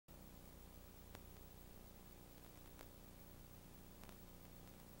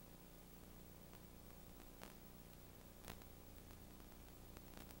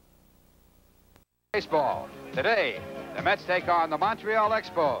Baseball. Today, the Mets take on the Montreal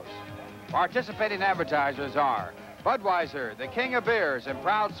EXPOS. Participating advertisers are Budweiser, the king of beers and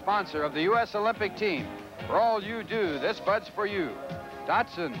proud sponsor of the U.S. Olympic team. For all you do, this Bud's for you.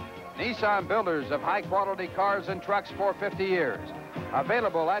 Datsun, Nissan, builders of high-quality cars and trucks for 50 years.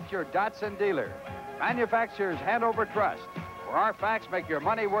 Available at your Datsun dealer. Manufacturers Hanover Trust, where our facts make your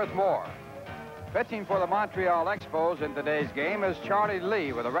money worth more. Pitching for the Montreal EXPOS in today's game is Charlie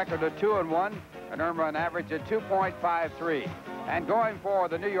Lee with a record of 2-1, an earned run average of 2.53. And going for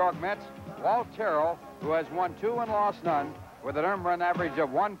the New York Mets, Walt Terrell, who has won 2 and lost none, with an earned run average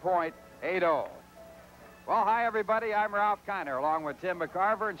of 1.80. Well, hi, everybody. I'm Ralph Kiner, along with Tim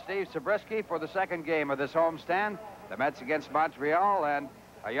McCarver and Steve Zabriski for the second game of this homestand, the Mets against Montreal, and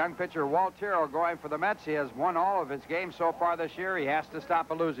a young pitcher, Walt Terrell, going for the Mets. He has won all of his games so far this year. He has to stop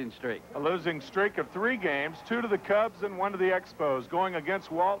a losing streak. A losing streak of 3 games, 2 to the Cubs and 1 to the EXPOS. Going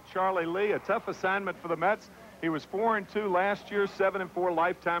against Walt, Charlie Lee, a tough assignment for the Mets. He was 4-2 last year, 7-4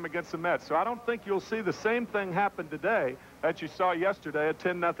 lifetime against the Mets. So I don't think you'll see the same thing happen today that you saw yesterday, a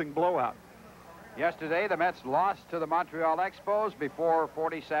 10-0 blowout. Yesterday, the Mets lost to the Montreal EXPOS before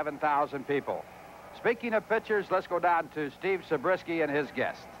 47,000 people. Speaking of pitchers, let's go down to Steve Zabriski and his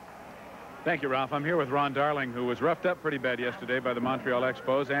guest. Thank you, Ralph. I'm here with Ron Darling, who was roughed up pretty bad yesterday by the Montreal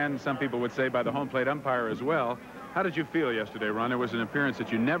EXPOS, and some people would say by the home plate umpire as well. How did you feel yesterday, Ron? It was an appearance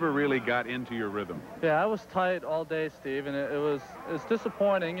that you never really got into your rhythm. Yeah, I was tight all day, Steve, and it's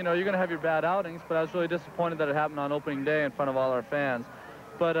disappointing. You know, you're going to have your bad outings, but I was really disappointed that it happened on opening day in front of all our fans.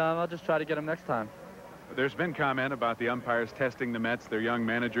 But I'll just try to get them next time. There's been comment about the umpires testing the Mets, their young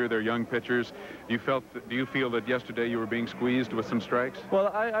manager, their young pitchers. Do you feel that yesterday you were being squeezed with some strikes? Well,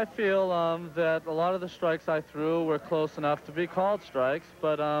 I feel that a lot of the strikes I threw were close enough to be called strikes,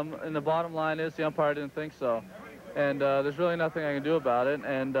 but and the bottom line is the umpire didn't think so. And there's really nothing I can do about it.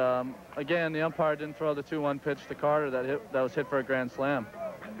 And again, the umpire didn't throw the 2-1 pitch to Carter that was hit for a grand slam.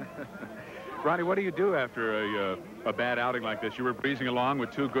 Ronnie, what do you do after a bad outing like this? You were breezing along with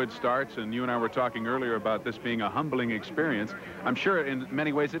 2 good starts, and you and I were talking earlier about this being a humbling experience. I'm sure in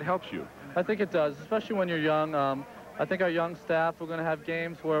many ways it helps you. I think it does, especially when you're young. I think our young staff, we're going to have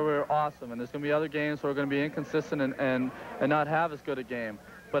games where we're awesome, and there's going to be other games where we're going to be inconsistent and not have as good a game.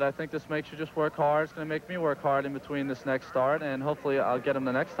 But I think this makes you just work hard. It's going to make me work hard in between this next start, and hopefully I'll get them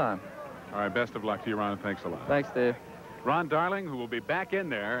the next time. All right, best of luck to you, Ron, and thanks a lot. Thanks, Dave. Ron Darling, who will be back in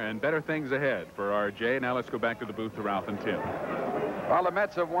there, and better things ahead for RJ. Now let's go back to the booth to Ralph and Tim. Well, the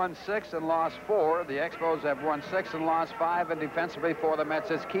Mets have won 6 and lost 4. The EXPOS have won 6 and lost 5. And defensively for the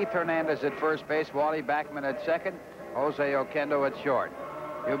Mets is Keith Hernandez at first base, Wally Backman at second, Jose Oquendo at short.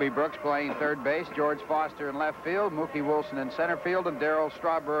 Hubie Brooks playing third base, George Foster in left field, Mookie Wilson in center field, and Darryl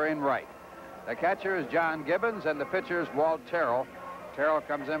Strawberry in right. The catcher is John Gibbons, and the pitcher is Walt Terrell. Terrell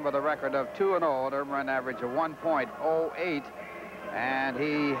comes in with a record of 2-0, an earned run average of 1.08, and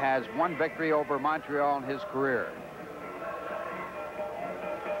he has 1 victory over Montreal in his career.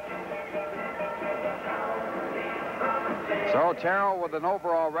 So Terrell with an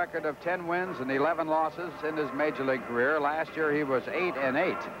overall record of 10 wins and 11 losses in his major league career. Last year he was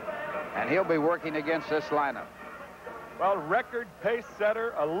 8-8, and he'll be working against this lineup. Well, record pace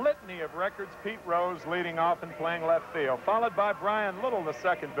setter, a litany of records. Pete Rose leading off and playing left field, followed by Brian Little, the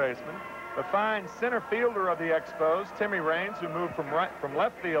second baseman. The fine center fielder of the EXPOS, Timmy Raines, who moved from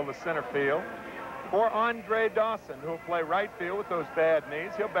left field to center field. For Andre Dawson, who will play right field with those bad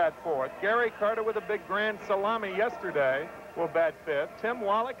knees. He'll bat fourth. Gary Carter with a big grand salami yesterday will bat fifth. Tim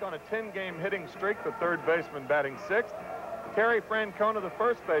Wallach on a 10-game hitting streak, the third baseman batting sixth. Terry Francona, the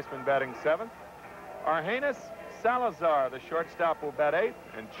first baseman, batting seventh. Argenis Salazar, the shortstop, will bat eighth,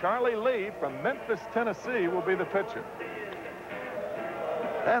 and Charlie Lee from Memphis, Tennessee, will be the pitcher.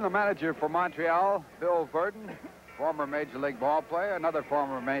 And the manager for Montreal, Bill Verdon, former Major League ball player, another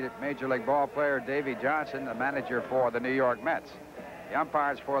former Major League ball player, Davey Johnson, the manager for the New York Mets. The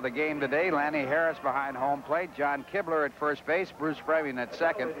umpires for the game today, Lanny Harris behind home plate, John Kibler at first base, Bruce Fleming at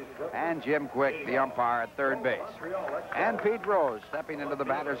second, and Jim Quick, the umpire, at third base. And Pete Rose stepping into the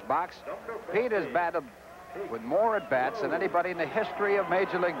batter's box. Pete has batted with more at-bats than anybody in the history of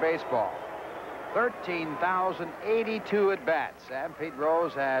Major League Baseball. 13,082 at-bats. And Pete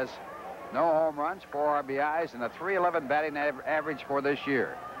Rose has no home runs, 4 RBIs, and a .311 batting average for this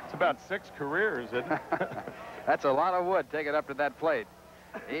year. It's about 6 careers, isn't it? That's a lot of wood taken up to that plate.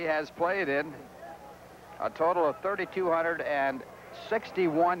 He has played in a total of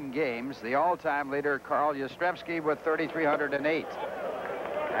 3,261 games. The all-time leader, Carl Yastrzemski, with 3,308.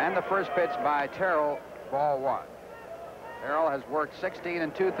 And the first pitch by Terrell, ball 1. Terrell has worked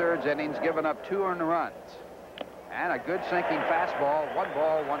 16 2/3 innings, given up 2 earned runs. And a good sinking fastball, 1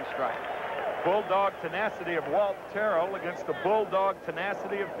 ball, 1 strike. bulldog tenacity of Walt Terrell against the bulldog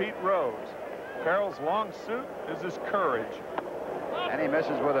tenacity of Pete Rose. Terrell's long suit is his courage. And he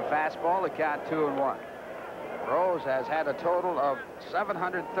misses with a fastball to count 2-1. Rose has had a total of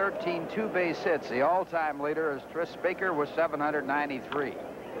 713 two-base hits. The all-time leader is Tris Speaker with 793.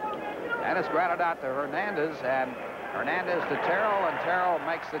 And it's grounded out to Hernandez, and Hernandez to Terrell, and Terrell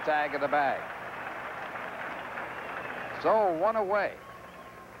makes the tag of the bag. So 1 away.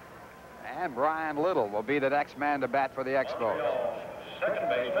 And Brian Little will be the next man to bat for the Expos.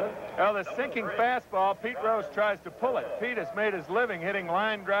 Well, the sinking fastball, Pete Rose tries to pull it. Pete has made his living hitting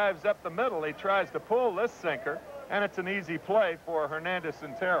line drives up the middle. He tries to pull this sinker, and it's an easy play for Hernandez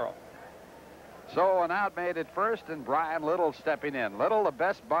and Terrell. So an out made at first, and Brian Little stepping in. Little, the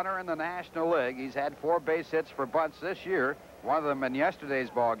best bunter in the National League. He's had 4 base hits for bunts this year, one of them in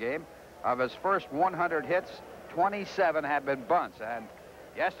yesterday's ball game. Of his first 100 hits, 27 have been bunts. And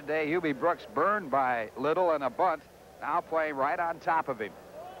yesterday, Hubie Brooks burned by Little in a bunt, now playing right on top of him.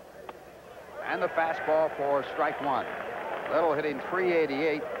 And the fastball for strike 1. Little hitting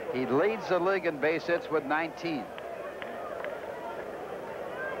 .388. He leads the league in base hits with 19.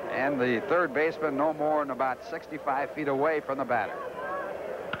 And the third baseman no more than about 65 feet away from the batter.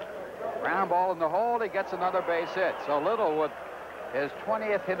 Ground ball in the hole. He gets another base hit. So Little with his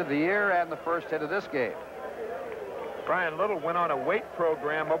 20th hit of the year and the first hit of this game. Brian Little went on a weight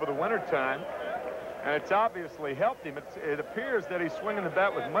program over the wintertime, and it's obviously helped him. It appears that he's swinging the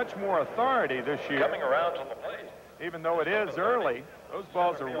bat with much more authority this year. Coming around to the plate. Even though it is early, those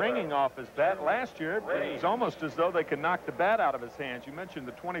balls are ringing off his bat. Last year, it was almost as though they could knock the bat out of his hands. You mentioned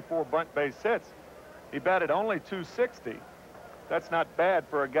the 24 bunt base hits. He batted only .260. That's not bad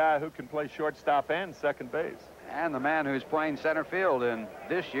for a guy who can play shortstop and second base. And the man who's playing center field in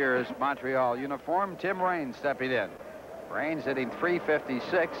this year's Montreal uniform, Tim Raines, stepping in. Raines hitting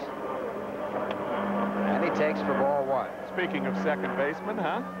 .356. And he takes for ball 1. Speaking of second baseman,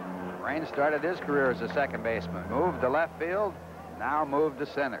 huh? Raines started his career as a second baseman. Moved to left field, now moved to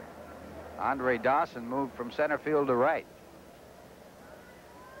center. Andre Dawson moved from center field to right.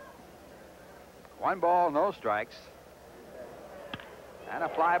 1 ball, no strikes. And a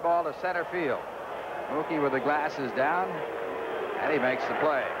fly ball to center field. Mookie with the glasses down, and he makes the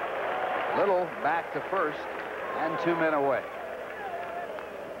play. Little back to first, and 2 men away.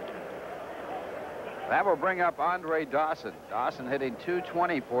 That will bring up Andre Dawson. Dawson hitting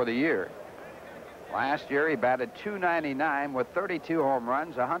 .220 for the year. Last year he batted .299 with 32 home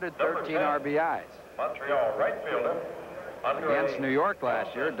runs, 113 RBIs. Montreal right fielder. Against New York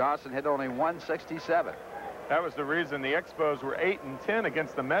last year, Dawson hit only .167. That was the reason the Expos were 8-10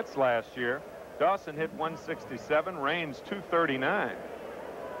 against the Mets last year. Dawson hit .167, Raines .239.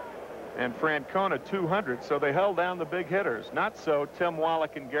 And Francona .200, so they held down the big hitters. Not so Tim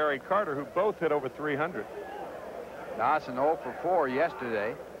Wallach and Gary Carter, who both hit over .300. Dawson 0 for 4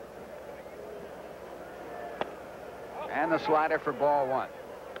 yesterday. And the slider for ball 1.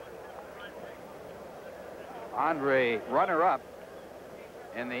 Andre, runner-up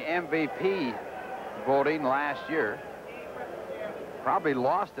in the MVP voting last year, probably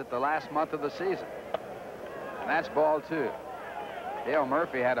lost it the last month of the season. And that's ball 2. Dale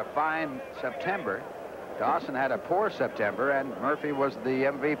Murphy had a fine September. Dawson had a poor September, and Murphy was the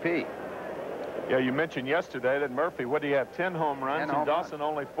MVP. Yeah, you mentioned yesterday that Murphy, what do you have, 10 home runs, 10 and home Dawson runs.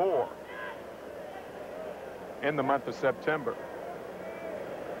 only 4 in the month of September.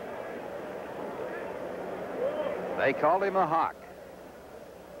 They called him a hawk.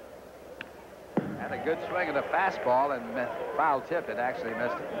 Had a good swing of the fastball and foul-tipped it. Actually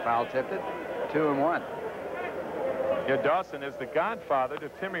missed it. Foul-tipped it. 2-1. Yeah, Dawson is the godfather to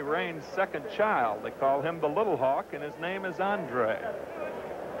Timmy Raines' second child. They call him the Little Hawk, and his name is Andre.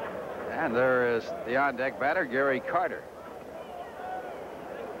 And there is the on-deck batter, Gary Carter.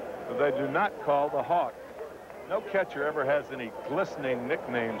 So they do not call the Hawk. No catcher ever has any glistening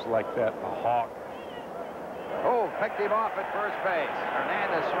nicknames like that, a Hawk. Oh, picked him off at first base.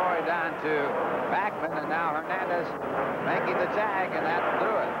 Hernandez throwing down to Backman, and now Hernandez making the tag, and that'll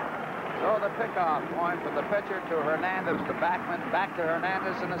do it. So the pickoff going from the pitcher to Hernandez to Backman, back to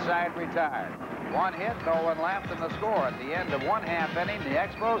Hernandez, and the side retired. 1 hit, no one left, and the score at the end of 1/2 inning. The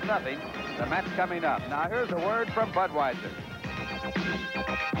Expos nothing. The Mets coming up. Now here's a word from Budweiser.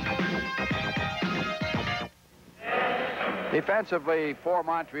 Defensively for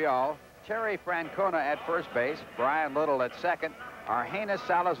Montreal, Terry Francona at first base, Brian Little at second, Argenis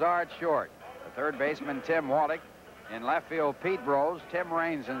Salazar at short. The third baseman, Tim Wallach. In left field, Pete Rose, Tim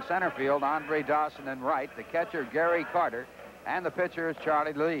Raines in center field, Andre Dawson in right, the catcher, Gary Carter, and the pitcher is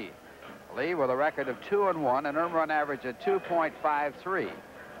Charlie Lee. Lee with a record of 2-1, an earned run average of 2.53.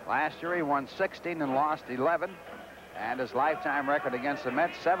 Last year he won 16 and lost 11. And his lifetime record against the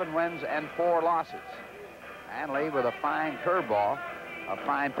Mets, 7 wins and 4 losses. And Lee with a fine curveball, a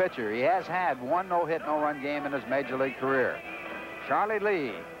fine pitcher. He has had 1 no-hit, no-run game in his major league career. Charlie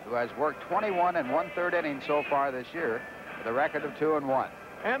Lee, who has worked 21 and 1/3 innings so far this year, with a record of 2-1.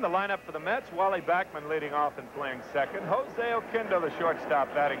 And the lineup for the Mets, Wally Backman leading off and playing second. Jose Oquendo, the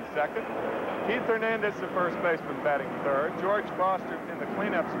shortstop, batting second. Keith Hernandez, the first baseman, batting third. George Foster in the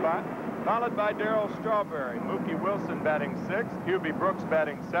cleanup spot, followed by Darryl Strawberry. Mookie Wilson batting sixth. Hubie Brooks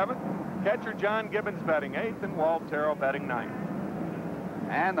batting seventh. Catcher John Gibbons batting eighth, and Walt Terrell batting ninth.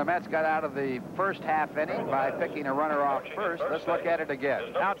 And the Mets got out of the first half inning by picking a runner off first. Let's look at it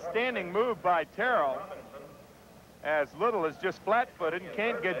again. Outstanding move by Terrell, as Little is just flat-footed and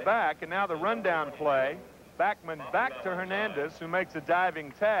can't get back, and now the rundown play. Backman back to Hernandez, who makes a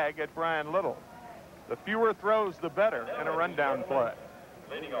diving tag at Brian Little. The fewer throws, the better in a rundown play.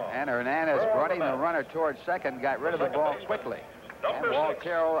 And Hernandez, running the runner towards second, got rid of the ball quickly. And Walt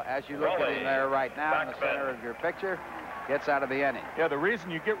Terrell, as you look at him there right now in the center of your picture, gets out of the inning. Yeah, the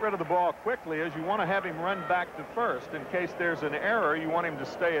reason you get rid of the ball quickly is you want to have him run back to first. In case there's an error, you want him to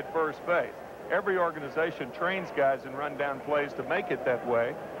stay at first base. Every organization trains guys in rundown plays to make it that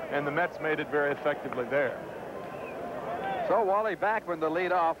way, and the Mets made it very effectively there. So Wally Backman, the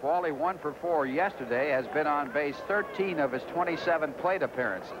leadoff. Wally 1 for 4 yesterday, has been on base 13 of his 27 plate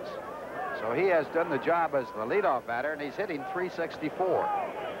appearances. So he has done the job as the leadoff batter, and he's hitting .364.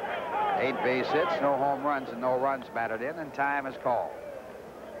 8 base hits, no home runs, and no runs batted in, and time is called.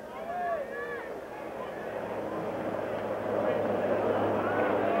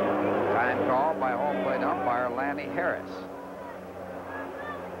 Time called by home plate umpire Lanny Harris.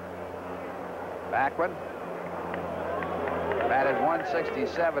 Backman batted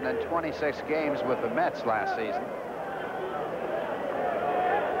 .167 in 26 games with the Mets last season.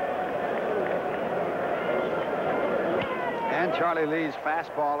 And Charlie Lee's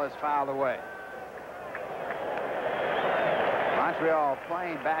fastball is fouled away. Montreal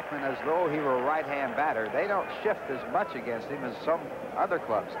playing Backman as though he were a right-hand batter. They don't shift as much against him as some other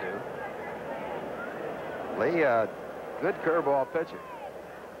clubs do. Lee, a good curveball pitcher.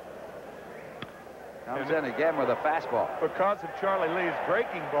 Comes in again with a fastball. Because of Charlie Lee's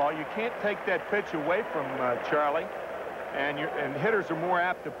breaking ball, you can't take that pitch away from Charlie. And hitters are more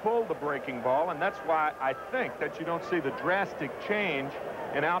apt to pull the breaking ball, and that's why I think that you don't see the drastic change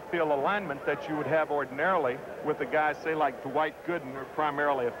in outfield alignment that you would have ordinarily with a guy, say, like Dwight Gooden, or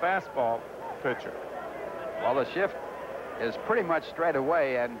primarily a fastball pitcher. Well, the shift is pretty much straight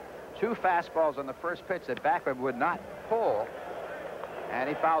away, and 2 fastballs on the first pitch that Backman would not pull, and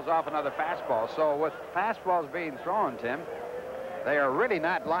he fouls off another fastball. So with fastballs being thrown, Tim, they are really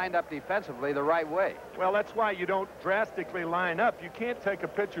not lined up defensively the right way. Well, that's why you don't drastically line up. You can't take a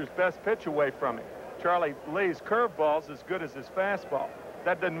pitcher's best pitch away from him. Charlie Lee's curveball's as good as his fastball.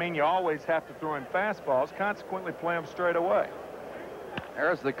 That doesn't mean you always have to throw in fastballs. Consequently, play them straight away.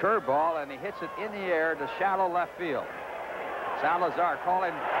 There's the curveball, and he hits it in the air to shallow left field. Salazar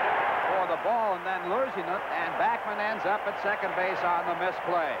calling for the ball and then losing it, and Backman ends up at second base on the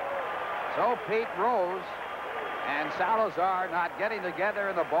misplay. So Pete Rose and Salazar not getting together,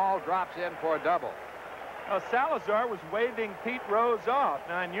 and the ball drops in for a double. Salazar was waving Pete Rose off.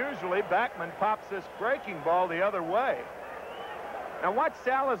 Now, unusually, Backman pops this breaking ball the other way. Now, watch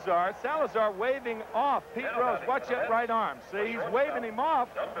Salazar. Salazar waving off Pete Rose. Watch that right arm. See, he's waving him off,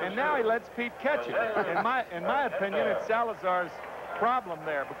 and now he lets Pete catch it. In my opinion, it's Salazar's problem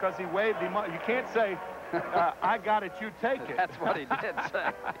there, because he waved him off. You can't say, I got it, you take it. That's what he did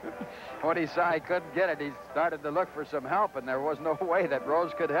say. When he saw he couldn't get it, he started to look for some help, and there was no way that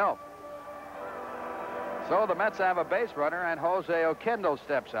Rose could help. So the Mets have a base runner, and Jose Oquendo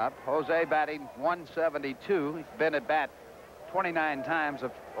steps up. Jose batting .172. He's been at bat 29 times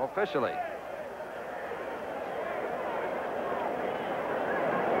officially.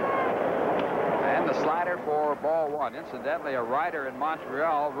 And the slider for ball 1. Incidentally, a writer in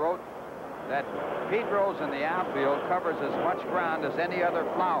Montreal wrote that Pete Rose in the outfield covers as much ground as any other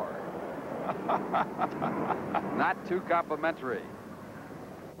flower. Not too complimentary.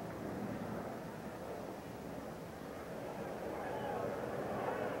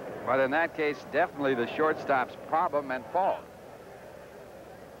 But in that case, definitely the shortstop's problem and fault.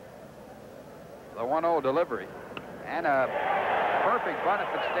 The 1-0 delivery. And a perfect bunt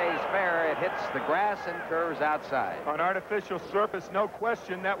if it stays fair. It hits the grass and curves outside. On artificial surface, no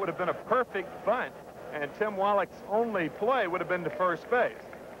question, that would have been a perfect bunt. And Tim Wallach's only play would have been to first base.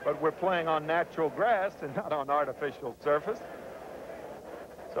 But we're playing on natural grass and not on artificial surface.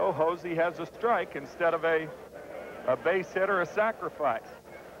 So Jose has a strike instead of a base hit or a sacrifice.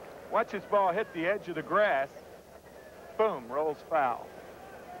 Watch his ball hit the edge of the grass. Boom, rolls foul.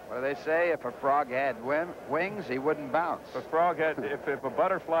 What do they say? If a frog had wings, he wouldn't bounce. If a frog had, if a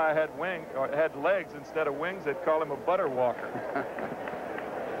butterfly had had legs instead of wings, they'd call him a butter walker.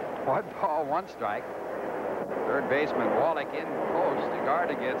 1 ball, 1 strike. Third baseman Wallach in post to guard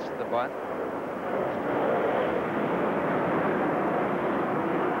against the bunt.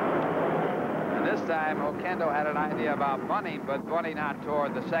 And this time, Oquendo had an idea about bunting, but bunting out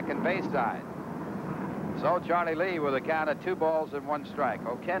toward the second base side. So Charlie Lee with a count of 2 balls and 1 strike.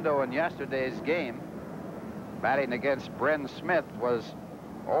 Oquendo in yesterday's game, batting against Bren Smith, was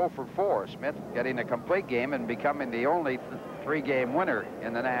 0 for 4. Smith getting a complete game and becoming the only 3-game winner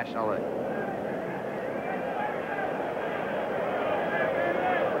in the National League.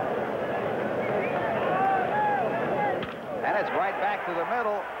 And it's right back to the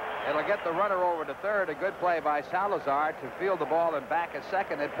middle. It'll get the runner over to third. A good play by Salazar to field the ball and back at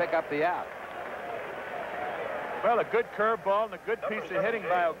second and pick up the out. Well, a good curveball and a good piece of hitting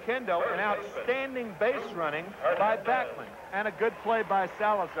by Oquendo, an outstanding base running by Backman, and a good play by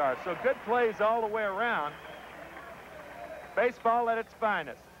Salazar. So good plays all the way around. Baseball at its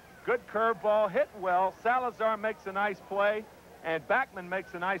finest. Good curveball, hit well. Salazar makes a nice play, and Backman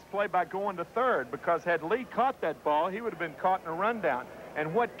makes a nice play by going to third, because had Lee caught that ball, he would have been caught in a rundown.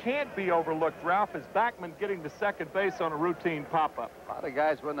 And what can't be overlooked, Ralph, is Backman getting to second base on a routine pop-up. A lot of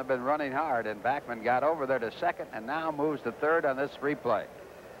guys wouldn't have been running hard, and Backman got over there to second and now moves to third on this replay.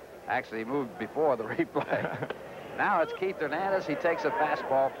 Actually, he moved before the replay. Now it's Keith Hernandez. He takes a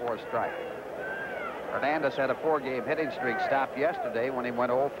fastball for a strike. Hernandez had a 4-game hitting streak stopped yesterday when he went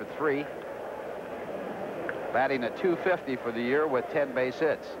 0 for 3. Batting at .250 for the year with 10 base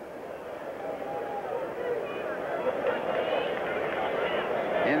hits.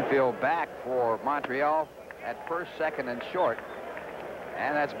 Infield back for Montreal at first, second, and short.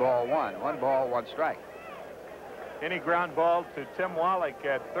 And that's ball 1. 1 ball, 1 strike. Any ground ball to Tim Wallach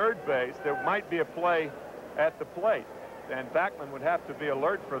at third base, there might be a play at the plate. And Backman would have to be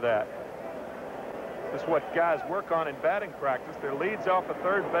alert for that. This is what guys work on in batting practice. Their leads off of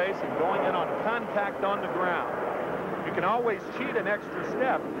third base and going in on contact on the ground. You can always cheat an extra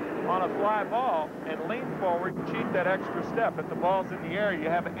step on a fly ball and lean forward and cheat that extra step. If the ball's in the air, you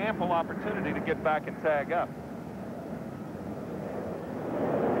have ample opportunity to get back and tag up.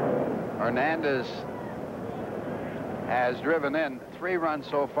 Hernandez has driven in 3 runs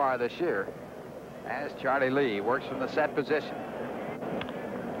so far this year as Charlie Lee works from the set position.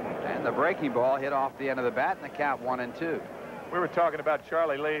 And the breaking ball hit off the end of the bat, and the count 1-2. We were talking about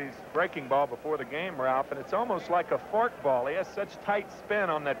Charlie Lee's breaking ball before the game, Ralph, and it's almost like a fork ball. He has such tight spin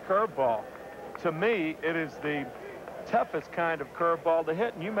on that curveball. To me, it is the toughest kind of curveball to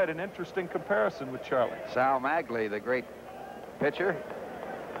hit, and you made an interesting comparison with Charlie. Sal Magley, the great pitcher,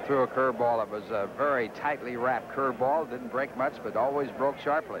 threw a curveball that was a very tightly wrapped curveball. Didn't break much, but always broke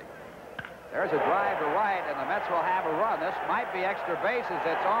sharply. There's a drive to right, and the Mets will have a run. This might be extra bases.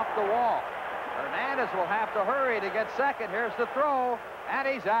 It's off the wall. Hernandez will have to hurry to get second. Here's the throw, and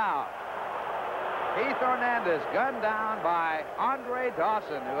he's out. Keith Hernandez gunned down by Andre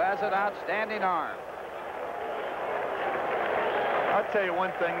Dawson, who has an outstanding arm. I'll tell you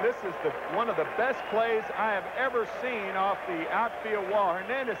one thing. This is one of the best plays I have ever seen off the outfield wall.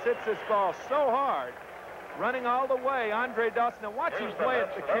 Hernandez hits this ball so hard, running all the way. Andre Dawson, now watch him play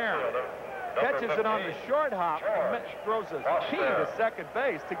at the carom. Catches it on the short hop and throws a key to second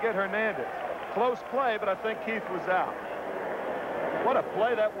base to get Hernandez. Close play, but I think Keith was out. What a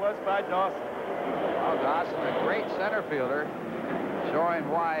play that was by Dawson. Well, Dawson, a great center fielder, showing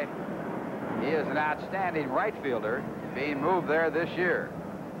why he is an outstanding right fielder, being moved there this year.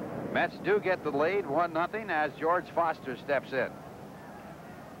 Mets do get the lead, 1-0, as George Foster steps in.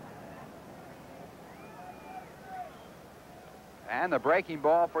 And the breaking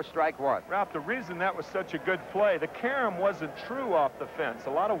ball for strike 1. Ralph, the reason that was such a good play, the carom wasn't true off the fence. A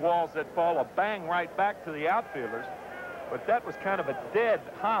lot of walls that fall a bang right back to the outfielders, but that was kind of a dead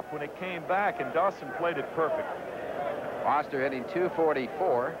hop when it came back, and Dawson played it perfect. Foster hitting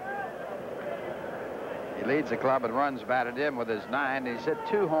 .244. He leads the club in runs batted in with his 9. He's hit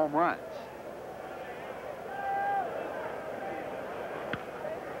 2 home runs.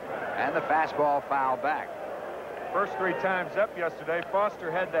 And the fastball fouled back. First 3 times up yesterday,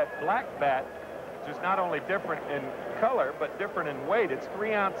 Foster had that black bat, which is not only different in color, but different in weight. It's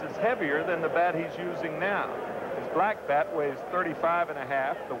 3 ounces heavier than the bat he's using now. His black bat weighs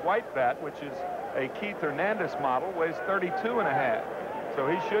 35.5. The white bat, which is a Keith Hernandez model, weighs 32.5. So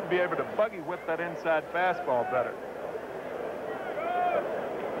he should be able to buggy whip that inside fastball better.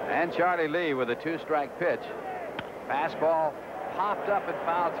 And Charlie Lee with a 2-strike pitch. Fastball popped up in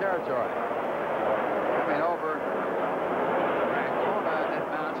foul territory. Coming over, Rancona, that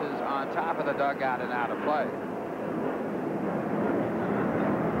bounces on top of the dugout and out of play.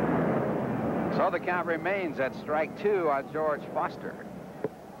 So the count remains at strike 2 on George Foster.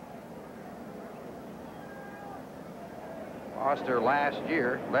 Foster last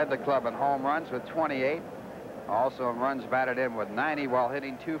year led the club in home runs with 28. Also in runs batted in with 90 while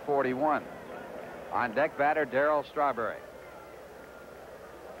hitting .241. On deck batter, Terrell Strawberry.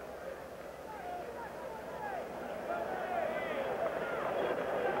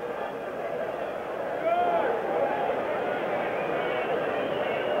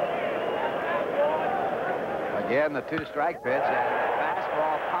 Again, the 2-strike pitch, and the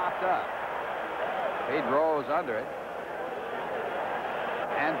fastball popped up. Pete rose under it.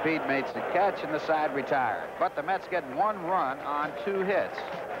 And Pete makes the catch, and the side retired. But the Mets get 1 run on 2 hits.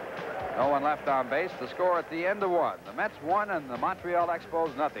 No one left on base. The score at the end of 1. The Mets 1 and the Montreal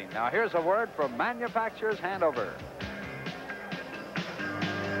Expos nothing. Now here's a word from Manufacturers Hanover.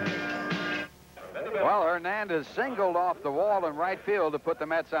 Well, Hernandez singled off the wall in right field to put the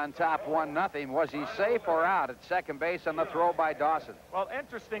Mets on top 1-0. Was he safe or out at second base on the throw by Dawson? Well,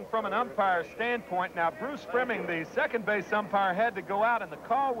 interesting from an umpire standpoint. Now, Bruce Frimming, the second base umpire, had to go out, and the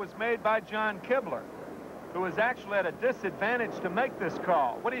call was made by John Kibler, who was actually at a disadvantage to make this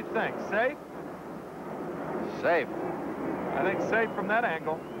call. What do you think? Safe? Safe. I think safe from that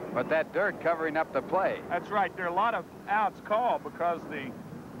angle. But that dirt covering up the play. That's right. There are a lot of outs called because the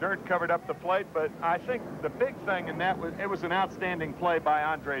dirt covered up the plate, but I think the big thing in that was it was an outstanding play by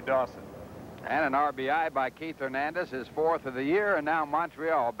Andre Dawson. And an RBI by Keith Hernandez, his 4th of the year, and now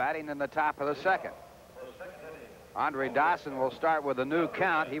Montreal batting in the top of the 2nd. Andre Dawson will start with a new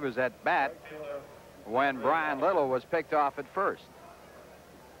count. He was at bat when Brian Little was picked off at first.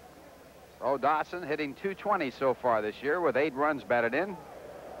 So Dawson hitting .220 so far this year with 8 runs batted in.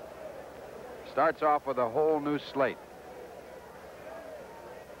 Starts off with a whole new slate.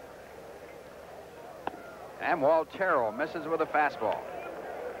 And Walt Terrell misses with a fastball.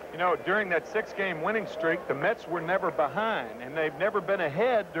 You know, during that 6-game winning streak, the Mets were never behind, and they've never been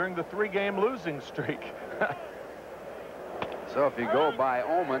ahead during the 3-game losing streak. So if you go by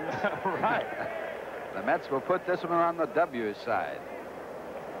omen, right, the Mets will put this one on the W side.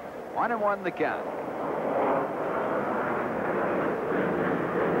 1-1 the count.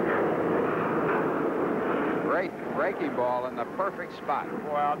 Great breaking ball in the perfect spot.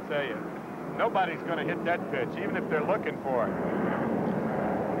 Boy, I'll tell you, nobody's going to hit that pitch, even if they're looking for it.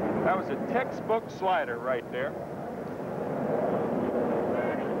 That was a textbook slider right there.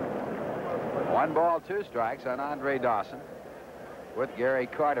 1 ball, 2 strikes on Andre Dawson with Gary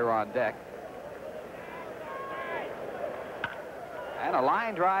Carter on deck. And a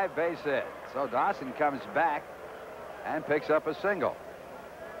line drive base hit. So Dawson comes back and picks up a single.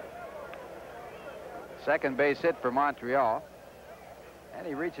 Second base hit for Montreal. And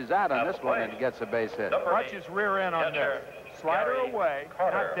he reaches out on this one and gets a base hit. Watch his rear end on this. Slider away,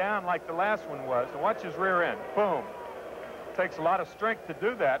 not down like the last one was. And watch his rear end. Boom. Takes a lot of strength to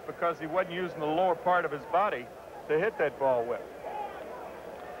do that because he wasn't using the lower part of his body to hit that ball with.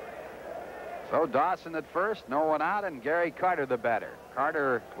 So Dawson at first, no one out, and Gary Carter the batter.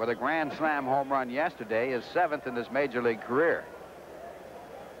 Carter with a grand slam home run yesterday is 7th in his major league career.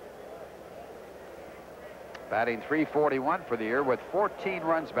 Batting .341 for the year with 14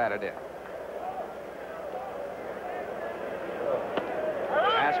 runs batted in.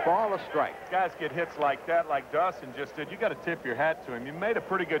 Fastball, a strike. Guys get hits like that, like Dawson just did. You got to tip your hat to him. You made a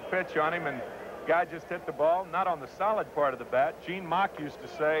pretty good pitch on him, and guy just hit the ball not on the solid part of the bat. Gene Mock used to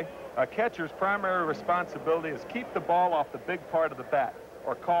say a catcher's primary responsibility is keep the ball off the big part of the bat,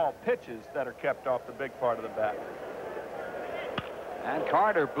 or call pitches that are kept off the big part of the bat. And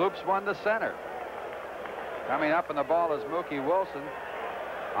Carter bloops one to center. Coming up in the ball is Mookie Wilson.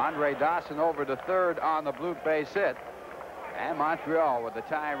 Andre Dawson over to third on the bloop base hit. And Montreal with the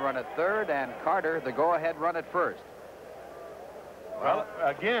tying run at third, and Carter the go-ahead run at first. Well,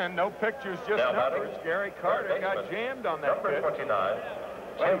 again, no pictures, just numbers. Gary Carter got jammed on that pitch.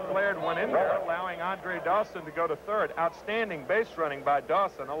 He flared one in there, allowing Andre Dawson to go to third. Outstanding base running by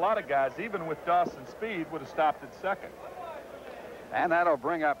Dawson. A lot of guys, even with Dawson's speed, would have stopped at second. And that'll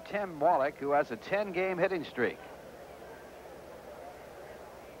bring up Tim Wallach, who has a 10-game hitting streak.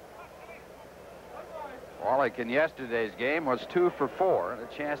 Wallach in yesterday's game was 2 for 4, and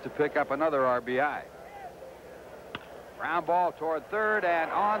a chance to pick up another RBI. Ground ball toward third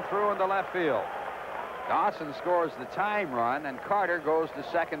and on through into left field. Dawson scores the tying run, and Carter goes to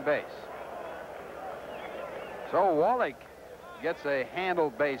second base. So Wallach gets a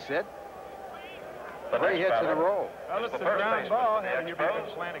handled base hit. The 3 next hits in a batter row. Well, it's is a the first ground baseman ball. for the Had you been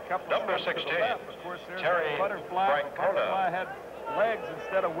Expos, playing a couple number steps to the 16, left. Of course, there's Terry a butterfly. Francona. Butterfly had legs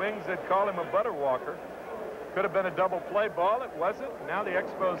instead of wings. They'd call him a butter walker. Could have been a double play ball. It wasn't. Now the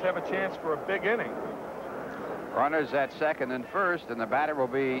Expos have a chance for a big inning. Runners at second and first, and the batter will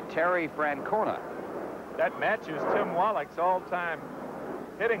be Terry Francona. That matches Tim Wallach's all-time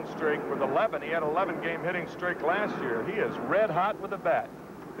hitting streak with 11. He had an 11-game hitting streak last year. He is red hot with a bat.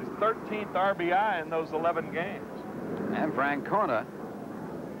 His 13th RBI in those 11 games. And Francona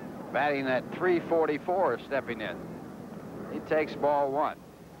batting at 344, stepping in. He takes ball 1.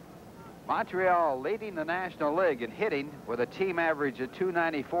 Montreal leading the National League in hitting with a team average of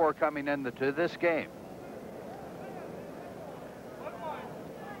 294 coming into this game.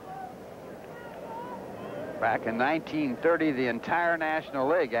 Back in 1930, the entire National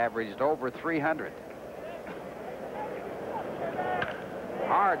League averaged over 300.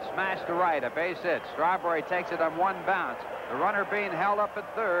 Hard smash to right, a base hit. Strawberry takes it on one bounce. The runner being held up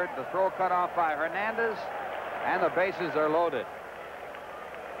at third. The throw cut off by Hernandez, and the bases are loaded.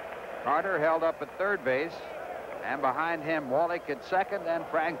 Carter held up at third base, and behind him, Wallach at second and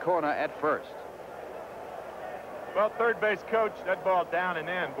Francona at first. Well, third base coach, that ball down and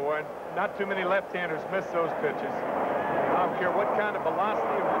in, boy. Not too many left-handers miss those pitches. I don't care what kind of velocity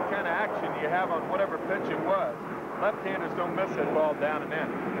or what kind of action you have on whatever pitch it was. Left-handers don't miss that ball down and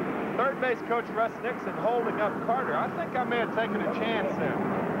in. Third base coach Russ Nixon holding up Carter. I think I may have taken a chance then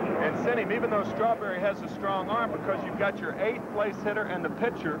and sent him, even though Strawberry has a strong arm, because you've got your 8th place hitter and the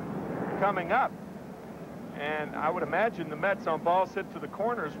pitcher coming up. And I would imagine the Mets on balls hit to the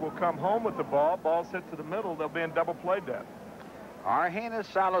corners will come home with the ball. Balls hit to the middle, they'll be in double play depth. Argenis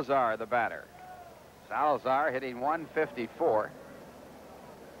Salazar, the batter. Salazar hitting 154.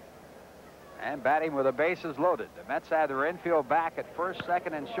 And batting with the bases loaded. The Mets have their infield back at first,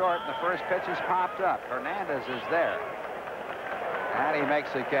 second, and short, and the first pitch is popped up. Hernandez is there. And he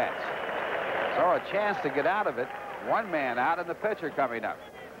makes the catch. So a chance to get out of it. One man out and the pitcher coming up.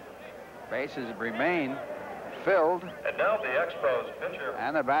 Bases remain filled. And now the Expos pitcher.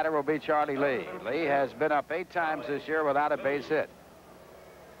 And the batter will be Charlie Lee. Lee has been up 8 times this year without a base hit.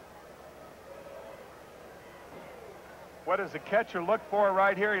 What does the catcher look for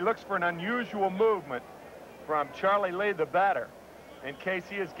right here? He looks for an unusual movement from Charlie Lee, the batter, in case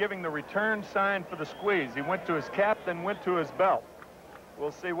he is giving the return sign for the squeeze. He went to his cap, then went to his belt.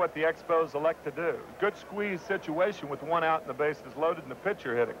 We'll see what the Expos elect to do. Good squeeze situation with one out and the bases loaded and the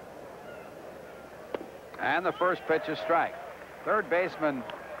pitcher hitting. And the first pitch is strike. Third baseman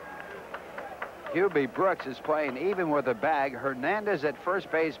Hubie Brooks is playing even with the bag. Hernandez at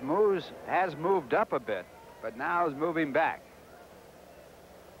first base has moved up a bit, but now is moving back.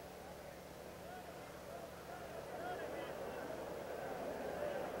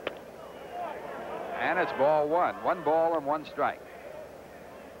 And it's ball 1. 1 ball and 1 strike.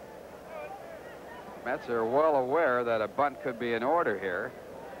 Mets are well aware that a bunt could be in order here.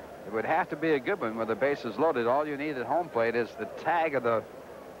 It would have to be a good one with the bases loaded. All you need at home plate is the tag of the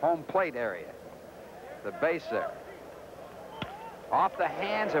home plate area, the base there. Off the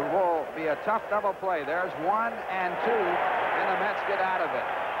hands, it will be a tough double play. There's 1 and 2, and the Mets get out of it.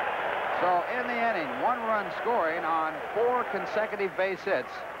 So in the inning, 1-run scoring on 4 consecutive base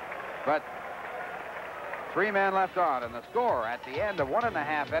hits, but 3 men left on, and the score at the end of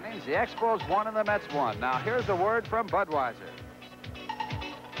 1.5 innings, the Expos won and the Mets won. Now here's a word from Budweiser.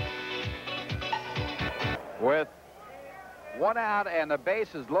 With 1 out and the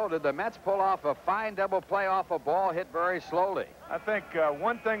bases loaded, the Mets pull off a fine double play off a ball hit very slowly. I think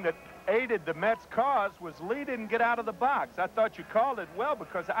one thing that aided the Mets' cause was Lee didn't get out of the box. I thought you called it well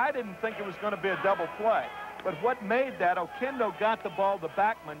because I didn't think it was going to be a double play. But what made that, Oquendo got the ball to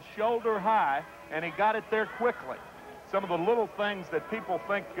Backman shoulder high, and he got it there quickly. Some of the little things that people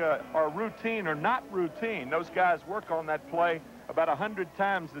think are routine are not routine. Those guys work on that play about 100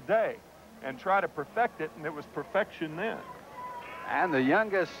 times a day and try to perfect it, and it was perfection then. And the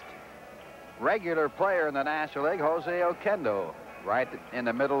youngest regular player in the National League, Jose Oquendo, right in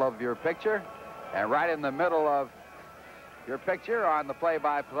the middle of your picture, and right in the middle of your picture on the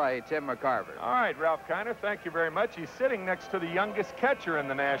play-by-play, Tim McCarver. All right, Ralph Kiner, thank you very much. He's sitting next to the youngest catcher in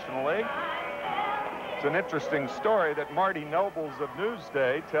the National League. It's an interesting story that Marty Nobles of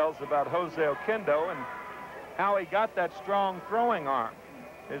Newsday tells about Jose Oquendo and how he got that strong throwing arm.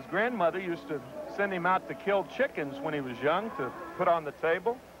 His grandmother used to send him out to kill chickens when he was young to put on the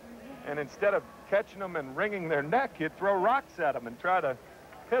table. And instead of catching them and wringing their neck, he'd throw rocks at them and try to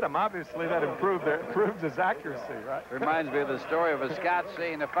hit them. Obviously, that improved his accuracy, right? Reminds me of the story of a scout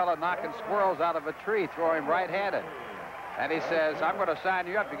seeing a fellow knocking squirrels out of a tree, throwing right-handed. And he says, I'm going to sign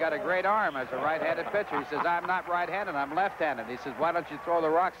you up. You got a great arm as a right-handed pitcher. He says, I'm not right-handed, I'm left-handed. He says, why don't you throw the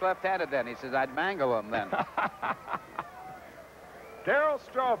rocks left-handed then? He says, I'd mangle them then. Darryl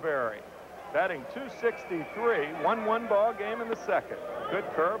Strawberry, batting .263, 1-1 ball game in the second. Good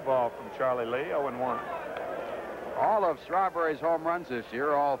curveball from Charlie Lee, 0-1. All of Strawberry's home runs this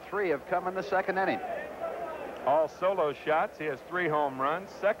year, all 3 have come in the second inning. All solo shots. He has 3 home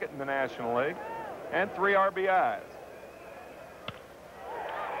runs, second in the National League, and 3 RBIs.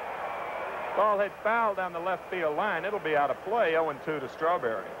 Ball hit foul down the left field line. It'll be out of play. 0-2 to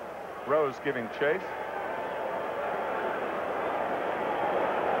Strawberry. Rose giving chase.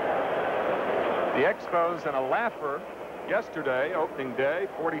 The Expos in a laugher yesterday, opening day.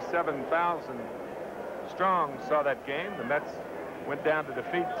 47,000 strong saw that game. The Mets went down to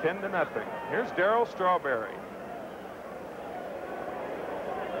defeat 10-0. Here's Darryl Strawberry.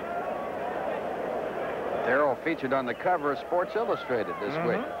 Terrell featured on the cover of Sports Illustrated this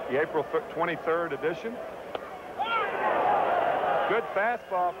week. The April 23rd edition. Good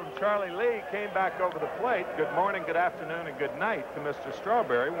fastball from Charlie Lee. Came back over the plate. Good morning, good afternoon, and good night to Mr.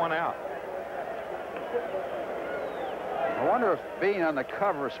 Strawberry. 1 out. I wonder if being on the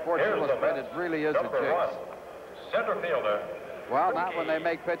cover of Sports Illustrated really is a jinx. Center fielder. Well, not when they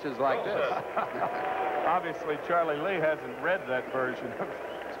make pitches like this. Obviously, Charlie Lee hasn't read that version of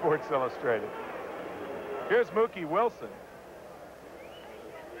Sports Illustrated. Here's Mookie Wilson.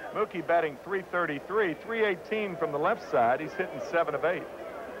 Mookie batting .333, .318 from the left side. He's hitting 7 of 8.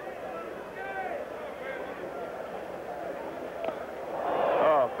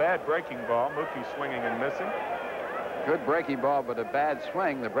 Oh, bad breaking ball. Mookie swinging and missing. Good breaking ball, but a bad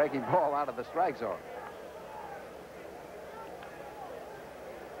swing. The breaking ball out of the strike zone.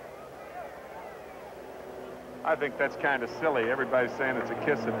 I think that's kind of silly. Everybody's saying it's a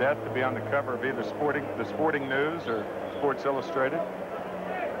kiss of death to be on the cover of either the Sporting News or Sports Illustrated.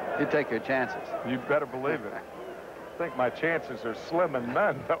 You take your chances. You better believe it. I think my chances are slim and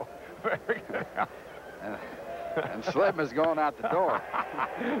none, though. Very good. And Slim is going out the door.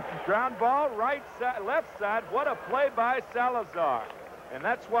 Ground ball, right side, left side. What a play by Salazar. And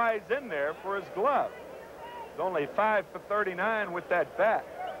that's why he's in there for his glove. He's only 5 for 39 with that bat.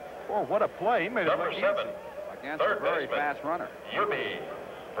 Oh, what a play. He made it look easy. Against a very fast runner. Hubie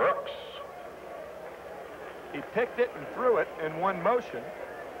Brooks. He picked it and threw it in one motion.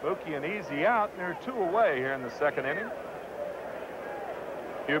 Mookie an easy out, and they're 2 away here in the second inning.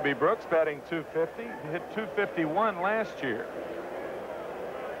 Hubie Brooks batting .250. He hit .251 last year.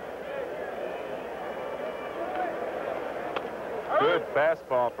 Good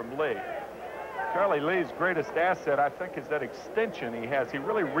fastball from Lee. Charlie Lee's greatest asset, I think, is that extension he has. He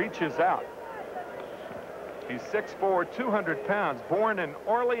really reaches out. He's 6'4", 200 pounds, born in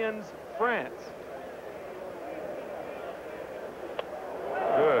Orleans, France.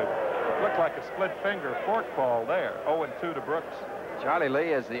 Good. Looked like a split finger forkball there. 0-2 to Brooks. Charlie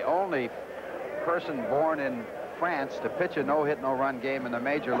Lee is the only person born in France to pitch a no-hit, no-run game in the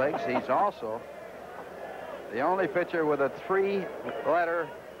major leagues. He's also the only pitcher with a 3-letter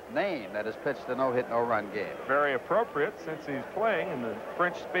name that has pitched a no-hit, no-run game. Very appropriate since he's playing in the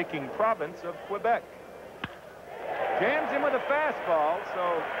French-speaking province of Quebec. Jams him with a fastball,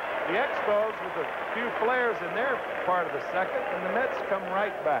 so the Expos with a few flares in their part of the second, and the Mets come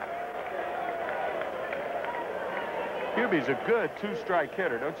right back. Hubie's a good 2-strike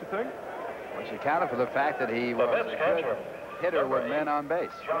hitter, don't you think? Which accounted for the fact that he was a good hitter with men on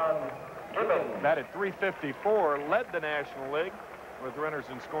base. Batted .354, led the National League with runners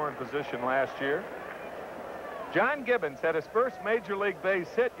in scoring position last year. John Gibbons had his first major league base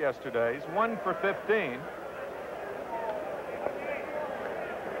hit yesterday. He's 1 for 15.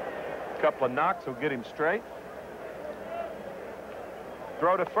 A couple of knocks will get him straight.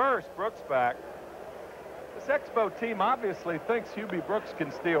 Throw to first. Brooks back. This Expo team obviously thinks Hubie Brooks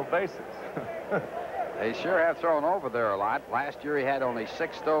can steal bases. They sure have thrown over there a lot. Last year he had only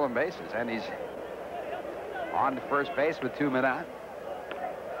 6 stolen bases, and he's on to first base with 2 men out.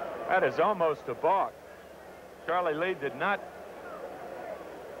 That is almost a balk. Charlie Lee did not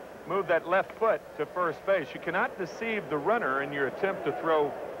move that left foot to first base. You cannot deceive the runner in your attempt to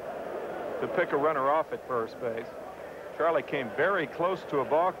pick a runner off at first base. Charlie came very close to a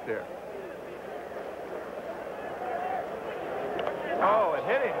balk there. Oh, it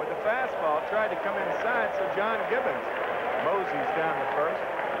hit him with the fastball. Tried to come inside, so John Gibbons moseys down to first.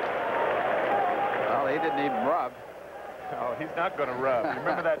 Well, he didn't even rub. Oh, he's not going to rub. You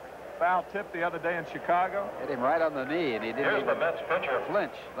remember that foul tip the other day in Chicago? Hit him right on the knee, and he didn't even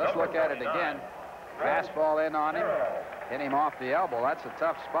flinch. Let's look at it again. Fastball in on him. Hit him off the elbow. That's a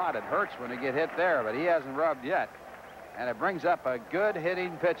tough spot. It hurts when you get hit there, but he hasn't rubbed yet. and it brings up a good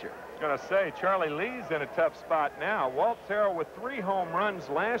hitting pitcher. I was going to say, Charlie Lee's in a tough spot now. Walt Terrell with 3 home runs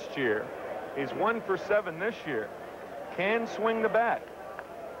last year. He's 1 for 7 this year. Can swing the bat.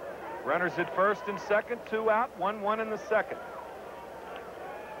 Runners at first and second, 2 out, 1-1 in the second.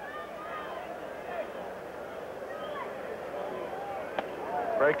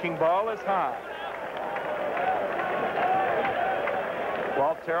 Breaking ball is high.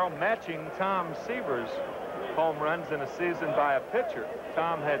 Walt Terrell matching Tom Seaver's home runs in a season by a pitcher.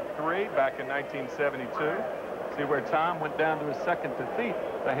 Tom had 3 back in 1972. See where Tom went down to his second defeat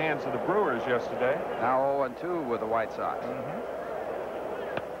at the hands of the Brewers yesterday. Now 0-2 with the White Sox.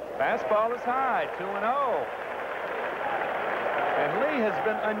 Fastball is high, 2-0. And Lee has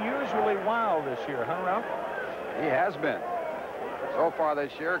been unusually wild this year, huh, Ralph? He has been. So far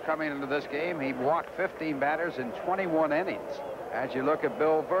this year, coming into this game, he walked 15 batters in 21 innings. As you look at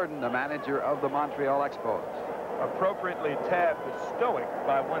Bill Verdon, the manager of the Montreal EXPOS. Appropriately tabbed as stoic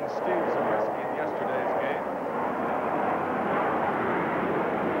by one Steve Zabriski in yesterday's game.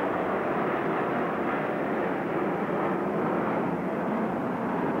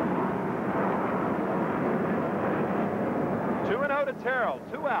 To Terrell,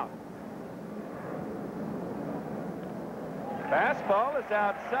 2 out. Fastball is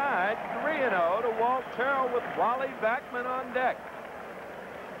outside, 3-0 to Walt Terrell with Wally Backman on deck.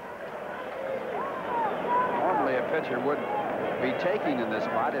 Normally a pitcher wouldn't be taking in this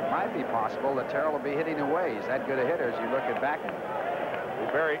spot. It might be possible that Terrell will be hitting away. He's that good a hitter as you look at Backman.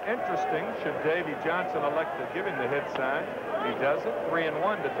 Very interesting should Davey Johnson elect to give him the hit sign. He doesn't.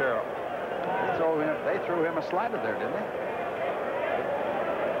 3-1 to Terrell. They threw him a slider there, didn't they?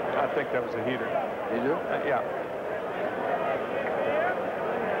 I think that was a heater. You do? Yeah.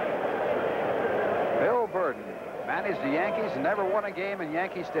 Bill Verdon managed the Yankees and never won a game in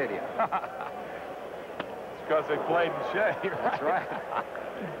Yankee Stadium. It's because they played in Shea. Right? That's right.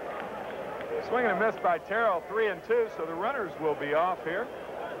 Swing and a miss by Terrell, 3-2, so the runners will be off here.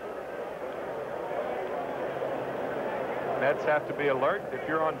 Mets have to be alert. If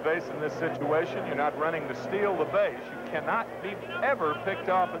you're on base in this situation, you're not running to steal the base. You cannot be ever picked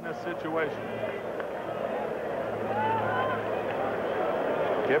off in this situation.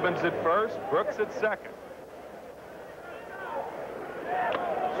 Gibbons at first, Brooks at second.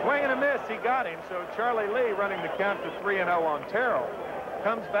 Swing and a miss, he got him, so Charlie Lee running the count to 3-0 on Terrell.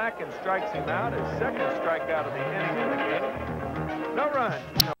 Comes back and strikes him out, his second strikeout of the inning in the game. No runs,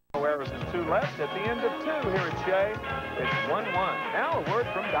 no errors, and 2 left. At the end of 2 here at Shea, it's 1-1. Now a word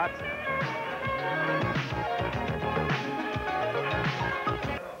from Dotson.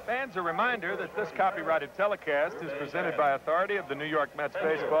 Fans, a reminder that this copyrighted telecast is presented by authority of the New York Mets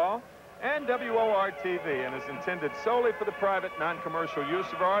baseball and WOR TV and is intended solely for the private, non-commercial use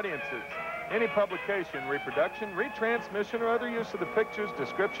of our audiences. Any publication, reproduction, retransmission, or other use of the pictures,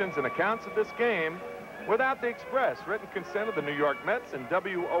 descriptions, and accounts of this game without the express written consent of the New York Mets and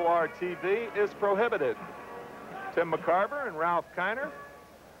WOR TV is prohibited. Tim McCarver and Ralph Kiner,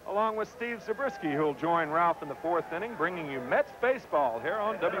 along with Steve Zabriski, who will join Ralph in the 4th inning, bringing you Mets baseball here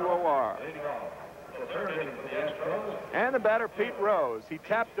on WOR. And the batter, Pete Rose. He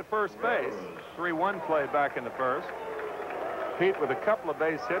tapped to first base. 3-1 play back in the first. Pete with a couple of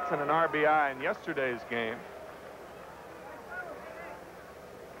base hits and an RBI in yesterday's game.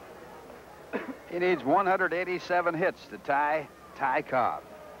 He needs 187 hits to tie Ty Cobb.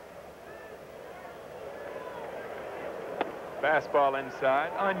 Fastball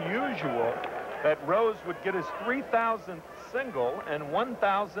inside. Unusual that Rose would get his 3,000th single and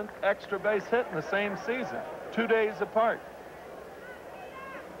 1,000th extra base hit in the same season, 2 days apart.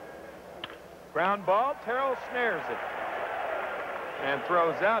 Ground ball, Terrell snares it and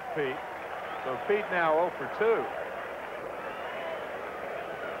throws out Pete. So Pete now 0 for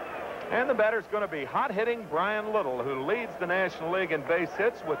 2. And the batter's going to be hot-hitting Brian Little, who leads the National League in base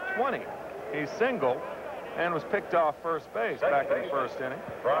hits with 20. He's single and was picked off first base back in the first inning.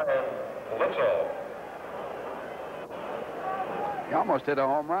 Brian Little. He almost hit a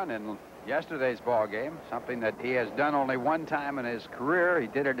home run in yesterday's ball game, something that he has done only one time in his career. He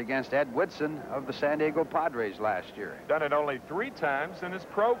did it against Ed Woodson of the San Diego Padres last year. Done it only 3 times in his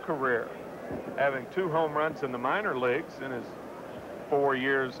pro career, having 2 home runs in the minor leagues in his 4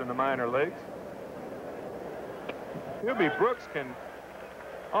 years in the minor leagues. Hubie Brooks can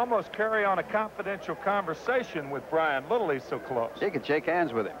almost carry on a confidential conversation with Brian Little. He's so close. He could shake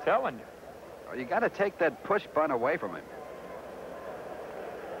hands with him. Telling you. Well, you got to take that push bunt away from him.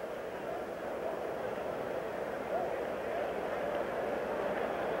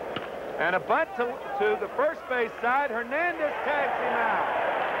 And a bunt to the first base side. Hernandez tags him out.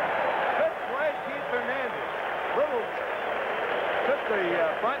 Good play, Keith Hernandez. Little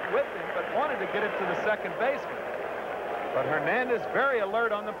bunt with him, but wanted to get it to the second baseman. But Hernandez very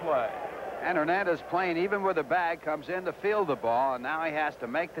alert on the play. And Hernandez playing even with the bag comes in to field the ball, and now he has to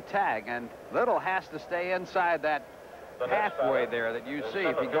make the tag. And Little has to stay inside that pathway there that you see.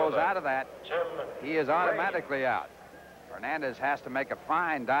 If he goes out of that, he is automatically out. Hernandez has to make a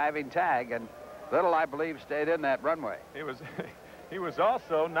fine diving tag, and Little, I believe, stayed in that runway. He was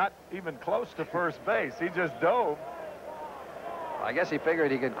also not even close to first base. He just dove. Well, I guess he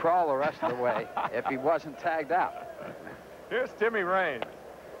figured he could crawl the rest of the way if he wasn't tagged out. Here's Timmy Raines.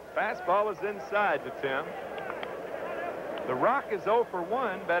 Fastball is inside to Tim. The Rock is 0 for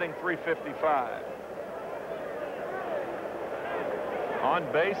 1, batting .355.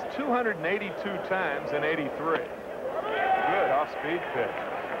 On base 282 times in 83. Good off-speed pitch.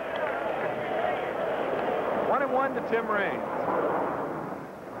 1-1 to Tim Raines.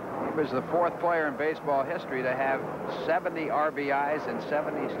 He was the 4th player in baseball history to have 70 RBIs and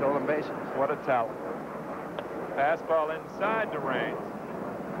 70 stolen bases. What a talent. Fastball inside to Raines.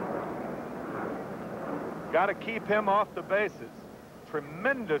 Got to keep him off the bases.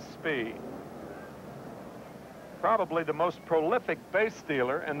 Tremendous speed. Probably the most prolific base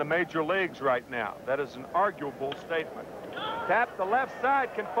stealer in the major leagues right now. That is an arguable statement. Tap the left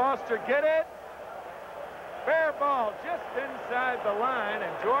side. Can Foster get it? Fair ball just inside the line,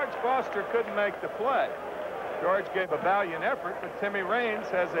 and George Foster couldn't make the play. George gave a valiant effort, but Timmy Raines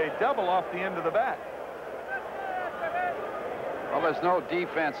has a double off the end of the bat. Well, there's no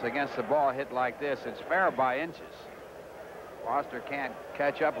defense against the ball hit like this. It's fair by inches. Foster can't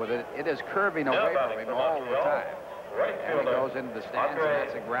catch up with it. It is curving away from him all the time. And he goes into the stands, and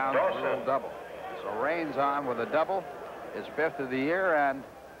that's a ground rule double. So Raines on with a double, his 5th of the year, and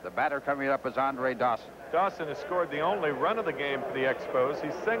the batter coming up is Andre Dawson. Dawson has scored the only run of the game for the Expos.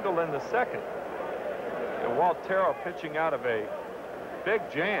 He's singled in the 2nd. And Walt Terrell pitching out of a big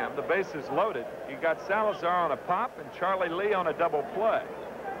jam. The base is loaded. You got Salazar on a pop and Charlie Lee on a double play.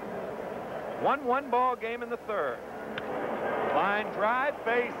 1-1 ball game in the 3rd. Line drive,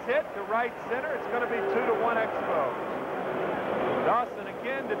 base hit to right center. It's going to be 2-1 Expos. Dawson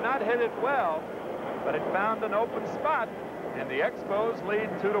again did not hit it well, but it found an open spot, and the Expos lead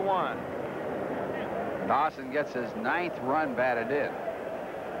 2-1. Dawson gets his 9th run batted in.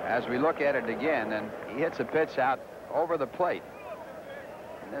 As we look at it again, and he hits a pitch out over the plate.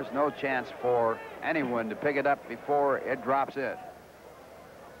 And there's no chance for anyone to pick it up before it drops in.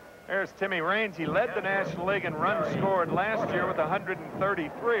 There's Timmy Raines. He led the National League in runs scored last year with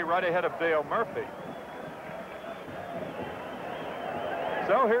 133, right ahead of Dale Murphy.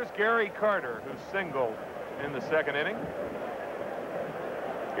 So here's Gary Carter, who singled in the 2nd inning.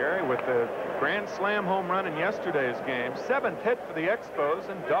 Gary with the grand slam home run in yesterday's game. 7th hit for the Expos,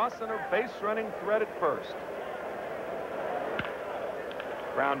 and Dawson a base running threat at first.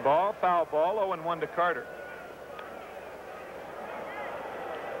 Ground ball, foul ball, 0-1 to Carter.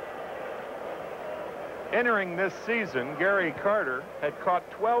 Entering this season, Gary Carter had caught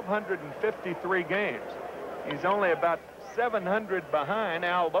 1,253 games. He's only about 700 behind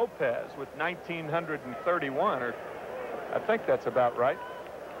Al Lopez with 1,931, or I think that's about right.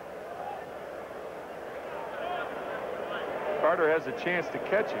 Carter has a chance to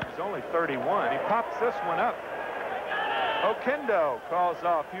catch him. He's only 31. He pops this one up. Oquendo calls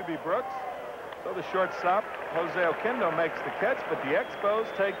off Hubie Brooks. So the shortstop, Jose Oquendo, makes the catch, but the Expos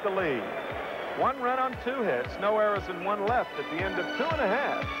take the lead. 1 run on 2 hits, no errors and 1 left at the end of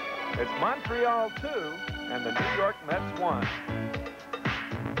 2.5. It's Montreal 2 and the New York Mets 1.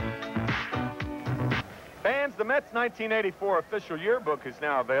 Fans, the Mets 1984 official yearbook is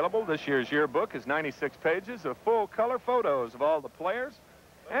now available. This year's yearbook is 96 pages of full-color photos of all the players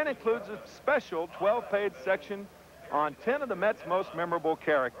and includes a special 12-page section on 10 of the Mets' most memorable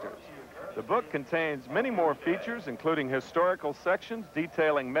characters. The book contains many more features, including historical sections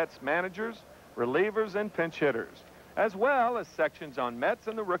detailing Mets managers, relievers, and pinch hitters, as well as sections on Mets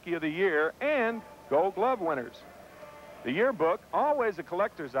and the Rookie of the Year and Gold Glove winners. The yearbook, always a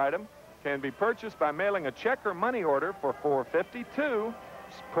collector's item, can be purchased by mailing a check or money order for $4.50 to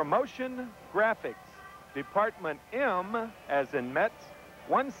Promotion Graphics, Department M, as in Mets,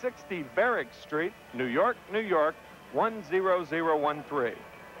 160 Varick Street, New York, New York, 10013.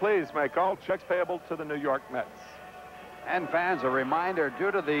 Please make all checks payable to the New York Mets. And fans, a reminder,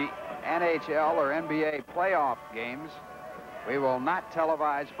 due to the NHL or NBA playoff games, we will not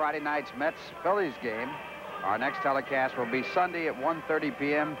televise Friday night's Mets-Phillies game. Our next telecast will be Sunday at 1:30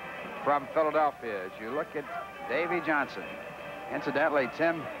 p.m. from Philadelphia. As you look at Davy Johnson. Incidentally,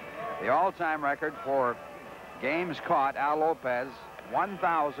 Tim, the all-time record for games caught, Al Lopez,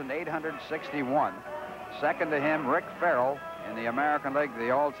 1,861. Second to him, Rick Farrell, in the American League,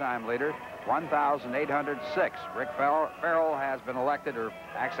 the all-time leader, 1,806. Rick Farrell has been elected, or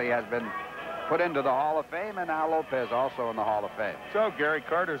actually has been put into the Hall of Fame, and Al Lopez also in the Hall of Fame. So Gary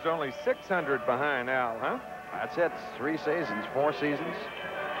Carter's only 600 behind Al, huh? That's it. 3 seasons, 4 seasons.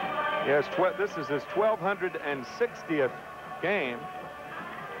 Yes, this is his 1,260th game.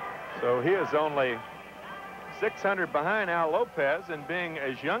 So he is only 600 behind Al Lopez, and being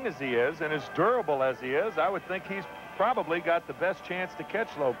as young as he is and as durable as he is, I would think he's probably got the best chance to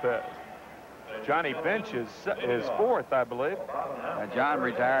catch Lopez. Johnny Bench is 4th, I believe. John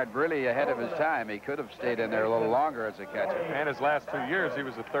retired really ahead of his time. He could have stayed in there a little longer as a catcher. And his last 2 years, he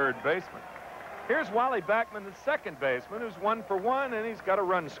was a 3rd baseman. Here's Wally Backman, the 2nd baseman, who's 1 for 1, and he's got a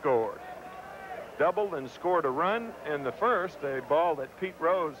run scored. Doubled and scored a run in the first, a ball that Pete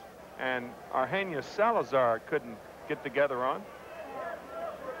Rose and Argenio Salazar couldn't get together on.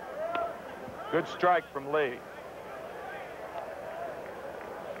 Good strike from Lee.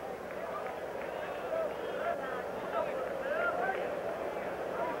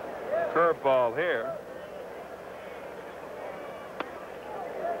 Curveball here.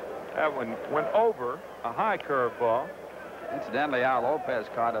 That one went over, a high curveball. Incidentally, Al Lopez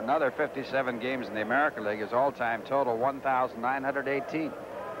caught another 57 games in the American League. His all-time total, 1,918.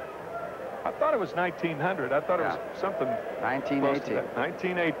 I thought it was 1900. I thought it was something 1918.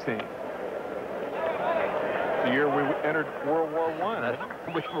 1918. The year we entered World War I.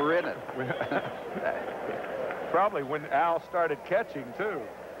 We were in it. Probably when Al started catching, too.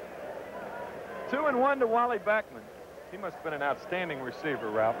 2-1 to Wally Backman. He must have been an outstanding receiver,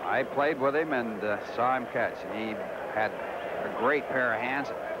 Ralph. I played with him and saw him catch. And he had a great pair of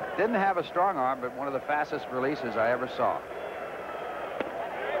hands. Didn't have a strong arm, but one of the fastest releases I ever saw.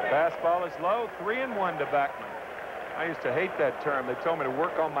 Fastball is low, 3-1 to Backman. I used to hate that term. They told me to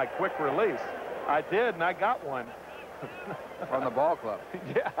work on my quick release. I did, and I got one. From the ball club.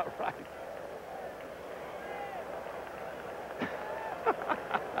 Yeah, right.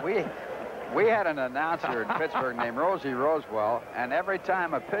 We had an announcer in Pittsburgh named Rosie Rosewell, and every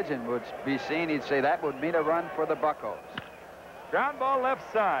time a pigeon would be seen, he'd say that would mean a run for the Buccos. Ground ball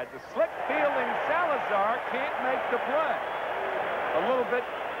left side. The slick fielding Salazar can't make the play. A little bit,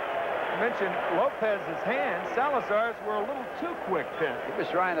 mentioned Lopez's hands. Salazar's were a little too quick then. He was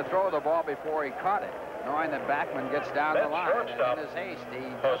trying to throw the ball before he caught it, knowing that Backman gets down the line. And in his haste, he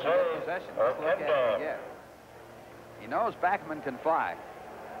doesn't get possession. Let's look at it again. He knows Backman can fly.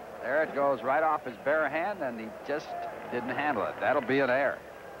 There it goes right off his bare hand, and he just didn't handle it. That'll be an error.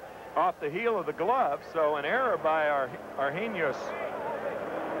 Off the heel of the glove, so an error by Argenio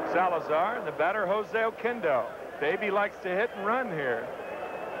Salazar, and the batter Jose Oquendo. Davey likes to hit and run here.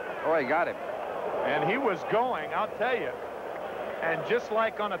 Oh, he got him. And he was going, I'll tell you. And just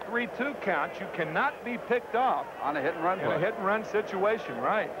like on a 3-2 count, you cannot be picked off. On a hit and run play. In a hit and run situation,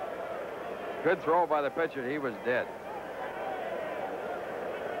 right. Good throw by the pitcher. He was dead.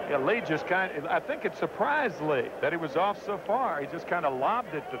 Yeah, Lee just kind of, I think it surprised Lee that he was off so far. He just kind of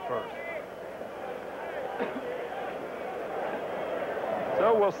lobbed it to first.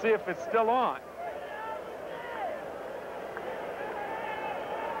 So we'll see if it's still on.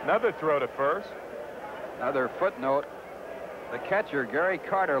 Another throw to first. Another footnote. The catcher, Gary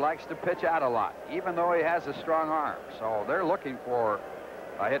Carter, likes to pitch out a lot, even though he has a strong arm. So they're looking for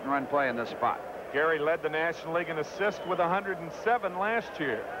a hit and run play in this spot. Gary led the National League in assists with 107 last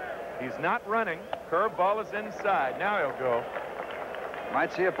year. He's not running. Curveball is inside. Now he'll go.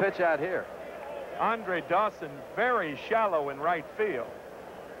 Might see a pitch out here. Andre Dawson very shallow in right field.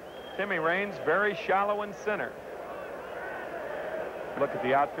 Timmy Raines very shallow in center. Look at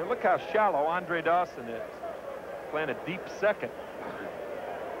the outfield. Look how shallow Andre Dawson is. Playing a deep second.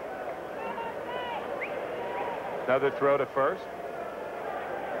 Another throw to first.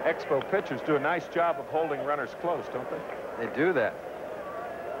 Expo pitchers do a nice job of holding runners close, don't they? They do that.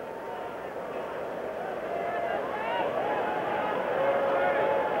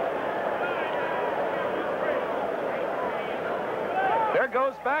 There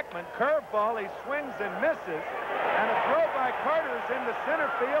goes Backman. Curveball. He swings and misses. And a throw by Carter is in the center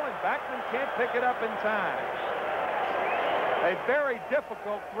field, and Backman can't pick it up in time. A very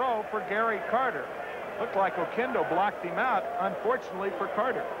difficult throw for Gary Carter. Looked like Oquendo blocked him out, unfortunately for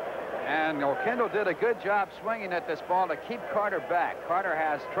Carter. And Oquendo did a good job swinging at this ball to keep Carter back. Carter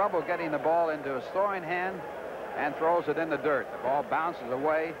has trouble getting the ball into his throwing hand and throws it in the dirt. The ball bounces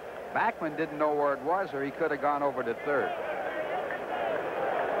away. Backman didn't know where it was, or he could have gone over to third.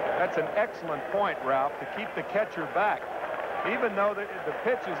 That's an excellent point, Ralph, to keep the catcher back. Even though the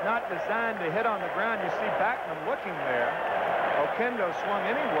pitch is not designed to hit on the ground, you see Backman looking there. Oquendo swung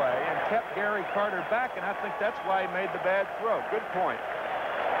anyway and kept Gary Carter back, and I think that's why he made the bad throw. Good point.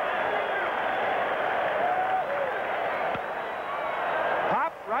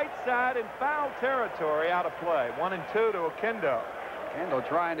 Pop right side in foul territory, out of play. 1-2 to Oquendo. Oquendo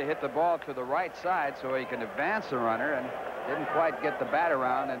trying to hit the ball to the right side so he can advance the runner, and didn't quite get the bat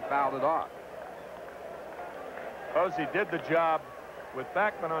around and fouled it off. Posey did the job with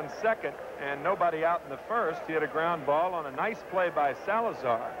Backman on second and nobody out in the first. He had a ground ball on a nice play by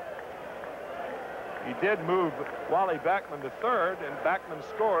Salazar. He did move Wally Backman to third, and Backman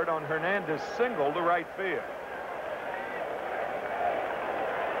scored on Hernandez's single to right field.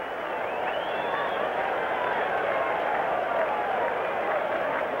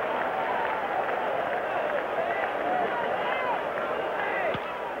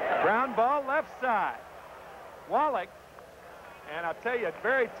 Ground ball left side. Wallach, and I'll tell you, a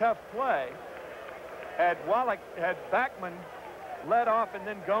very tough play. Had Backman led off and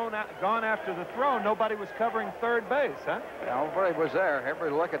then gone after the throw, nobody was covering third base, huh? Yeah, nobody was there.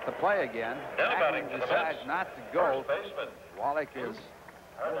 Everybody look at the play again. Backman decides not to go. Wallach is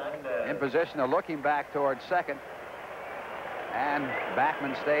in position of looking back towards second. And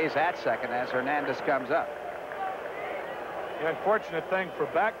Backman stays at second as Hernandez comes up. The unfortunate thing for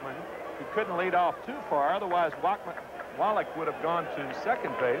Backman, he couldn't lead off too far. Otherwise, Wallach would have gone to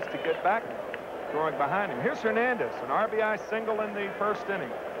second base to get Backman throwing behind him. Here's Hernandez, an RBI single in the first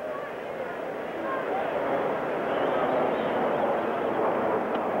inning.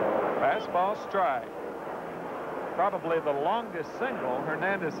 Fastball strike. Probably the longest single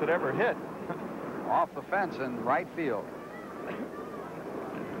Hernandez had ever hit. Off the fence in right field.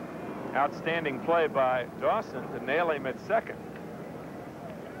 Outstanding play by Dawson to nail him at second.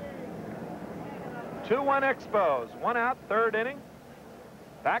 2-1 Expos. 1 out, third inning.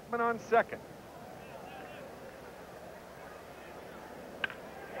 Backman on second.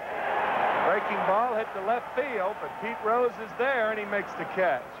 Breaking ball hit to left field, but Pete Rose is there, and he makes the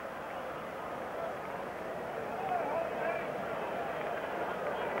catch.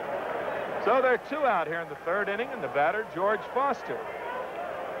 So there are 2 out here in the third inning, and the batter, George Foster,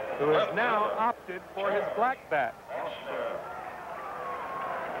 who has now opted for his black bat.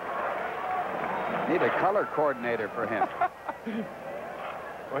 Need a color coordinator for him.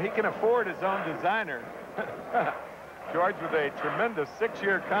 Well, he can afford his own designer. George with a tremendous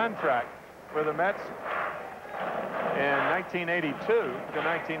 6-year contract for the Mets in 1982, the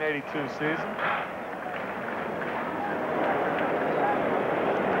 1982 season.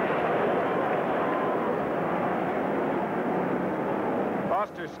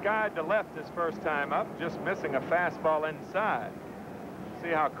 Foster skied to left his first time up, just missing a fastball inside. See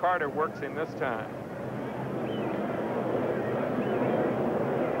how Carter works him this time.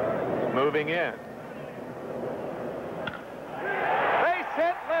 Moving in. Base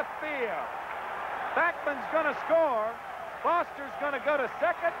hit left field. Backman's going to score. Foster's going to go to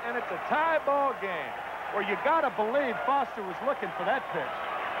second, and it's a tie ball game. Well, you got to believe Foster was looking for that pitch.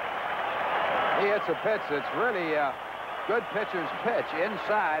 He hits a pitch that's really a good pitcher's pitch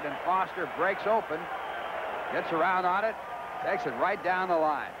inside, and Foster breaks open, gets around on it, takes it right down the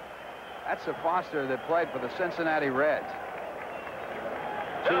line. That's the Foster that played for the Cincinnati Reds.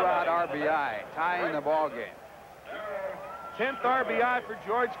 2-out RBI, tying the ball game. 10th RBI for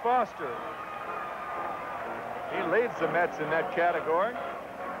George Foster. He leads the Mets in that category.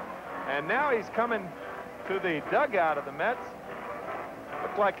 And now he's coming to the dugout of the Mets.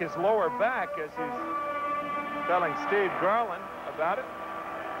 Looked like his lower back as he's telling Steve Garland about it.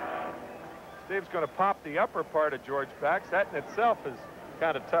 Steve's going to pop the upper part of George's back. That in itself is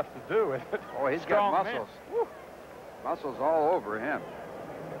kind of tough to do. Oh, he's got muscles. Muscles all over him.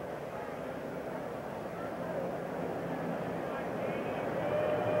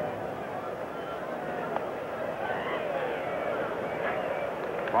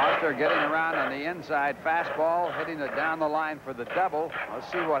 Foster getting around on the inside fastball, hitting it down the line for the double.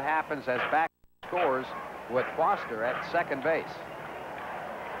 Let's see what happens as Backman scores with Foster at second base.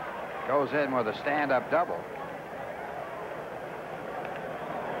 Goes in with a stand-up double.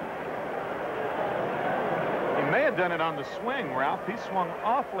 He may have done it on the swing, Ralph. He swung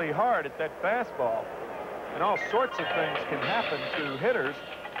awfully hard at that fastball. And all sorts of things can happen to hitters.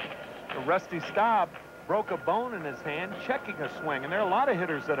 Rusty Staub broke a bone in his hand checking a swing, and there are a lot of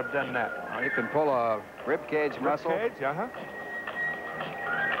hitters that have done that. Well, you can pull a rib cage muscle. Rib cage,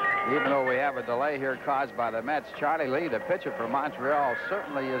 Even though we have a delay here caused by the Mets, Charlie Lee, the pitcher for Montreal,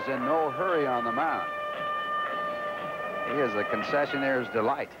 certainly is in no hurry on the mound. He is the concessionaire's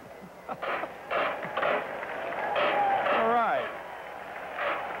delight. All right.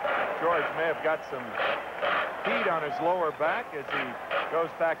 George may have got some Pete on his lower back as he goes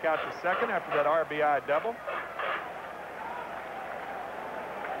back out to second after that RBI double.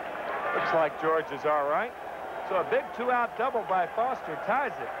 Looks like George is all right. So a big 2-out double by Foster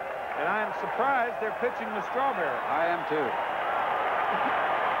ties it. And I am surprised they're pitching to Strawberry. I am too.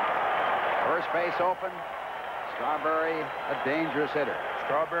 First base open. Strawberry, a dangerous hitter.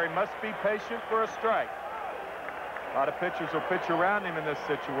 Strawberry must be patient for a strike. A lot of pitchers will pitch around him in this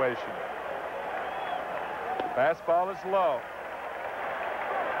situation. Fastball is low.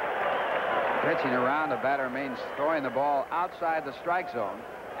 Pitching around a batter means throwing the ball outside the strike zone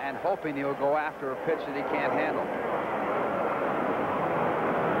and hoping he'll go after a pitch that he can't handle.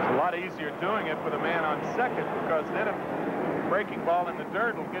 It's a lot easier doing it with a man on second, because then if breaking ball in the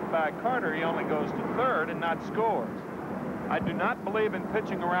dirt will get by Carter, he only goes to third and not scores. I do not believe in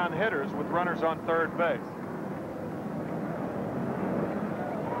pitching around hitters with runners on third base.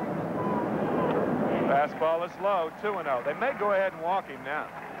 Fastball is low, 2-0. They may go ahead and walk him now.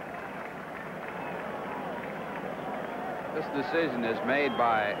 This decision is made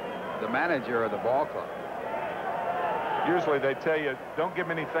by the manager of the ball club. Usually they tell you, don't give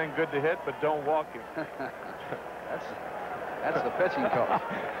him anything good to hit, but don't walk him. That's the pitching coach.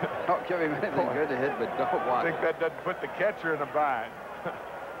 Don't give him anything good to hit, but don't walk him. I think that doesn't put the catcher in a bind.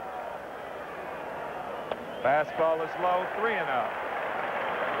 Fastball is low, 3-0.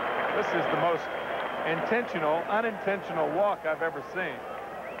 This is the most intentional, unintentional walk I've ever seen.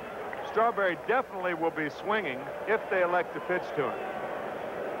 Strawberry definitely will be swinging if they elect to pitch to him.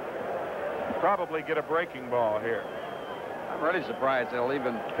 Probably get a breaking ball here. I'm really surprised they'll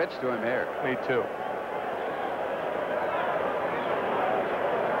even pitch to him here. Me too.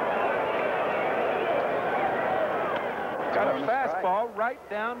 Got a fastball right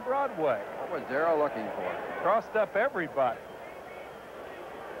down Broadway. What was Terrell looking for? Crossed up everybody.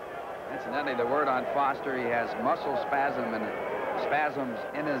 Incidentally, the word on Foster, he has muscle spasms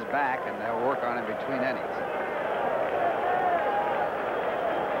in his back, and they'll work on him between innings.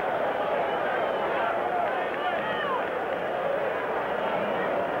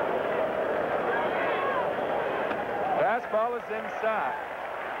 Fastball is inside.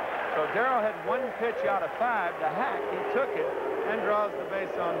 So Terrell had 1 pitch out of 5 to Hack. He took it and draws the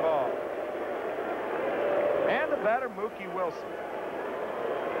base on ball. And the batter, Mookie Wilson.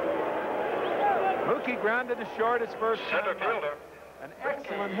 Mookie grounded to short his first Center fielder. An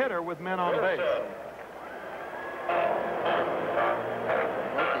excellent hitter with men on base.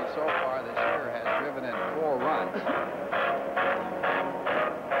 Mookie so far this year has driven in 4 runs.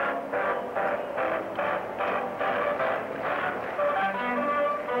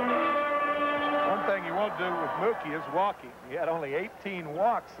 One thing you won't do with Mookie is walking. He had only 18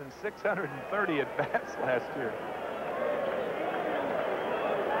 walks and 630 at-bats last year.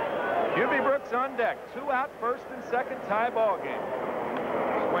 QB Brooks on deck. 2 out, first and second, tie ball game.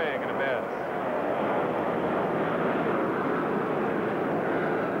 Swing and a miss.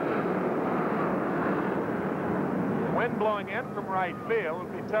 Wind blowing in from right field.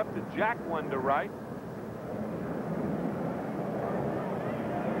 It'll be tough to jack one to right.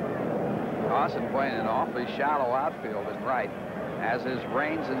 Dawson playing an awfully shallow outfield in right, as is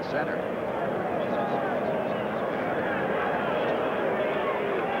Raines in center.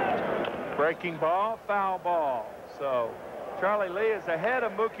 Breaking ball, foul ball. So Charlie Lee is ahead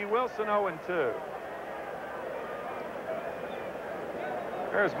of Mookie Wilson, 0-2.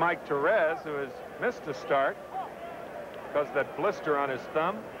 There's Mike Therese, who has missed a start because of that blister on his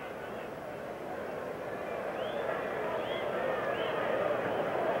thumb.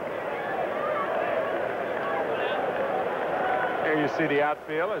 Here you see the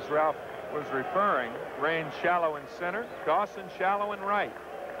outfield, as Ralph was referring. Raines shallow in center, Dawson shallow in right.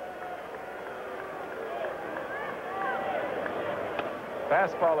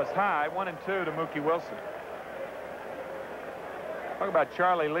 Fastball is high, 1-2 to Mookie Wilson. Talk about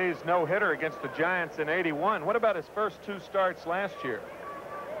Charlie Lee's no-hitter against the Giants in '81. What about his first 2 starts last year?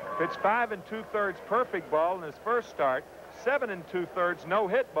 Pitched 5 2/3 perfect ball in his first start, 7 2/3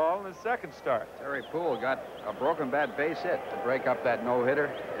 no-hit ball in his second start. Terry Poole got a broken bat base hit to break up that no-hitter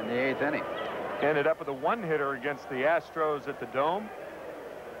in the 8th inning. Ended up with a 1-hitter against the Astros at the Dome.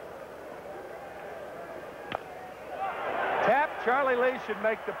 Tap, Charlie Lee should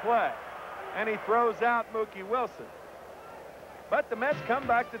make the play. And he throws out Mookie Wilson. But the Mets come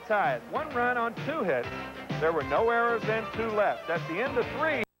back to tie it. 1 run on 2 hits. There were no errors and 2 left. At the end of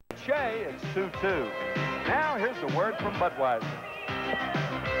 3, Shea, it's 2-2. Now here's a word from Budweiser.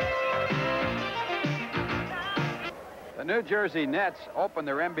 The New Jersey Nets open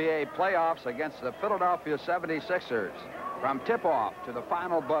their NBA playoffs against the Philadelphia 76ers. From tip-off to the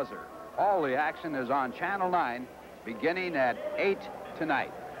final buzzer, All the action is on Channel 9, beginning at 8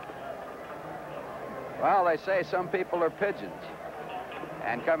 tonight. Well, they say some people are pigeons.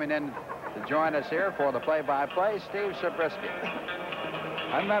 And coming in to join us here for the play-by-play, Steve Zabriski.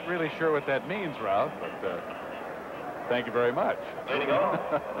 I'm not really sure what that means, Ralph, but thank you very much. Leading off,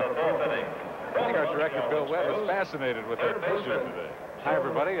 the fourth inning. I think our director, Bill Webb, is fascinated with that picture today. Hi,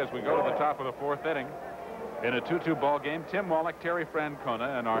 everybody, as we go to the top of the fourth inning. In a 2-2 ball game, Tim Wallach, Terry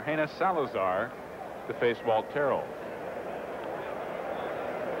Francona, and Argenis Salazar to face Walt Terrell.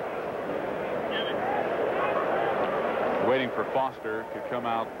 Waiting for Foster to come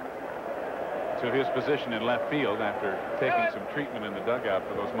out to his position in left field after taking some treatment in the dugout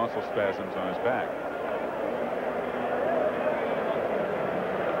for those muscle spasms on his back.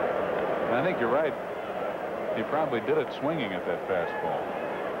 And I think you're right. He probably did it swinging at that fastball.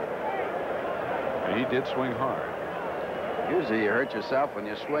 And he did swing hard. Usually you hurt yourself when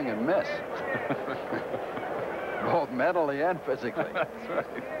you swing and miss. Both mentally and physically. That's right.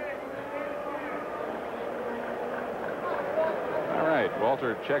 All right,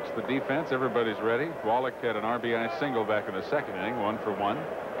 Walter checks the defense. Everybody's ready. Wallach had an RBI single back in the second inning, 1 for 1.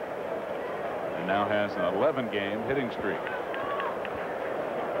 And now has an 11-game hitting streak.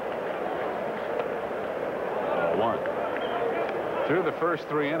 1. Through the first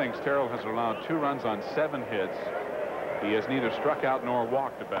 3 innings, Terrell has allowed 2 runs on 7 hits. He has neither struck out nor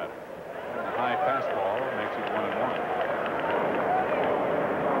walked a batter. A high fastball makes it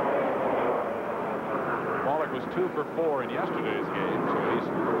 1-1. Wallach was 2 for 4 in yesterday's game, so he's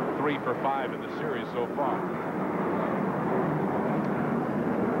 3 for 5 in the series so far.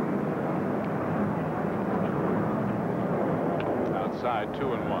 Outside,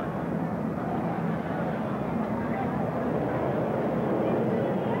 2-1.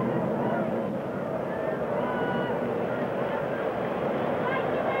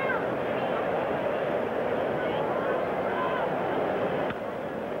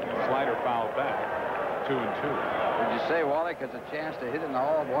 Back, 2-2. Would you say Wallach has a chance to hit in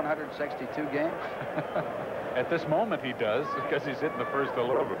all 162 games? At this moment he does, because he's hitting the first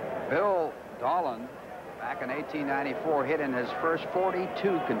 11. Bill Dolan, back in 1894, hit in his first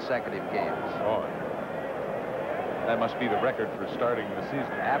 42 consecutive games. Oh, that must be the record for starting the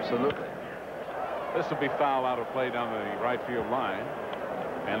season. Absolutely. This will be foul out of play down the right field line,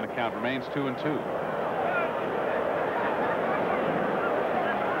 and the count remains 2-2.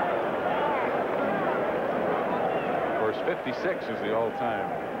 Of course, 56 is the all-time.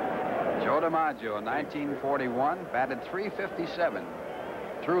 Joe DiMaggio in 1941 batted .357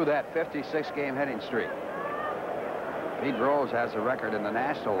 through that 56-game hitting streak. Pete Rose has a record in the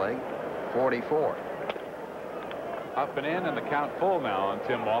National League, 44. Up and in, and the count full now on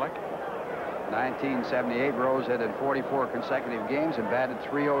Tim Wallach. 1978, Rose hit in 44 consecutive games and batted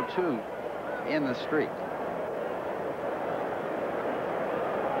 .302 in the streak.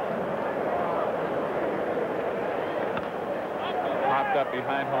 Popped up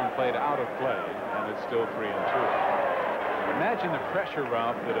behind home plate, out of play, and it's still 3-2. Imagine the pressure,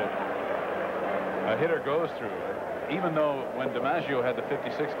 Ralph, that a hitter goes through. Even though when DiMaggio had the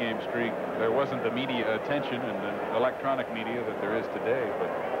 56-game streak, there wasn't the media attention and the electronic media that there is today, but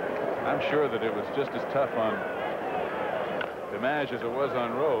I'm sure that it was just as tough on DiMaggio as it was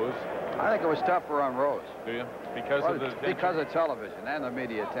on Rose. I think it was tougher on Rose. Do you? Because of the attention? Because of television and the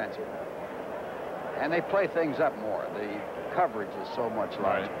media attention. And they play things up more. The coverage is so much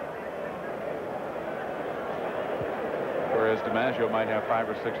larger. Right. Whereas DiMaggio might have 5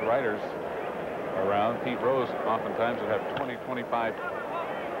 or 6 writers around, Pete Rose oftentimes would have 20, 25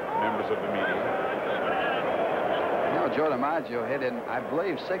 members of the media. You know, Joe DiMaggio hit in, I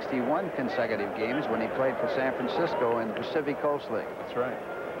believe, 61 consecutive games when he played for San Francisco in the Pacific Coast League. That's right.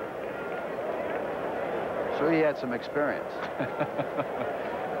 So he had some experience.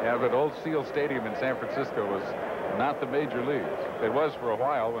 Yeah, but Old Seal Stadium in San Francisco was not the major leagues. It was for a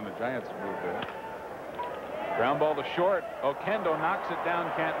while when the Giants moved there. Ground ball to short. Oquendo knocks it down,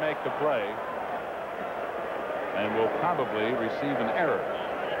 can't make the play, and will probably receive an error.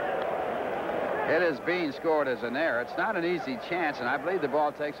 It is being scored as an error. It's not an easy chance, and I believe the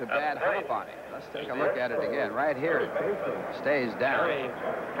ball takes a bad hop on it. Let's take a look at it again. Right here, it stays down.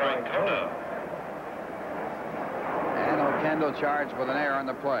 And Oquendo charged with an error on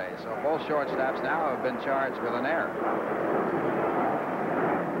the play. So both shortstops now have been charged with an error.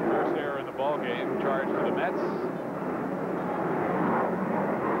 First error in the ball game, charged for the Mets.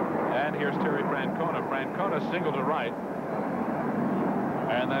 And here's Terry Francona. Francona singled to right,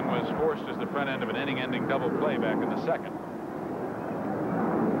 and then was forced as the front end of an inning-ending double play back in the second.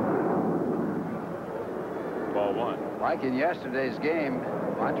 Ball 1. Like in yesterday's game,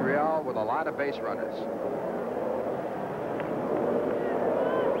 Montreal with a lot of base runners.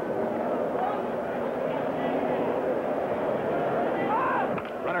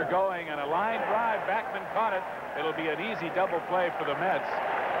 Runner going and a line drive. Backman caught it. It'll be an easy double play for the Mets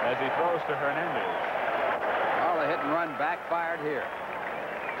as he throws to Hernandez. Well, the hit and run backfired here.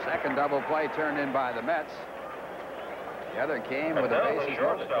 Second double play turned in by the Mets. The other came with the bases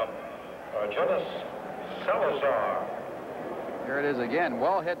loaded. Here it is again.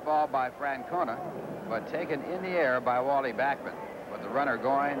 Well hit ball by Francona, but taken in the air by Wally Backman. With the runner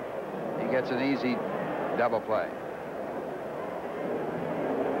going, he gets an easy double play.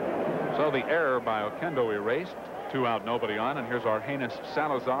 So the error by Oquendo erased. 2 out, nobody on. And here's Argenis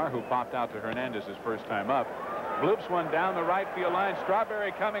Salazar, who popped out to Hernandez his first time up. Bloops one down the right field line.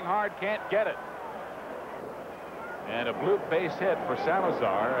 Strawberry coming hard, can't get it. And a bloop base hit for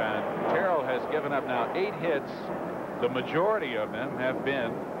Salazar. And Terrell has given up now 8 hits. The majority of them have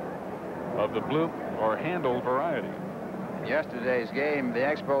been of the bloop or handle variety. In yesterday's game, the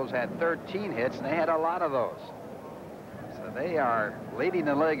Expos had 13 hits, and they had a lot of those. So they are leading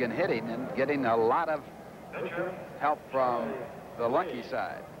the league in hitting and getting a lot of help from the lucky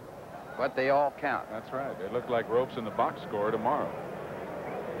side. But they all count. That's right. They look like ropes in the box score tomorrow.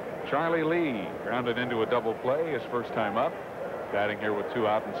 Charlie Lee grounded into a double play his first time up. Batting here with 2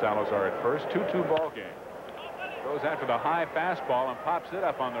 out and Salazar at first. 2-2 ball game. Goes after the high fastball and pops it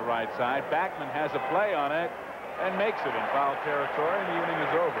up on the right side. Backman has a play on it and makes it in foul territory, and the inning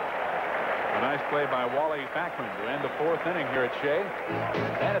is over. A nice play by Wally Backman to end the 4th inning here at Shea.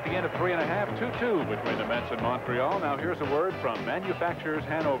 And at the end of 3 1/2, 2-2 between the Mets and Montreal. Now here's a word from Manufacturers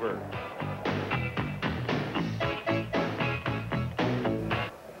Hanover.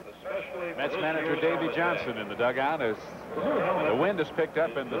 Mets manager Davey Johnson in the dugout as the wind has picked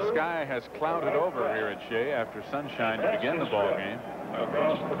up and the sky has clouded over here at Shea after sunshine to begin the ball game.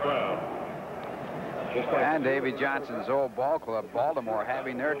 And Davey Johnson's old ball club, Baltimore,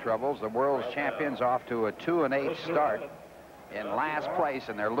 having their troubles. The world's champions off to a 2-8 start in last place,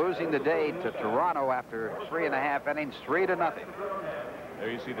 and they're losing the day to Toronto after 3 1/2 innings, 3-0. There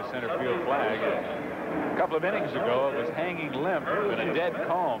you see the center field flag. A couple of innings ago, it was hanging limp in a dead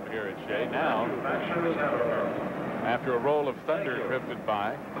calm here at Shea. Now, after a roll of thunder drifted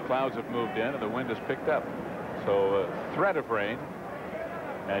by, the clouds have moved in and the wind has picked up. So a threat of rain.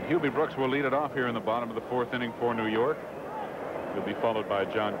 And Hubie Brooks will lead it off here in the bottom of the 4th inning for New York. He'll be followed by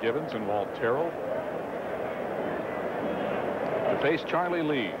John Gibbons and Walt Terrell. To face Charlie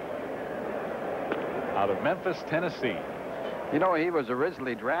Lee out of Memphis, Tennessee. You know, he was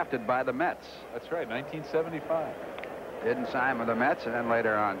originally drafted by the Mets. That's right, 1975. Didn't sign with the Mets, and then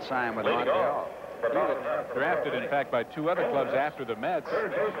later on signed with Montreal. He was drafted, in fact, by 2 other clubs after the Mets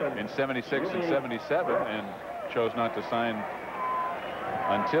in 76 and 77, and chose not to sign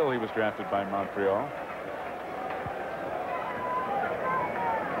until he was drafted by Montreal.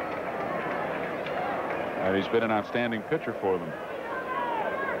 And he's been an outstanding pitcher for them.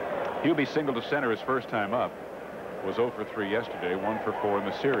 Hubie singled to center his first time up. Was 0 for 3 yesterday, 1 for 4 in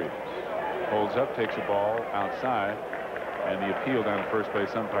the series. Holds up, takes a ball outside, and the appeal down to first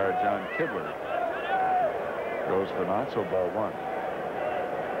base umpire John Kibler goes for naught, so ball 1.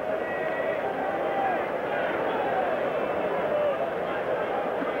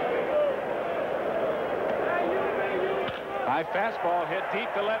 High fastball hit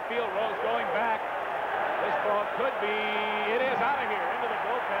deep to left field. Rose going back. This ball could be. It is out of here into the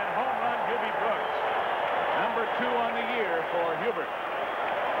bullpen. Home run, Hubie Brooks. Number 2 on the year for Hubert.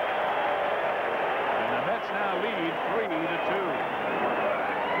 And the Mets now lead 3-2.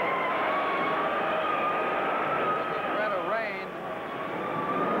 The threat of rain.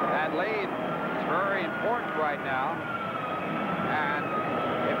 That lead is very important right now. And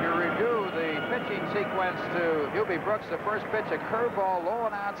if you review the pitching sequence to Hubie Brooks, the first pitch, a curveball low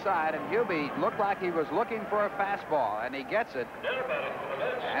and outside, and Hubie looked like he was looking for a fastball, and he gets it.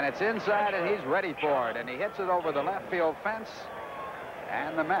 And it's inside, and he's ready for it. And he hits it over the left field fence.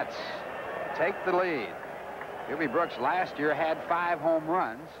 And the Mets take the lead. Hubie Brooks last year had 5 home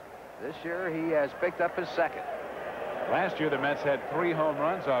runs. This year, he has picked up his 2nd. Last year, the Mets had 3 home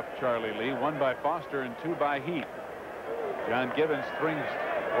runs off Charlie Lee, 1 by Foster and 2 by Heath. John Gibbons strings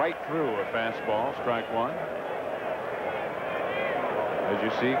right through a fastball, strike 1. As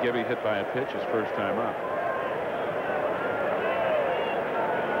you see, Gibby hit by a pitch his first time up.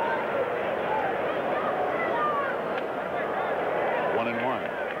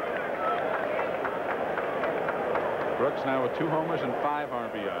 Brooks now with 2 homers and 5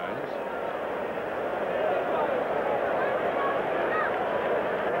 RBIs.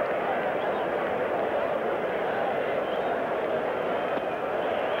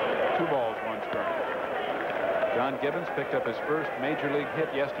 Gibbons picked up his first major league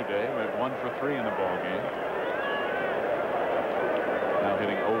hit yesterday. Went 1 for 3 in the ball game. Now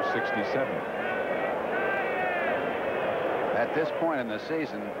hitting .067. At this point in the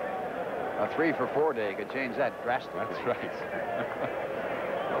season, a 3 for 4 day could change that drastically. That's right.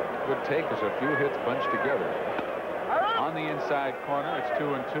 Good take as a few hits bunched together. On the inside corner, it's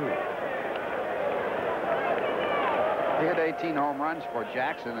 2-2. He hit 18 home runs for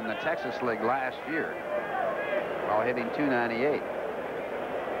Jackson in the Texas League last year while hitting .298.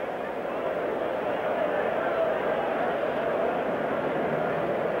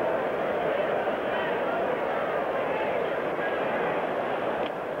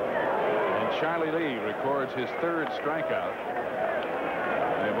 Charlie Lee records his 3rd strikeout.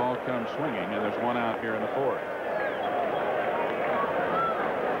 They've all come swinging, and there's one out here in the 4th.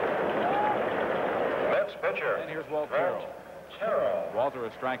 Mets pitcher. And here's Walt Terrell. Walter, a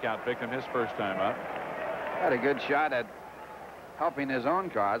strikeout victim his first time up. Had a good shot at helping his own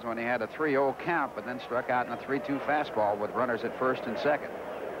cause when he had a 3-0 count, but then struck out in a 3-2 fastball with runners at first and second.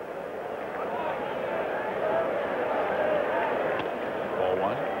 Ball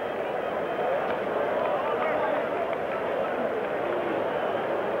 1.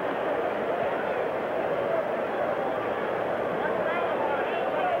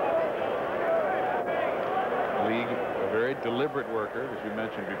 Deliberate worker, as you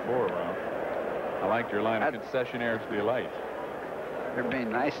mentioned before, Ralph. I liked your line of concessionaire's delight. You're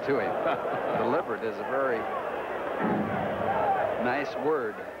being nice to him. Deliberate is a very nice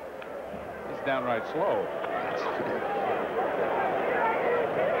word. He's downright slow.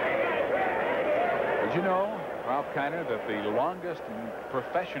 Did you know, Ralph Kiner, that the longest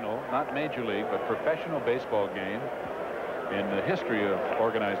professional, not major league, but professional baseball game in the history of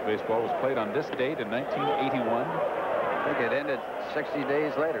organized baseball was played on this date in 1981? I think it ended 60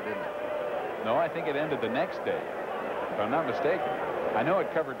 days later, didn't it? No, I think it ended the next day, if I'm not mistaken. I know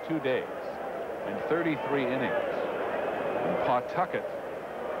it covered 2 days and 33 innings. And Pawtucket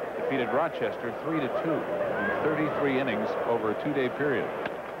defeated Rochester 3-2 in 33 innings over a 2-day period.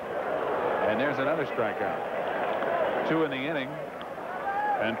 And there's another strikeout. 2 in the inning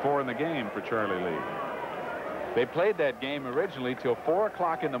and 4 in the game for Charlie Lee. They played that game originally till 4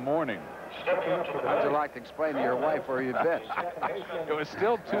 o'clock in the morning. How'd you like to explain to your wife where you'd been? It was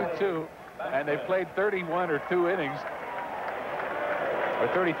still 2-2, and they played 31 or 2 innings, or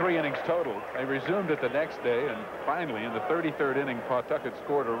 33 innings total. They resumed it the next day, and finally, in the 33rd inning, Pawtucket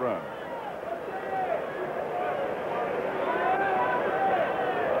scored a run.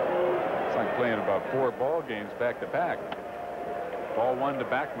 It's like playing about 4 ball games back-to-back. Ball 1 to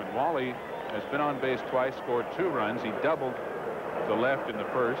Backman. Wally has been on base twice, scored 2 runs. He doubled to left in the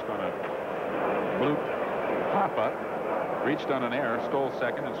first on a bloop pop-up, reached on an error, stole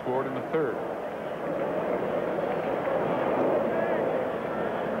second, and scored in the 3rd.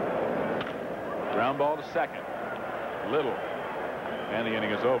 Ground ball to second. Little. And the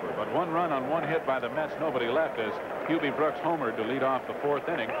inning is over. But 1 run on 1 hit by the Mets. Nobody left as Hubie Brooks homered to lead off the 4th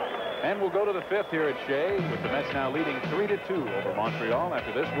inning. And we'll go to the 5th here at Shea, with the Mets now leading 3-2 over Montreal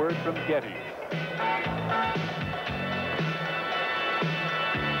after this word from Getty.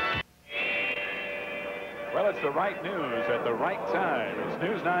 Well, it's the right news at the right time. It's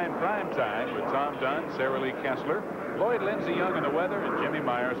News 9 Prime Time with Tom Dunn, Sarah Lee Kessler, Lloyd Lindsay Young in the weather, and Jimmy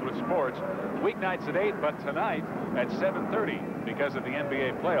Myers with sports. Weeknights at 8, but tonight at 7:30 because of the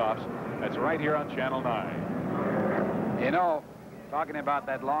NBA playoffs. That's right here on Channel 9. You know, talking about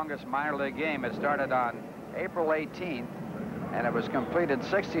that longest minor league game, it started on April 18th, and it was completed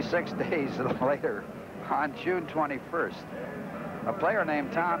 66 days later on June 21st. A player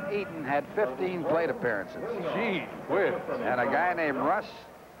named Tom Eaton had 15 plate appearances. Gee whiz. And a guy named Russ,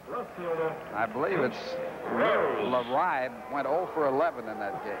 I believe it's LaRide, went 0 for 11 in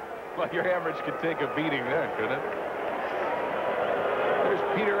that game. Well, your average could take a beating then, couldn't it? There's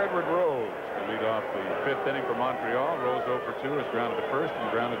Peter Edward Rose to lead off the 5th inning for Montreal. Rose 0 for 2 is grounded to first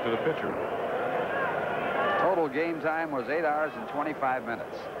and grounded to the pitcher. Total game time was 8 hours and 25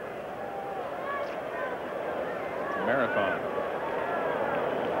 minutes. Marathon.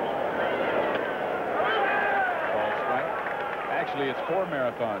 Ball strike. Actually, it's 4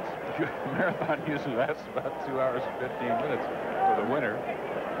 marathons. Marathon usually lasts about 2 hours and 15 minutes for the winner.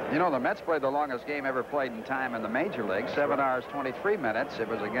 You know, the Mets played the longest game ever played in time in the major league, 7 hours 23 minutes. It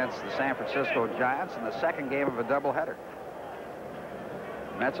was against the San Francisco Giants in the 2nd game of a doubleheader.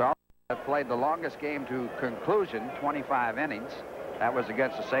 Mets also have played the longest game to conclusion, 25 innings. That was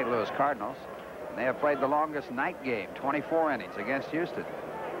against the St. Louis Cardinals. And they have played the longest night game, 24 innings, against Houston.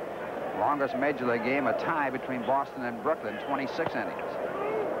 Longest major league game, a tie between Boston and Brooklyn, 26 innings.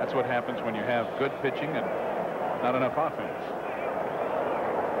 That's what happens when you have good pitching and Not enough offense.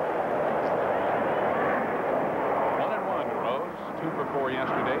 1-1 to Rose. 2 for 4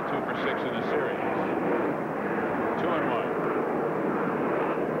 yesterday. 2 for 6 in the series. 2-1.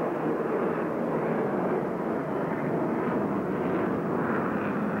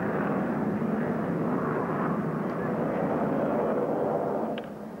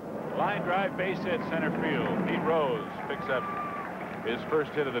 Line drive, base hit, center field. Pete Rose picks up his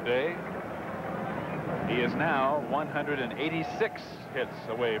first hit of the day. He is now 186 hits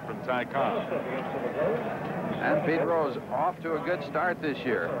away from Ty Cobb. And Pete Rose off to a good start this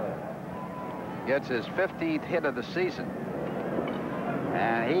year. Gets his 15th hit of the season.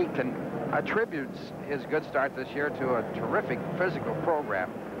 And he attributes his good start this year to a terrific physical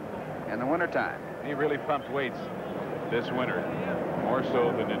program in the wintertime. He really pumped weights this winter, more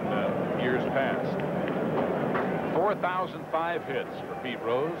so than in years past. 4,005 hits for Pete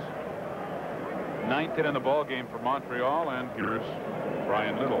Rose. 9th hit in the ball game for Montreal, and here's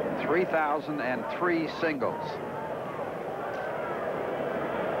Brian Little. 3,003 singles.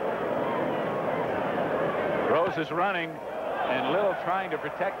 Rose is running, and Little trying to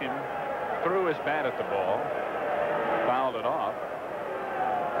protect him, threw his bat at the ball, fouled it off.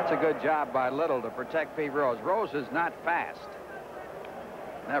 That's a good job by Little to protect Pete Rose. Rose is not fast.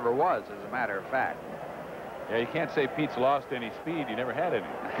 Never was, as a matter of fact. Yeah, you can't say Pete's lost any speed. He never had any.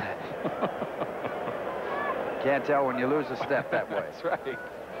 Can't tell when you lose a step that way. That's right.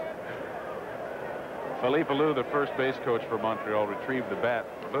 Philippe Alou, the first base coach for Montreal, retrieved the bat.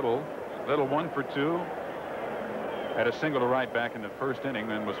 Little 1 for 2. Had a single to right back in the first inning,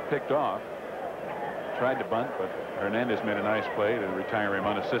 then was picked off. Tried to bunt, but Hernandez made a nice play to retire him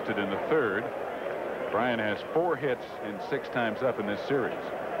unassisted in the third. Brian has 4 hits and 6 times up in this series.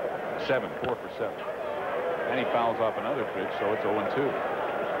 4 for 7. And he fouls off another pitch, so it's 0-2.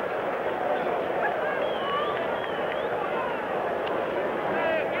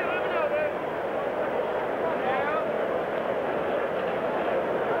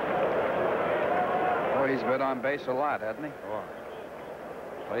 Oh, he's been on base a lot, hasn't he? Oh.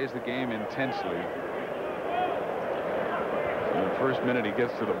 Plays the game intensely. In the first minute he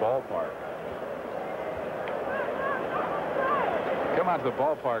gets to the ballpark. Come out to the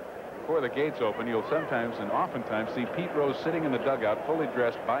ballpark before the gates open, you'll sometimes and oftentimes see Pete Rose sitting in the dugout fully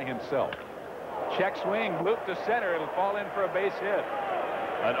dressed by himself. Check swing, loop to center. It'll fall in for a base hit.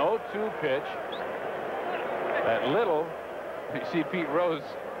 An 0-2 pitch. That Little, you see Pete Rose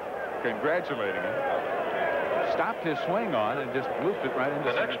congratulating him, stopped his swing on and just looped it right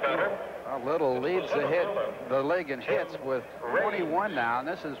into center field. Little leads the league in hits with 21 now, and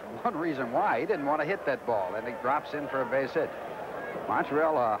this is one reason why. He didn't want to hit that ball, and he drops in for a base hit.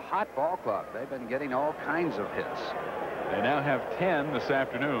 Montreal, a hot ball club. They've been getting all kinds of hits. They now have 10 this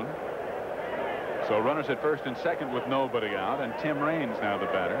afternoon. So runners at first and second with nobody out, and Tim Raines now the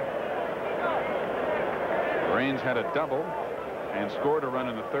batter. Raines had a double and scored a run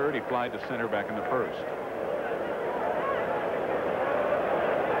in the third. He flied to center back in the first.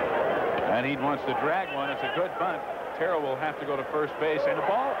 And he wants to drag one. It's a good bunt. Terrell will have to go to first base, and the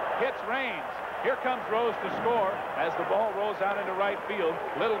ball hits Raines. Here comes Rose to score as the ball rolls out into right field.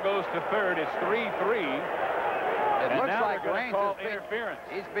 Little goes to third. It's 3-3. It looks like Raines call interference.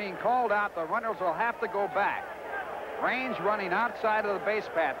 He's being called out. The runners will have to go back. Raines running outside of the base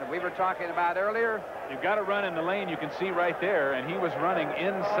path that we were talking about earlier. You've got to run in the lane you can see right there, and he was running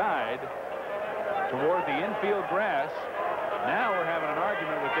inside toward the infield grass. Now we're having an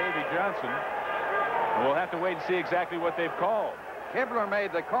argument with Davey Johnson, and we'll have to wait and see exactly what they've called. Kibler made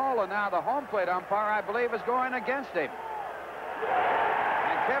the call, and now the home plate umpire, I believe, is going against him.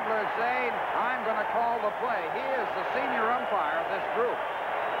 And Kibler is saying, I'm going to call the play. He is the senior umpire of this group.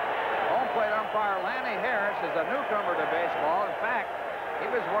 Home plate umpire Lanny Harris is a newcomer to baseball. In fact,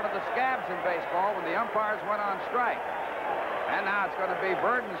 he was one of the scabs in baseball when the umpires went on strike. And now it's going to be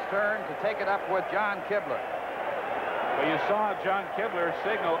Burden's turn to take it up with John Kibler. Well, you saw John Kibler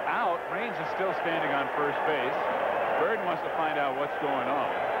signal out. Raines is still standing on first base. Burden wants to find out what's going on.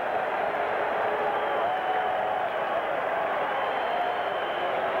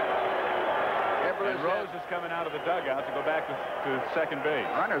 And Rose is coming out of the dugout to go back to second base.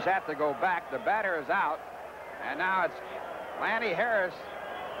 Runners have to go back. The batter is out. And now it's Lanny Harris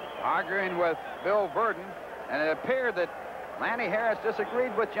arguing with Bill Burden. And it appeared that Lanny Harris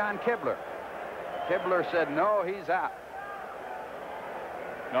disagreed with John Kibler. Kibler said, no, he's out.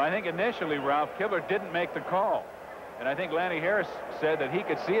 No, I think initially, Ralph, Kibler didn't make the call. And I think Lanny Harris said that he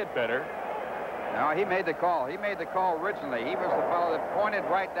could see it better. No, he made the call. He made the call originally. He was the fellow that pointed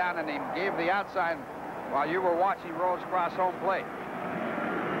right down and he gave the outside while you were watching Rose cross home plate.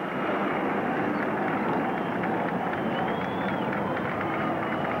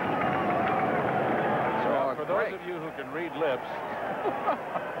 who can read lips.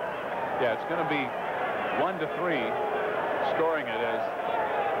 Yeah, it's going to be 1-3 scoring it as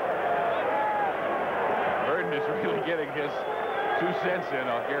Burden is really getting his 2 cents in,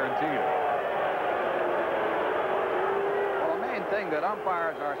 I'll guarantee you. Well, the main thing that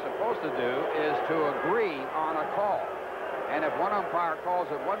umpires are supposed to do is to agree on a call. And if one umpire calls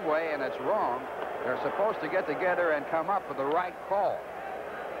it one way and it's wrong, they're supposed to get together and come up with the right call.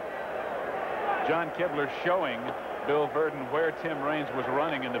 John Kibler showing Bill Verdon where Tim Raines was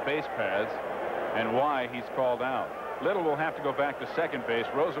running in the base paths and why he's called out. Little will have to go back to second base.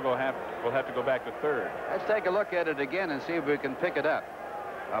 Rosa will have to go back to third. Let's take a look at it again and see if we can pick it up.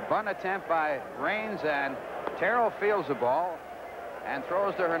 A bunt attempt by Raines, and Terrell fields the ball and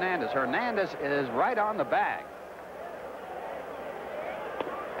throws to Hernandez. Hernandez is right on the bag.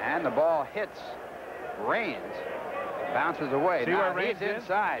 And the ball hits Raines. Bounces away. See now where Raines he's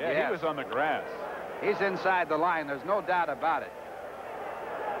inside. Yeah, yes. he was on the grass. He's inside the line. There's no doubt about it.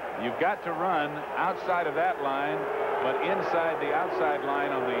 You've got to run outside of that line, but inside the outside line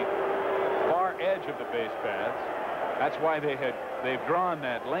on the far edge of the base paths. That's why they've drawn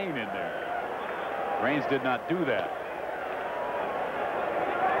that lane in there. Raines did not do that.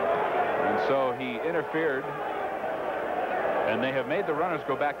 And so he interfered, and they have made the runners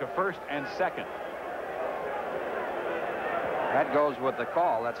go back to first and second. That goes with the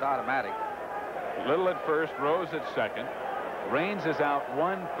call. That's automatic. Little at first, Rose at second. Raines is out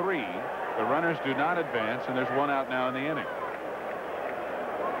 1-3. The runners do not advance, and there's one out now in the inning.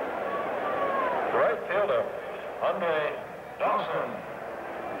 Right fielder, Andre Dawson.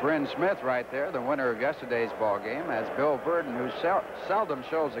 Bryn Smith right there, the winner of yesterday's ball game, as Bill Verdon, who seldom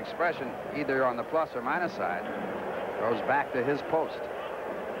shows expression either on the plus or minus side, goes back to his post.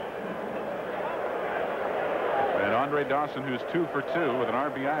 And Andre Dawson, who's 2 for 2 with an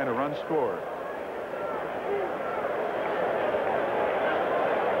RBI and a run scored.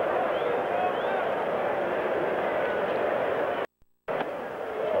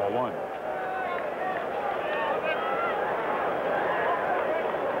 Ball 1.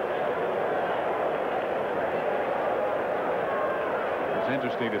 It's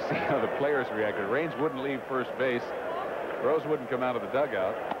interesting to see how the players reacted. Raines wouldn't leave first base. Rose wouldn't come out of the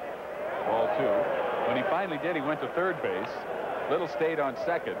dugout. Ball 2. When he finally did, he went to third base. Little stayed on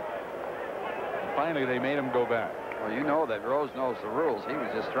second. And finally, they made him go back. Well, you know that Rose knows the rules. He was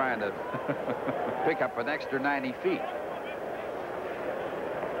just trying to pick up an extra 90 feet.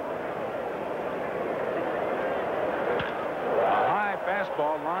 A high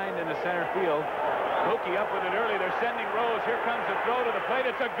fastball lined into center field. Mookie up with it early. They're sending Rose. Here comes the throw to the plate.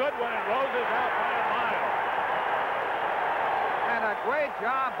 It's a good one, and Rose is out by a mile. And a great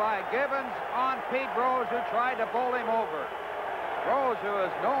job by Gibbons on Pete Rose, who tried to bowl him over. Rose, who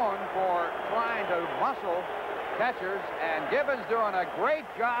is known for trying to muscle catchers, and Gibbons doing a great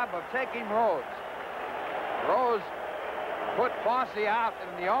job of taking Rose. Rose put Fosse out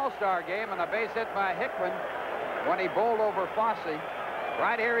in the All-Star game on a base hit by Hickman when he bowled over Fosse.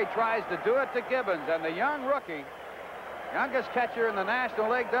 Right here he tries to do it to Gibbons, and the young rookie, youngest catcher in the National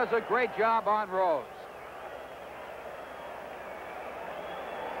League, does a great job on Rose.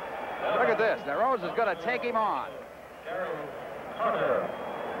 Look at this. Now Rose is going to take him on.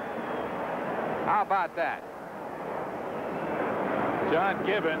 How about that? John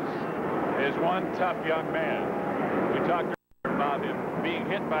Gibbons is one tough young man. We talked about him being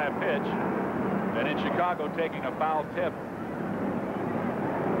hit by a pitch, and in Chicago taking a foul tip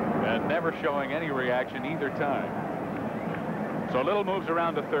and never showing any reaction either time. So Little moves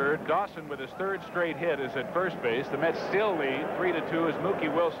around to third. Dawson, with his third straight hit, is at first base. The Mets still lead 3-2 as Mookie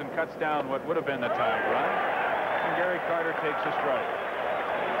Wilson cuts down what would have been the tying run, and Gary Carter takes a strike.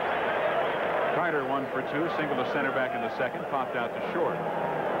 Carter 1 for 2, single to center back in the second, popped out to short.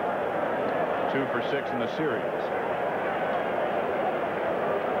 2 for 6 in the series.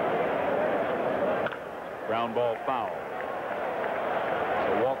 Ground ball foul.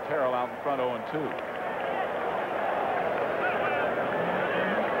 So Walt Terrell out in front 0-2.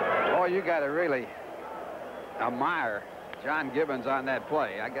 Oh, you got to really admire John Gibbons on that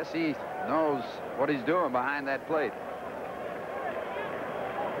play. I guess he knows what he's doing behind that plate.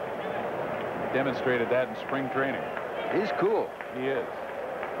 Demonstrated that in spring training. He's cool. He is.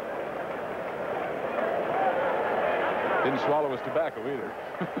 Didn't swallow his tobacco either.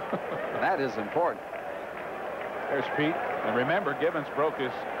 That is important. There's Pete. And remember, Gibbons broke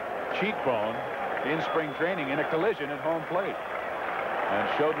his cheekbone in spring training in a collision at home plate and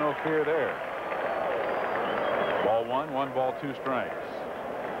showed no fear there. Ball 1, 1 ball, 2 strikes.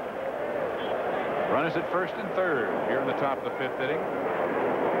 Runners at first and third here in the top of the 5th inning.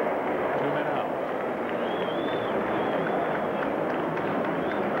 2 men out.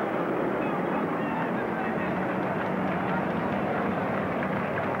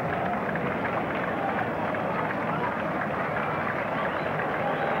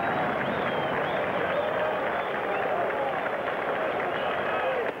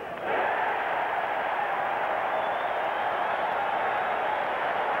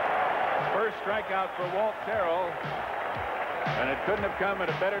 strikeout for Walt Terrell. And it couldn't have come at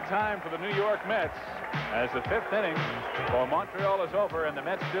a better time for the New York Mets, as the 5th inning for Montreal is over, and the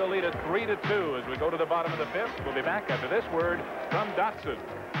Mets still lead at 3-2 as we go to the bottom of the 5th. We'll be back after this word from Dotson.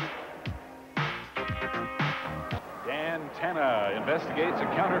 Dan Tanna investigates a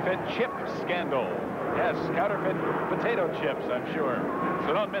counterfeit chip scandal. Yes, counterfeit potato chips, I'm sure.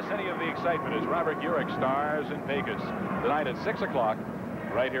 So don't miss any of the excitement as Robert Urich stars in Vegas tonight at 6 o'clock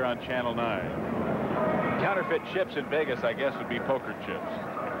right here on Channel 9. Counterfeit chips in Vegas, I guess, would be poker chips.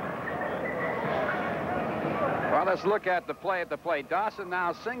 Well, let's look at the play at the plate. Dawson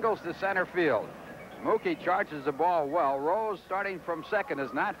now singles to center field. Mookie charges the ball well. Rose, starting from second,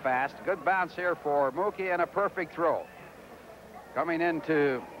 is not fast. Good bounce here for Mookie and a perfect throw. Coming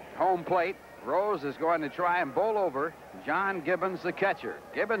into home plate, Rose is going to try and bowl over John Gibbons, the catcher.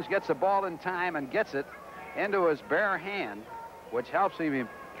 Gibbons gets the ball in time and gets it into his bare hand, which helps him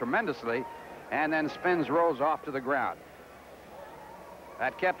tremendously, and then spins Rose off to the ground.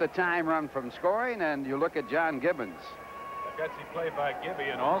 That kept the time run from scoring, and you look at John Gibbons. A gutsy play by Gibby,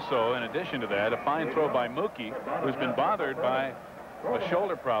 and also, in addition to that, a fine throw by Mookie, who's been bothered by a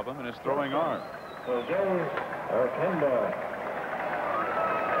shoulder problem in his throwing arm.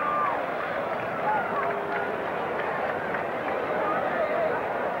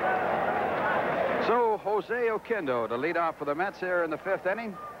 So Jose Oquendo to lead off for the Mets here in the 5th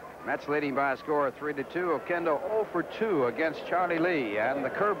inning. Mets leading by a score of 3-2. Oquendo 0 for 2 against Charlie Lee, and the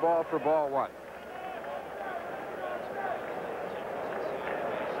curveball for ball 1.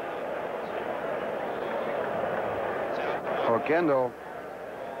 Oquendo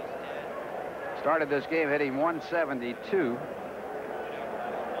started this game hitting 172.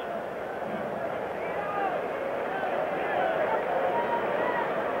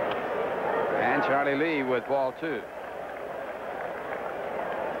 And Charlie Lee with ball 2.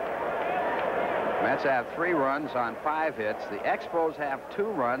 Mets have 3 runs on 5 hits. The Expos have 2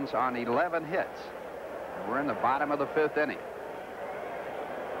 runs on 11 hits. We're in the bottom of the 5th inning.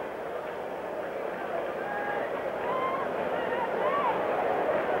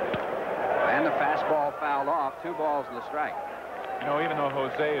 And the fastball fouled off. 2 balls and a strike. You know, even though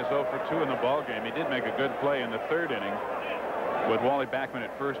Jose is 0 for 2 in the ball game, he did make a good play in the 3rd inning with Wally Backman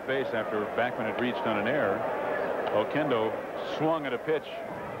at first base after Backman had reached on an error. Oquendo swung at a pitch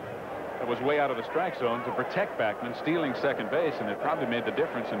that was way out of the strike zone to protect Backman, stealing second base, and it probably made the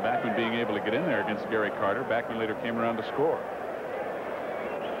difference in Backman being able to get in there against Gary Carter. Backman later came around to score.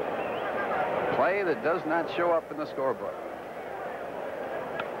 Play that does not show up in the scorebook.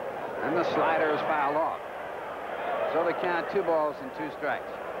 And the slider is fouled off. So they count 2 balls and 2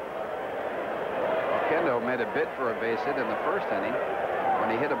 strikes. Oquendo made a bid for a base hit in the 1st inning when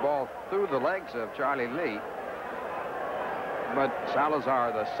he hit a ball through the legs of Charlie Lee. But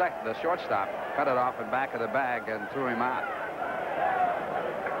Salazar, the shortstop, cut it off in back of the bag and threw him out.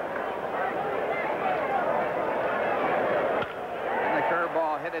 And the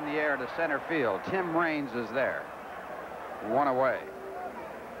curveball hit in the air to center field. Tim Raines is there. 1 away.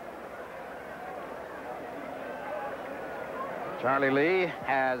 Charlie Lee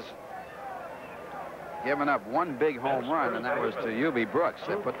has given up 1 big home run, and that was to Eubie Brooks.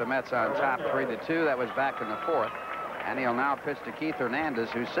 That put the Mets on top 3-2. That was back in the 4th. And he'll now pitch to Keith Hernandez,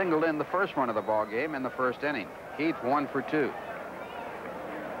 who singled in the first run of the ball game in the 1st inning. Keith 1 for 2.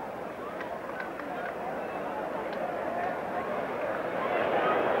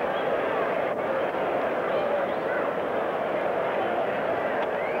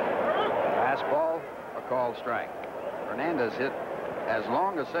 Fastball, a called strike. Hernandez hit as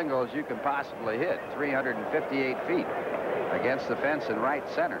long a single as you can possibly hit, 358 feet against the fence in right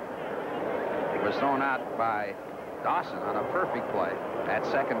center. It was thrown out by Dawson on a perfect play at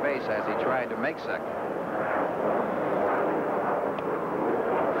second base as he tried to make second.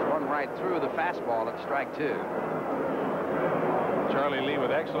 Swung right through the fastball at strike 2. Charlie Lee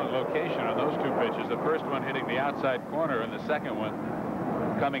with excellent location on those 2 pitches. The first one hitting the outside corner, and the second one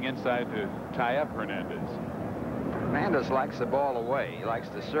coming inside to tie up Hernandez. Hernandez likes the ball away. He likes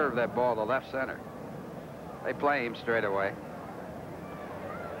to serve that ball to left center. They play him straight away.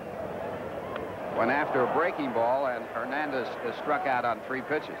 Went after a breaking ball, and Hernandez is struck out on 3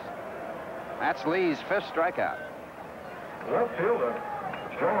 pitches. That's Lee's 5th strikeout. Left fielder,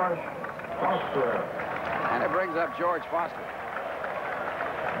 George Foster. And it brings up George Foster.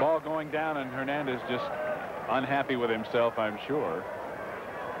 Ball going down, and Hernandez just unhappy with himself, I'm sure.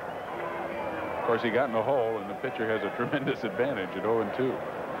 Of course, he got in the hole, and the pitcher has a tremendous advantage at 0-2.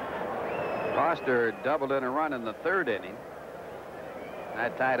 Foster doubled in a run in the 3rd inning.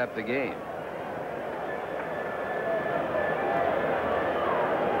 That tied up the game.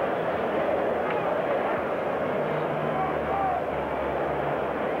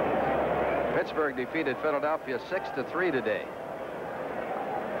 Pittsburgh defeated Philadelphia 6-3 today.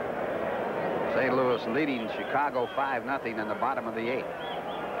 St. Louis leading Chicago 5-0 in the bottom of the 8th.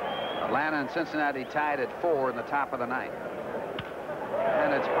 Atlanta and Cincinnati tied at 4 in the top of the 9th.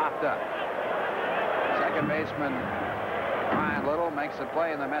 And it's popped up. Second baseman Brian Little makes the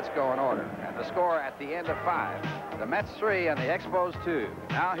play, and the Mets go in order. And the score at the end of 5. The Mets 3 and the Expos 2.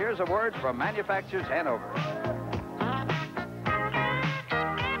 Now here's a word from Manufacturers Hanover.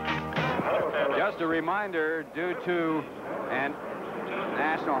 Just a reminder, due to an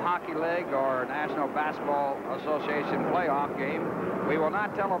National Hockey League or National Basketball Association playoff game, we will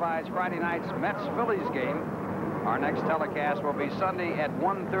not televise Friday night's Mets-Phillies game. Our next telecast will be Sunday at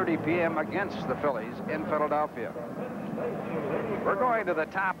 1:30 p.m. against the Phillies in Philadelphia. We're going to the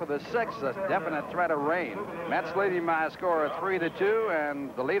top of the 6th, a definite threat of rain. Mets leading by a score of 3-2,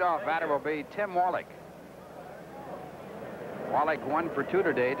 and the leadoff batter will be Tim Wallach. Wallach 1 for 2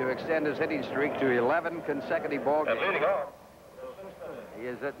 today to extend his hitting streak to 11 consecutive ball games. He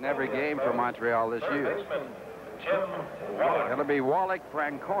is hitting every game for Montreal this year. It'll be Wallach,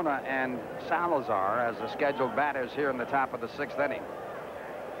 Francona, and Salazar as the scheduled batters here in the top of the 6th inning.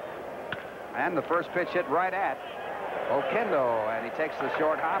 And the first pitch hit right at Oquendo, and he takes the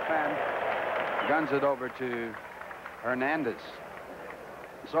short hop and guns it over to Hernandez.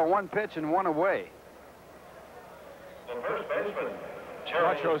 So 1 pitch and 1 away. The first baseman,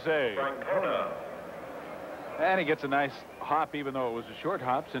 Watch Jose. Francona. And he gets a nice hop, even though it was a short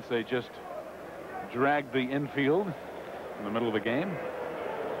hop, since they just dragged the infield in the middle of the game.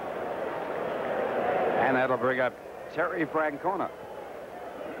 And that'll bring up Terry Francona.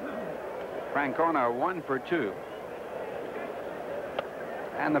 Francona 1 for 2.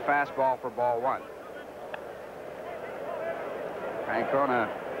 And the fastball for ball 1. Francona,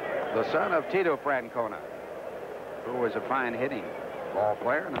 the son of Tito Francona, who was a fine hitting ball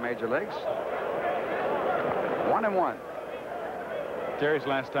player in the major leagues. 1-1. Terry's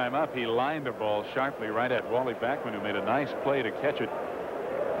last time up, he lined a ball sharply right at Wally Backman, who made a nice play to catch it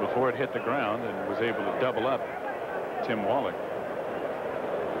before it hit the ground and was able to double up Tim Wallach.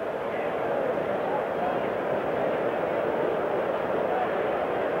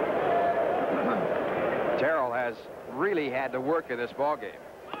 Terrell has really had to work in this ball game.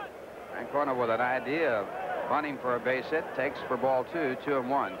 Francona with an idea of bunting for a base hit, takes for ball 2,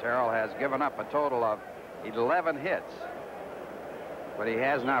 2-1. Terrell has given up a total of 11 hits, but he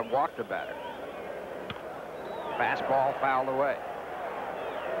has not walked a batter. Fastball fouled away.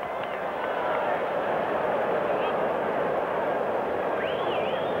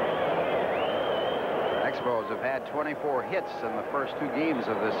 Expos have had 24 hits in the first 2 games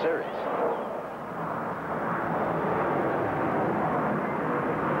of this series.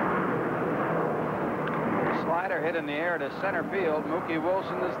 Slider hit in the air to center field. Mookie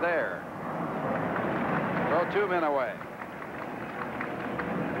Wilson is there. Throw 2 men away.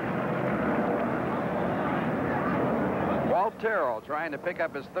 Walt Terrell trying to pick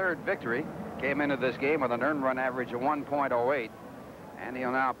up his 3rd victory. Came into this game with an earned run average of 1.08. And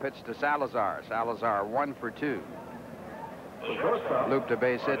he'll now pitch to Salazar. Salazar 1 for 2. Looped a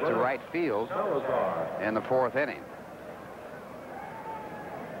base hit to right field in the 4th inning.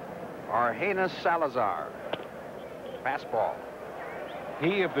 Argenis Salazar. Fastball.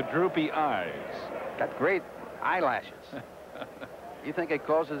 He of the droopy eyes. Got great eyelashes. You think it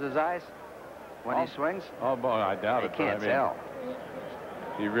closes his eyes when he swings? Oh, boy, I doubt it. He can't tell.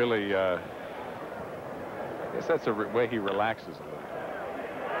 He really, I guess that's the way he relaxes a little.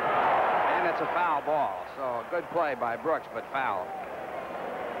 And it's a foul ball. So a good play by Brooks, but foul.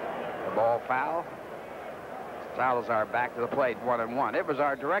 The ball foul. Salazar back to the plate, 1-1. It was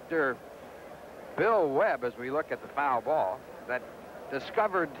our director, Bill Webb, as we look at the foul ball, that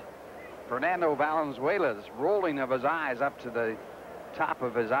discovered Fernando Valenzuela's rolling of his eyes up to the top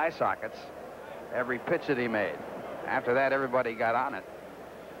of his eye sockets every pitch that he made. After that, everybody got on it,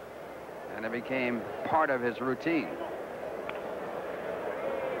 and it became part of his routine.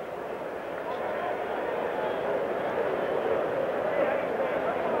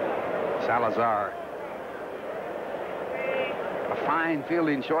 Salazar, a fine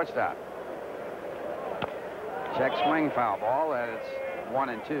fielding shortstop. Check swing, foul ball, and it's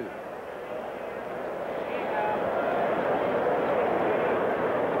 1-2.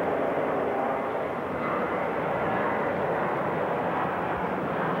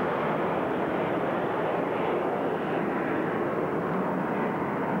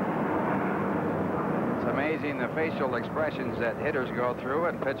 It's amazing the facial expressions that hitters go through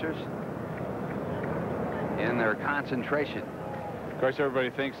and pitchers in their concentration. Of course, everybody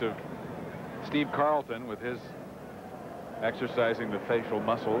thinks of Steve Carlton with his exercising the facial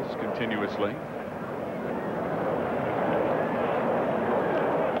muscles continuously.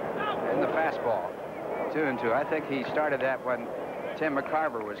 And the fastball, 2-2. I think he started that when Tim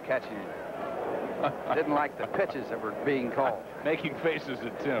McCarver was catching it. Didn't like the pitches that were being called. Making faces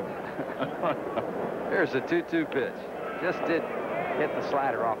at Tim. Here's a 2-2 pitch. Just did hit the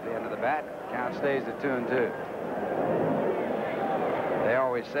slider off the end of the bat. Count stays at 2-2. They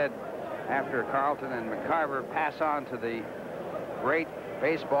always said after Carlton and McCarver pass on to the great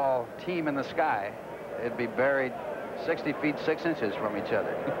baseball team in the sky, they'd be buried 60 feet 6 inches from each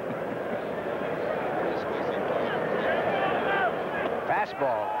other.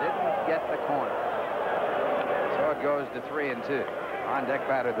 Fastball didn't get the corner. So it goes to 3-2. On deck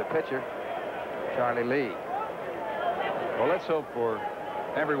batter, the pitcher, Charlie Lee. Well, let's hope for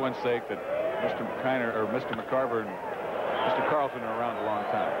everyone's sake that Mr. McCarver and Mr. Carlton are around a long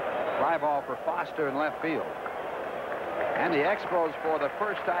time. Fly ball for Foster in left field. And the Expos, for the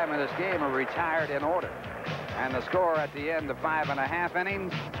first time in this game, are retired in order. And the score at the end of 5.5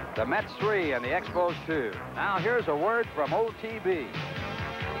 innings, the Mets 3 and the Expos 2. Now here's a word from OTB.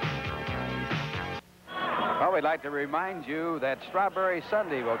 Well, we'd like to remind you that Strawberry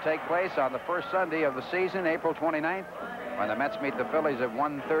Sunday will take place on the first Sunday of the season, April 29th, when the Mets meet the Phillies at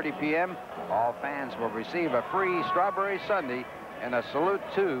 1:30 p.m. All fans will receive a free Strawberry Sunday and a salute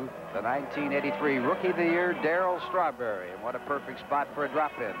to the 1983 Rookie of the Year, Darryl Strawberry. And what a perfect spot for a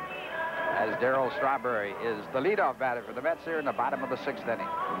drop-in, as Darryl Strawberry is the leadoff batter for the Mets here in the bottom of the 6th inning.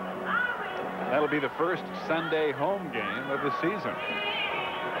 That'll be the first Sunday home game of the season.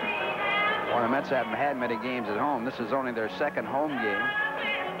 Well, the Mets haven't had many games at home. This is only their second home game.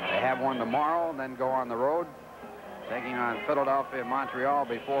 They have one tomorrow and then go on the road, taking on Philadelphia and Montreal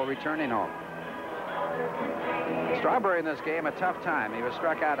before returning home. Strawberry in this game, a tough time. He was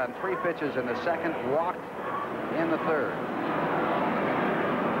struck out on 3 pitches in the second, walked in the third.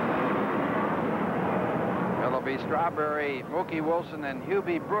 It'll be Strawberry, Mookie Wilson, and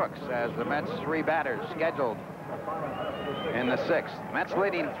Hubie Brooks as the Mets' 3 batters scheduled in the 6th. Mets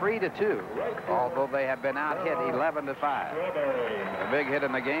leading 3-2, although they have been out-hit 11-5. The big hit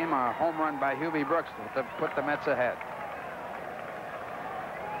in the game, a home run by Hubie Brooks to put the Mets ahead.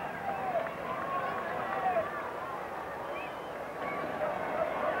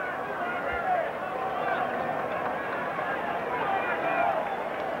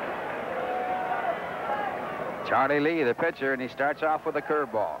 Charlie Lee, the pitcher, and he starts off with a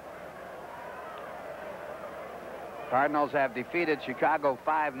curveball. Cardinals have defeated Chicago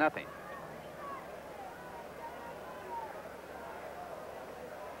 5-0.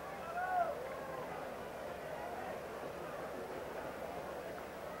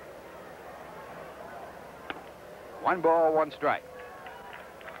 One ball, 1 strike.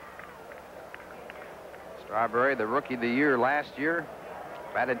 Strawberry, the Rookie of the Year last year,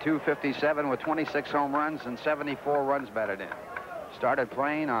 batted .257 with 26 home runs and 74 runs batted in. Started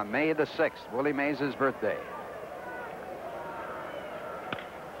playing on May the 6th, Willie Mays' birthday.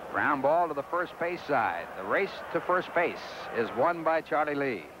 Ground ball to the first base side. The race to first base is won by Charlie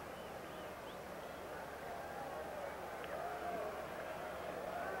Lee.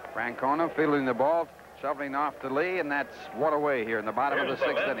 Francona fielding the ball, shoveling off to Lee, and that's one away here in the bottom of the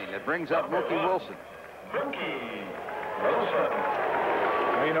 6th inning. It brings up Mookie Wilson.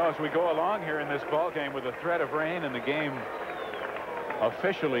 Well, you know, as we go along here in this ball game with the threat of rain and the game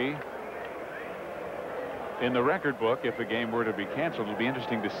officially in the record book, if the game were to be canceled, it'll be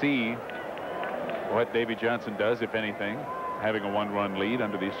interesting to see what Davy Johnson does, if anything, having a 1-run lead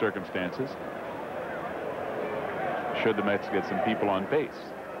under these circumstances, should the Mets get some people on base.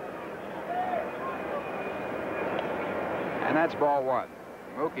 And that's ball 1.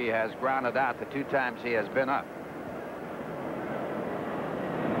 Mookie has grounded out the 2 times he has been up.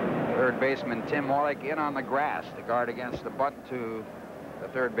 Third baseman Tim Wallach in on the grass to guard against the bunt to the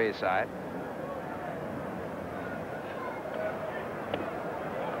third base side.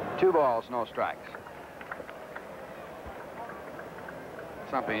 2 balls, no strikes.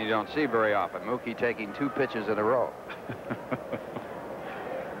 Something you don't see very often. Mookie taking 2 pitches in a row.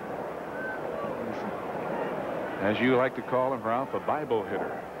 As you like to call him, Ralph, a Bible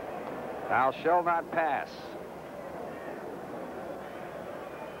hitter. Thou shall not pass.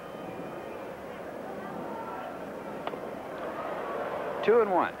 Two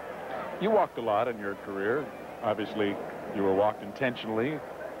and one. You walked a lot in your career. Obviously, you were walked intentionally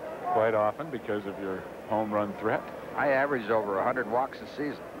quite often because of your home run threat. I averaged over 100 walks a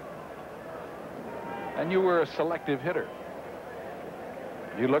season. And you were a selective hitter.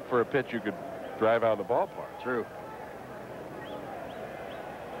 You looked for a pitch you could drive out of the ballpark. True.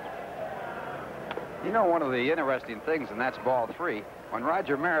 You know, one of the interesting things, and that's ball 3, when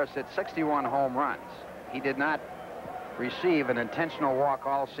Roger Maris hit 61 home runs, he did not receive an intentional walk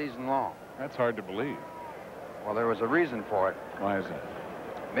all season long. That's hard to believe. Well, there was a reason for it. Why is that?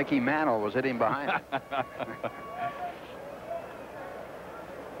 Mickey Mantle was hitting behind him.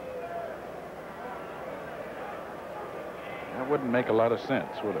 That wouldn't make a lot of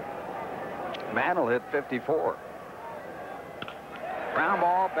sense, would it? Mantle hit 54. Ground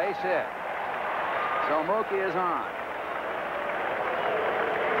ball, base hit. So Mookie is on.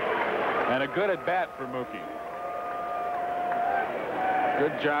 And a good at bat for Mookie.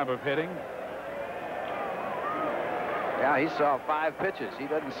 Good job of hitting. Yeah, he saw 5 pitches. He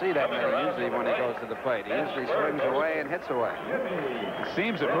doesn't see that many usually when he goes to the plate. He usually swings away and hits away. It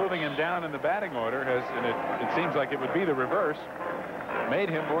seems that moving him down in the batting order has, and it seems like it would be the reverse, made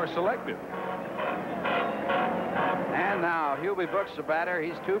him more selective. And now Hubie Brooks, the batter.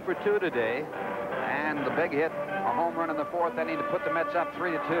 He's 2 for 2 today. And the big hit, a home run in the 4th inning to put the Mets up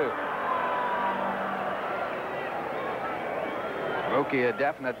 3-2. Mookie, a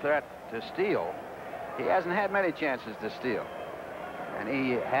definite threat to steal. He hasn't had many chances to steal. And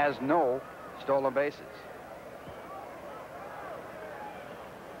he has no stolen bases.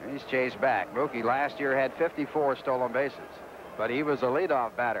 And he's chased back. Mookie last year had 54 stolen bases. But he was a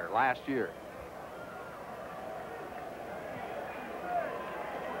leadoff batter last year.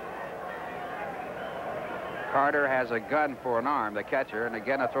 Carter has a gun for an arm, the catcher, and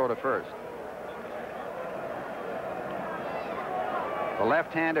again a throw to first. The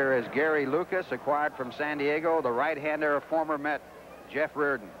left-hander is Gary Lucas, acquired from San Diego. The right-hander, a former Met, Jeff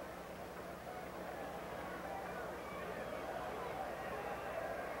Reardon.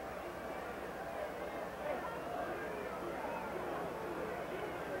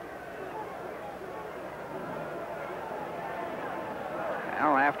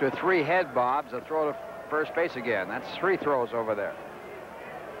 Now, after 3 head bobs, a throw to first base again. That's 3 throws over there.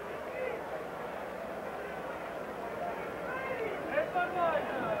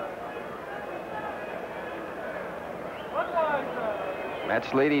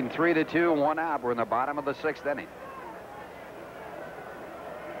 Mets leading 3-2, 1 out. We're in the bottom of the 6th inning.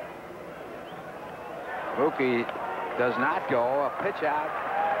 Mookie does not go. A pitch out,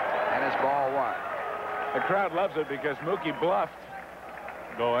 and it's ball 1. The crowd loves it because Mookie bluffed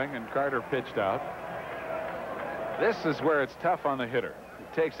going and Carter pitched out. This is where it's tough on the hitter.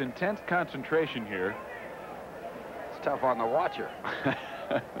 It takes intense concentration here. It's tough on the watcher.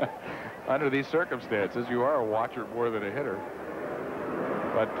 Under these circumstances, you are a watcher more than a hitter.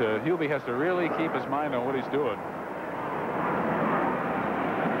 But Hubie has to really keep his mind on what he's doing.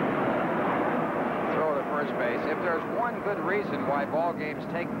 Throw to first base. If there's one good reason why ball games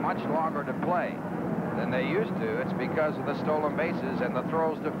take much longer to play than they used to, it's because of the stolen bases and the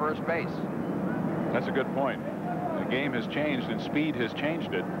throws to first base. That's a good point. The game has changed and speed has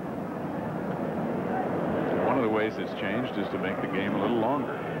changed it. One of the ways it's changed is to make the game a little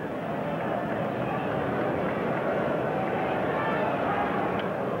longer.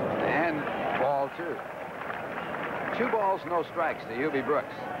 And ball 2. 2 balls, no strikes to Hubie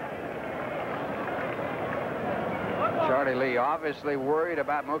Brooks. Charlie Lee obviously worried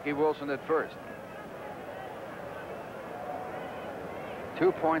about Mookie Wilson at first.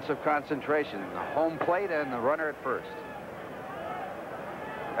 2 points of concentration, the home plate and the runner at first.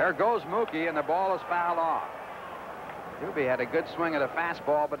 There goes Mookie, and the ball is fouled off. Hubie had a good swing at a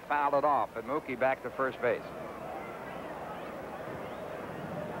fastball, but fouled it off, and Mookie back to first base.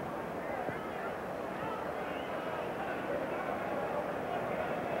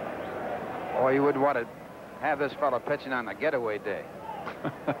 Oh, you wouldn't want to have this fellow pitching on the getaway day.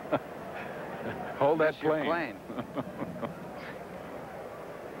 Hold that plane.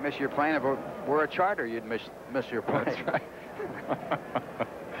 Miss your plane. If it were a charter, you'd miss your plane. That's right.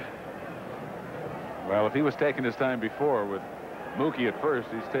 Well, if he was taking his time before with Mookie at first,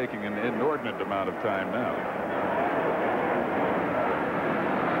 he's taking an inordinate amount of time now.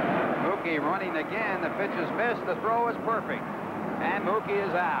 Mookie running again. The pitch is missed. The throw is perfect. And Mookie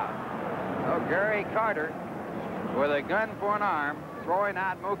is out. So Gary Carter, with a gun for an arm, throwing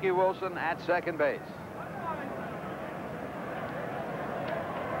out Mookie Wilson at second base.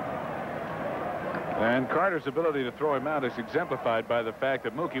 And Carter's ability to throw him out is exemplified by the fact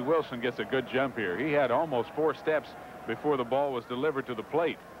that Mookie Wilson gets a good jump here. He had almost 4 steps before the ball was delivered to the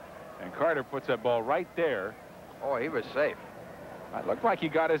plate. And Carter puts that ball right there. Oh, he was safe. It looked like he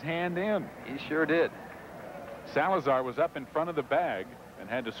got his hand in. He sure did. Salazar was up in front of the bag and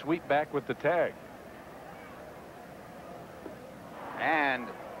had to sweep back with the tag. And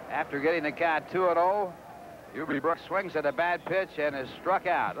after getting the count 2-0, Hubie Brooks swings at a bad pitch and is struck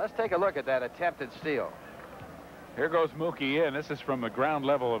out. Let's take a look at that attempted steal. Here goes Mookie in. This is from the ground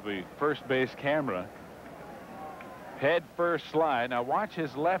level of the first base camera. Head first slide. Now watch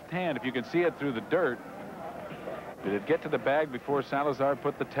his left hand if you can see it through the dirt. Did it get to the bag before Salazar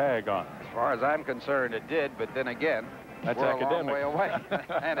put the tag on? As far as I'm concerned, it did, but then again, that's we're academic. a long way away.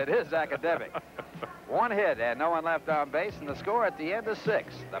 And it is academic. 1 hit and no one left on base, and the score at the end is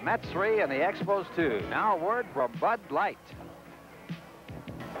 6. The Mets 3 and the Expos 2. Now a word from Bud Light.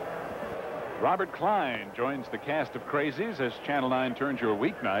 Robert Klein joins the cast of Crazies as Channel 9 turns your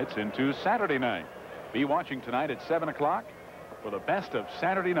weeknights into Saturday night. Be watching tonight at 7 o'clock for the best of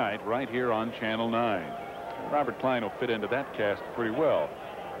Saturday night right here on Channel 9. Robert Klein will fit into that cast pretty well.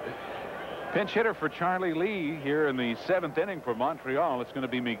 Pinch hitter for Charlie Lee here in the 7th inning for Montreal. It's going to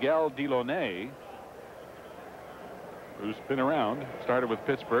be Miguel Delaunay, who's been around. Started with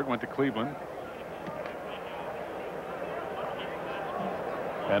Pittsburgh, went to Cleveland.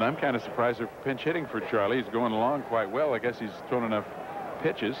 And I'm kind of surprised they're pinch hitting for Charlie. He's going along quite well. I guess he's thrown enough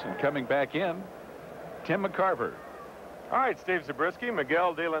pitches. And coming back in, Tim McCarver. All right, Steve Zabriski,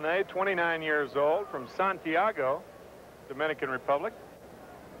 Miguel Delaunay, 29 years old, from Santiago, Dominican Republic.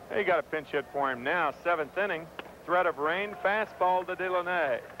 You got a pinch hit for him now. 7th inning, threat of rain, fastball to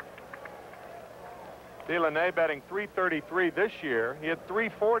Delaunay. Delaunay batting .333 this year. He had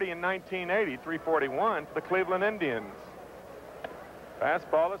 .340 in 1980, .341 for the Cleveland Indians.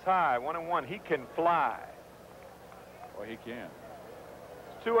 Fastball is high, 1-1. He can fly. Well, he can.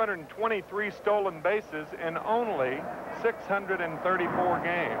 223 stolen bases in only 634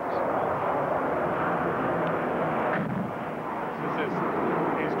 games.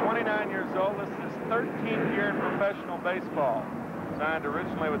 He's 29 years old. This is his 13th year in professional baseball. Signed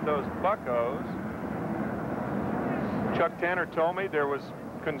originally with those Buccos. Chuck Tanner told me there was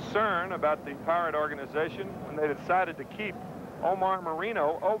concern about the Pirate organization when they decided to keep Omar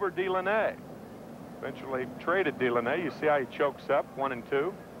Marino over Delaunay. Eventually traded Delaunay. You see how he chokes up,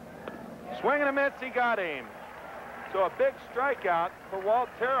 1-2. Swing and a miss, he got him. So a big strikeout for Walt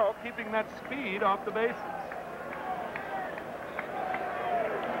Terrell, keeping that speed off the bases.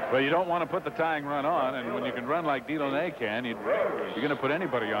 Well, you don't want to put the tying run on, and when you can run like Delaunay can, you're going to put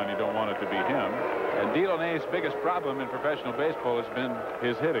anybody on, you don't want it to be him. And Delaunay's biggest problem in professional baseball has been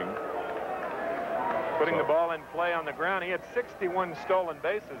his hitting. Putting the ball in play on the ground. He had 61 stolen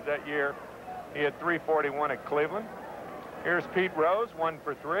bases that year. He had .341 at Cleveland. Here's Pete Rose, 1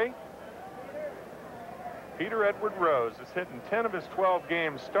 for 3. Peter Edward Rose is hitting 10 of his 12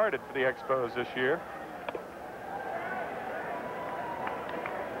 games started for the Expos this year.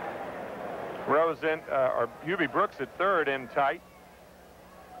 Rose in, or Hubie Brooks at third in tight,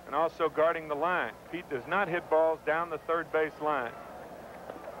 and also guarding the line. Pete does not hit balls down the third base line.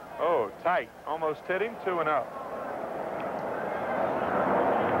 Oh, tight. Almost hit him, 2-0.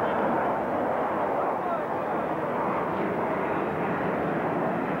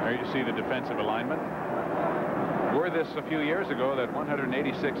 There you see the defensive alignment. Were this a few years ago that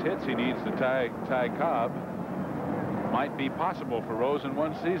 186 hits he needs to tie Cobb might be possible for Rose in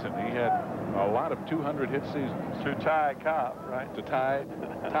one season. He had a lot of 200 hit seasons. To tie Cobb, right? To tie.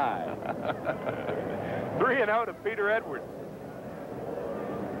 3-0 to Peter Edwards.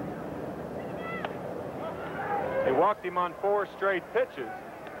 They walked him on 4 straight pitches.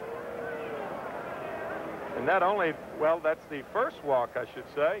 And that only, well, that's the first walk, I should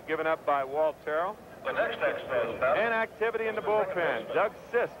say, given up by Walt Terrell. The next Expos batter. And activity in the bullpen. Doug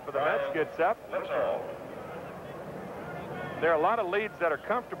Sisk for the Mets gets up. That's all. There are a lot of leads that are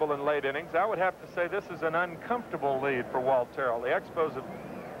comfortable in late innings. I would have to say this is an uncomfortable lead for Walt Terrell. The Expos have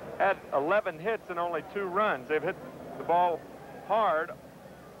had 11 hits and only 2 runs. They've hit the ball hard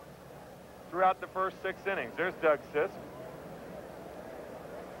throughout the first 6 innings. There's Doug Sisk.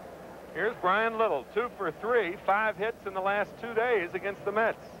 Here's Brian Little, 2 for 3, 5 hits in the last 2 days against the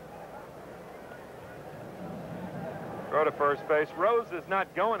Mets. Throw to first base. Rose is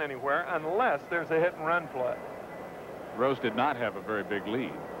not going anywhere unless there's a hit and run play. Rose did not have a very big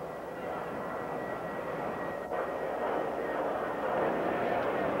lead.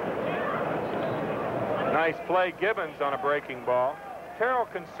 Nice play, Gibbons on a breaking ball. Terrell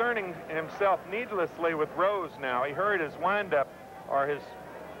concerning himself needlessly with Rose now. He hurried his windup or his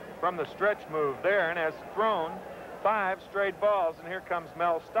from the stretch move there and has thrown 5 straight balls. And here comes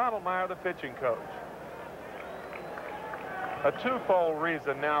Mel Stottlemyre, the pitching coach. A twofold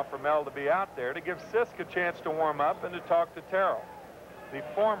reason now for Mel to be out there, to give Sisk a chance to warm up and to talk to Terrell. The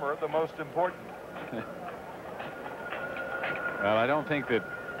former, the most important. Well, I don't think that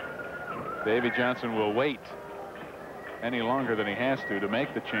Davy Johnson will wait any longer than he has to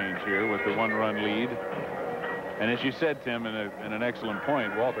make the change here with the 1-run lead. And as you said, Tim, in an excellent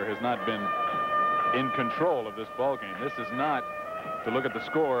point, Walter has not been in control of this ball game. This is not, to look at the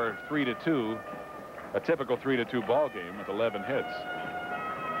score, 3-2, a typical 3-2 ball game with 11 hits.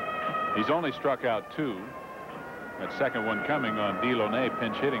 He's only struck out 2. That second one coming on Delaunay,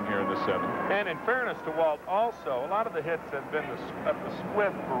 pinch hitting here in the 7th. And in fairness to Walt, also, a lot of the hits have been of the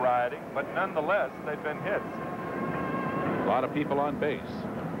swift variety, but nonetheless, they've been hits. A lot of people on base.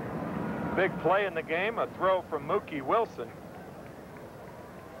 Big play in the game, a throw from Mookie Wilson.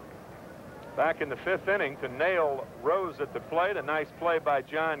 Back in the 5th inning to nail Rose at the plate. A nice play by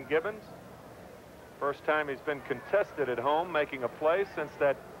John Gibbons. First time he's been contested at home, making a play since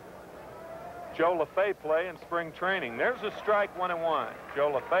that Joe LaFay play in spring training. There's a strike, 1-1.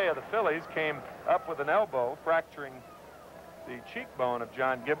 Joe LaFay of the Phillies came up with an elbow, fracturing the cheekbone of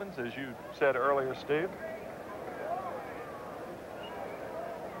John Gibbons, as you said earlier, Steve.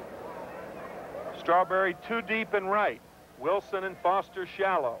 Strawberry 2 deep and right. Wilson and Foster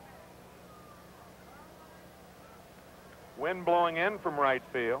shallow. Wind blowing in from right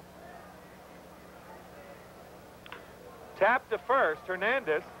field. Tap to first.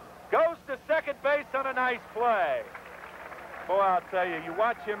 Hernandez goes to second base on a nice play. Boy, I'll tell you, you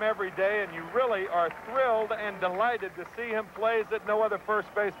watch him every day and you really are thrilled and delighted to see him plays that no other first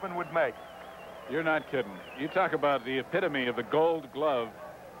baseman would make. You're not kidding. You talk about the epitome of the Gold Glove.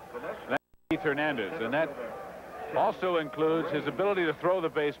 That's Keith Hernandez, and that also includes his ability to throw the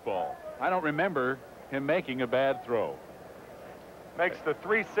baseball. I don't remember him making a bad throw. Makes the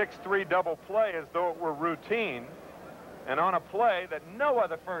 3-6-3 double play as though it were routine. And on a play that no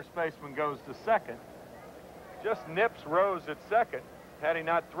other first baseman goes to second, just nips Rose at second. Had he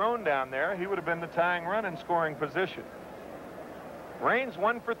not thrown down there, he would have been the tying run in scoring position. Raines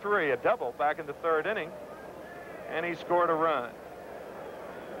 1 for 3, a double back in the 3rd inning, and he scored a run.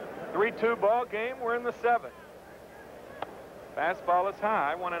 3-2 ball game. We're in the 7th. Fastball is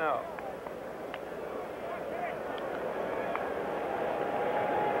high, 1-0.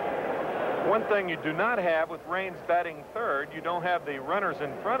 One thing you do not have with Raines batting 3rd, you don't have the runners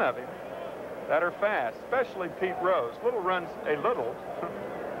in front of him that are fast, especially Pete Rose. Little runs a little.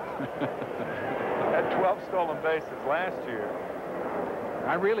 Had 12 stolen bases last year.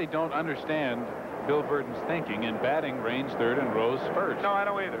 I really don't understand Bill Burton's thinking in batting Raines 3rd and Rose 1st. No, I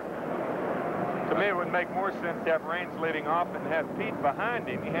don't either. To me, it would make more sense to have Raines leading off and have Pete behind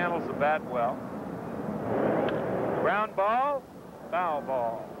him. He handles the bat well. Ground ball, foul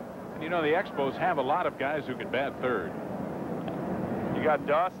ball. You know, the Expos have a lot of guys who can bat 3rd. You got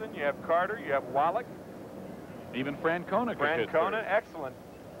Dawson, you have Carter, you have Wallach. Even Francona could hit 3rd. Francona, excellent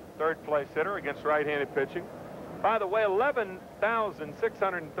 3rd place hitter against right-handed pitching. By the way,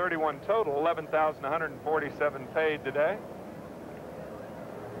 11,631 total, 11,147 paid today.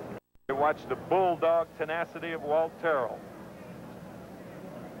 You watch the bulldog tenacity of Walt Terrell.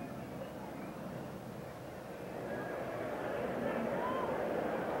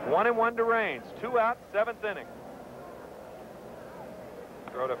 One and one to Raines. 2 out, 7th inning.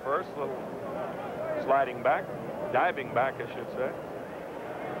 Throw to first, little sliding back, diving back, I should say.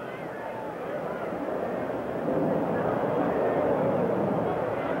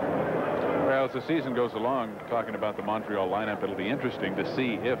 Well, as the season goes along, talking about the Montreal lineup, it'll be interesting to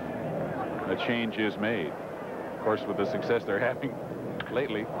see if a change is made. Of course, with the success they're having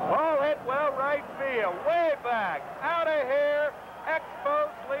lately. Ball hit well right field, way back, out of here.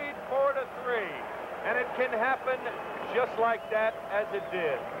 Expos lead 4-3, and it can happen just like that as it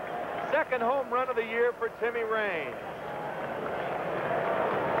did. 2nd home run of the year for Timmy Raines.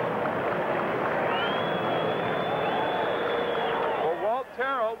 For Walt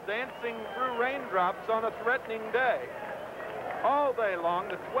Terrell, dancing through raindrops on a threatening day. All day long,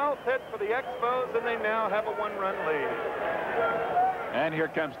 the 12th hit for the Expos, and they now have a 1-run lead. And here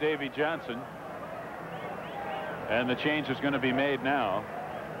comes Davy Johnson. And the change is going to be made now.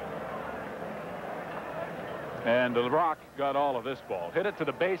 And the Rock got all of this ball. Hit it to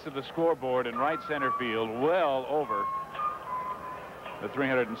the base of the scoreboard in right center field, well over the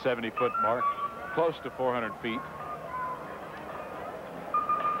 370-foot mark, close to 400 feet.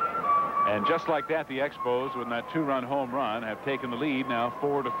 And just like that, the Expos, with that 2-run home run, have taken the lead now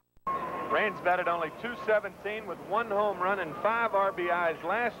 4-4. Raines batted only .217 with 1 home run and 5 RBIs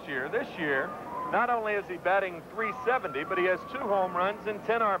last year. This year, not only is he batting .370, but he has 2 home runs and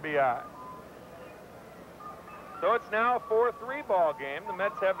 10 RBI. So it's now a 4-3 ball game. The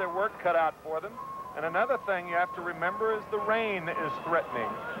Mets have their work cut out for them. And another thing you have to remember is the rain is threatening.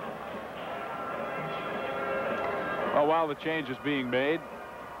 Well, while the change is being made,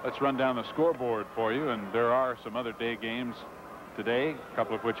 let's run down the scoreboard for you. And there are some other day games today, a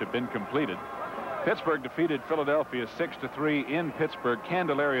couple of which have been completed. Pittsburgh defeated Philadelphia 6-3 in Pittsburgh.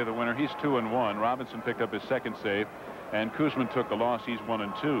 Candelaria the winner. He's 2-1. Robinson picked up his second save, and Kuzman took the loss. He's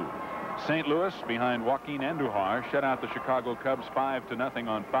 1-2. St. Louis, behind Joaquin Andujar, shut out the Chicago Cubs 5-0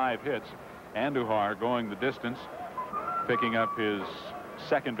 on 5 hits. Andujar going the distance, picking up his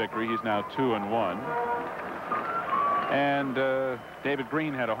second victory. He's now 2-1. And David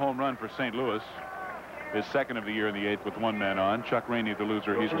Green had a home run for St. Louis, his second of the year in the 8th with 1 man on. Chuck Rainey, the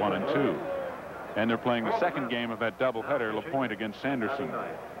loser, he's 1-2. And they're playing the second game of that doubleheader, LaPointe against Sanderson.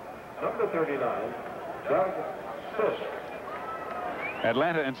 Number 39, Doug Sisk.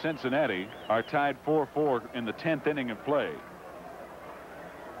 Atlanta and Cincinnati are tied 4-4 in the 10th inning of play.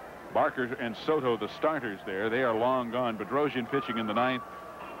 Barker and Soto, the starters there, they are long gone. Bedrosian pitching in the 9th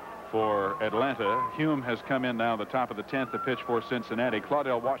for Atlanta. Hume has come in now the top of the 10th to pitch for Cincinnati.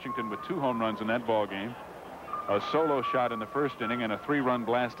 Claudell Washington with 2 home runs in that ball game. A solo shot in the first inning and a 3-run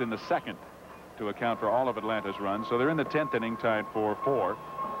blast in the second to account for all of Atlanta's runs. So they're in the 10th inning, tied 4-4.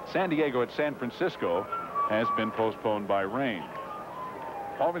 San Diego at San Francisco has been postponed by rain.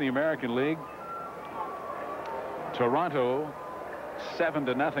 Over in the American League, Toronto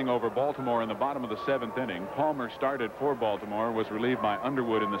 7-0 over Baltimore in the bottom of the 7th inning. Palmer started for Baltimore, was relieved by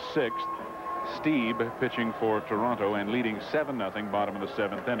Underwood in the 6th. Steeb pitching for Toronto and leading 7-0 bottom of the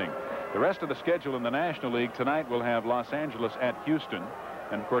 7th inning. The rest of the schedule in the National League tonight will have Los Angeles at Houston.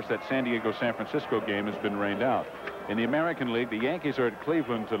 And, of course, that San Diego-San Francisco game has been rained out. In the American League, the Yankees are at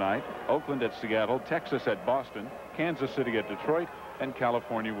Cleveland tonight, Oakland at Seattle, Texas at Boston, Kansas City at Detroit, and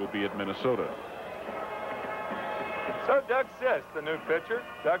California will be at Minnesota. So Doug Sisk, the new pitcher.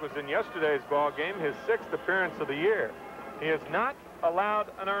 Doug was in yesterday's ball game, his 6th appearance of the year. He has not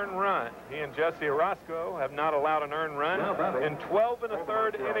allowed an earned run. He and Jesse Orozco have not allowed an earned run in 12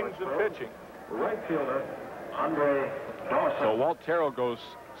 1/3 innings of pitching. Right fielder, Andre Dawson. So Walt Terrell goes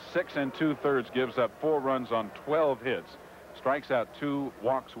 6 2/3, gives up 4 runs on 12 hits, strikes out 2,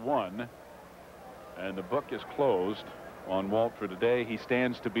 walks 1, and the book is closed on Walt for today. He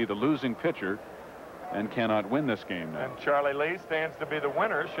stands to be the losing pitcher and cannot win this game now. And Charlie Lee stands to be the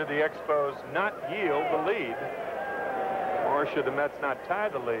winner should the Expos not yield the lead, or should the Mets not tie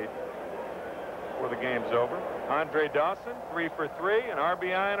the lead before the game's over. Andre Dawson, 3 for 3, an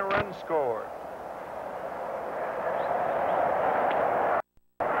RBI and a run scored.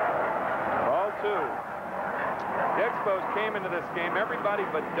 Ball 2. The Expos came into this game, everybody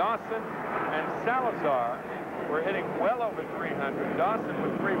but Dawson and Salazar were hitting well over 300. Dawson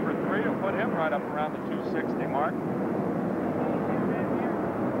with 3 for 3 will put him right up around the 260 mark.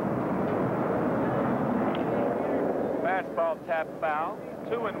 Fastball tap foul,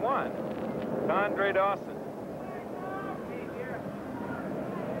 2-1 to Andre Dawson.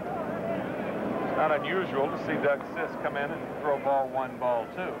 It's not unusual to see Doug Sisk come in and throw ball 1, ball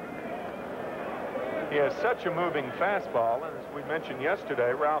 2. He has such a moving fastball, and as we mentioned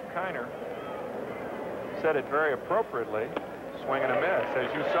yesterday, Ralph Kiner said it very appropriately, swing and a miss.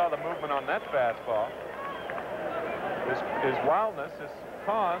 As you saw the movement on that fastball, his wildness is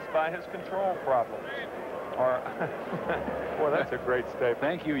caused by his control problems. Or, boy, that's a great statement.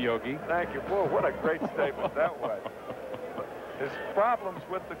 Thank you, Yogi. Thank you. Boy, what a great statement that was. His problems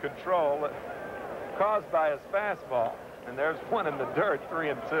with the control caused by his fastball. And there's one in the dirt, 3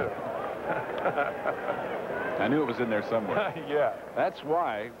 and 2. I knew it was in there somewhere. Yeah. That's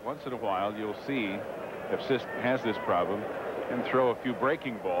why, once in a while, you'll see, if Sisk has this problem, and throw a few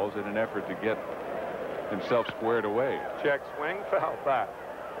breaking balls in an effort to get himself squared away. Check swing, foul back.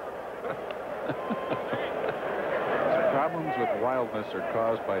 Problems with wildness are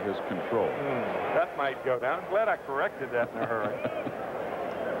caused by his control. That might go down. I'm glad I corrected that in a hurry.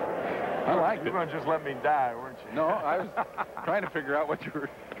 I liked it. You were going to just let me die, weren't you? No, I was trying to figure out what you were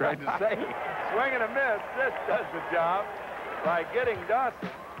trying to say. Swing and a miss. This does the job by getting Dawson.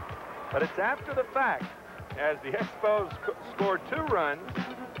 But it's after the fact, as the Expos scored 2 runs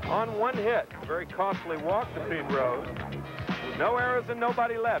on 1 hit. A very costly walk to Pete Rose. No errors and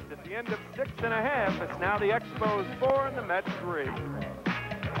nobody left. At the end of 6 1/2, it's now the Expos 4 and the Mets 3.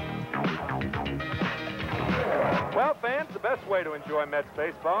 Well, fans, the best way to enjoy Mets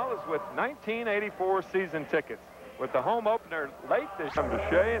baseball is with 1984 season tickets. With the home opener late this year, come to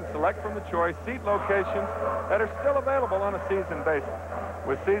Shea and select from the choice seat locations that are still available on a season basis.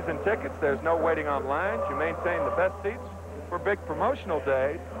 With season tickets, there's no waiting on lines. You maintain the best seats for big promotional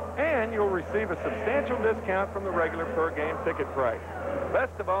days, and you'll receive a substantial discount from the regular per-game ticket price.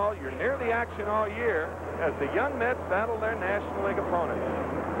 Best of all, you're near the action all year as the young Mets battle their National League opponents.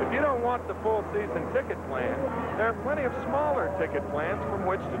 If you don't want the full season ticket plan, there are plenty of smaller ticket plans from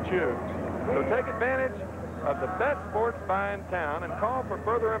which to choose. So take advantage of the best sports bar in town and call for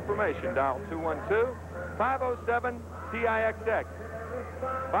further information. Dial 212-507-TIXX.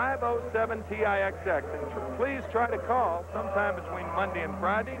 507-TIXX. And please try to call sometime between Monday and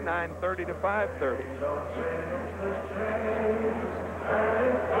Friday, 9:30 to 5:30.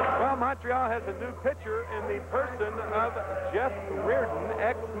 Well, Montreal has a new pitcher in the person of Jeff Reardon,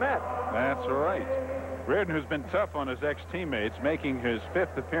 ex-Met. That's right. Reardon, who's been tough on his ex-teammates, making his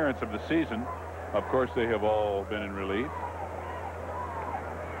 5th appearance of the season. Of course, they have all been in relief.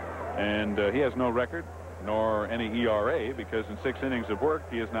 And he has no record, nor any ERA, because in 6 innings of work,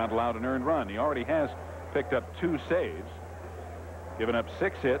 he is not allowed an earned run. He already has picked up 2 saves, given up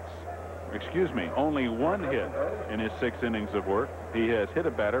 6 hits. Excuse me, only 1 hit in his 6 innings of work. He has hit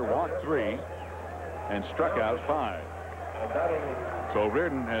a batter, walked 3, and struck out 5. So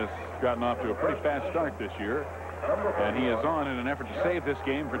Reardon has gotten off to a pretty fast start this year, and he is on in an effort to save this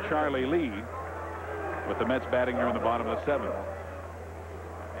game for Charlie Lee, with the Mets batting here in the bottom of the 7th.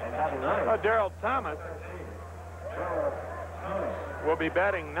 Darrell Thomas will be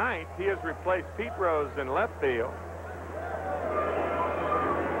batting 9th. He has replaced Pete Rose in left field.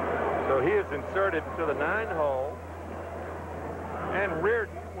 So he is inserted to the 9 hole. And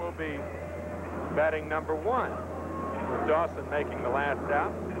Reardon will be batting number 1, with Dawson making the last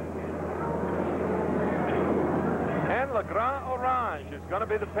out. And Le Grand Orange is going to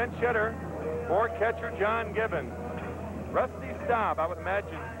be the pinch hitter for catcher John Gibbons. Rusty Staub, I would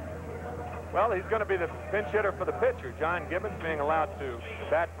imagine. Well, he's going to be the pinch hitter for the pitcher. John Gibbons being allowed to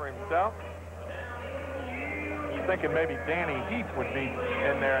bat for himself. Thinking maybe Danny Heath would be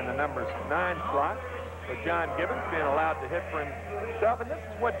in there in the numbers 9 slot. But John Gibbons being allowed to hit for himself. And this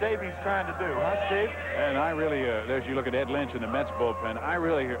is what Davey's trying to do, huh, Steve? And I really, as you look at Ed Lynch in the Mets bullpen, I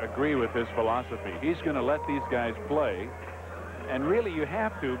really agree with his philosophy. He's going to let these guys play. And really, you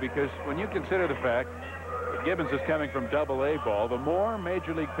have to, because when you consider the fact that Gibbons is coming from Double-A ball, the more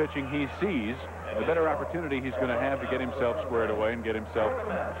major league pitching he sees, the better opportunity he's going to have to get himself squared away and get himself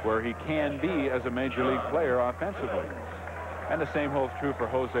where he can be as a major league player offensively. And the same holds true for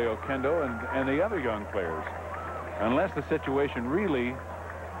Jose Oquendo and the other young players. Unless the situation really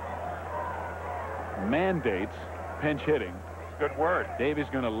mandates pinch hitting, good word, Davey's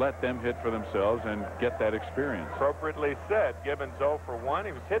going to let them hit for themselves and get that experience. Appropriately said. Gibbons 0 for 1.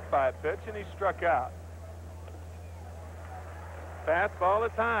 He was hit by a pitch and he struck out. Fastball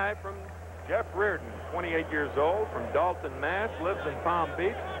is high from Jeff Reardon, 28 years old, from Dalton, Mass, lives in Palm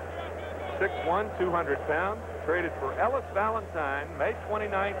Beach, 6'1", 200 pounds, traded for Ellis Valentine, May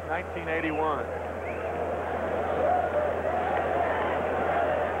 29, 1981.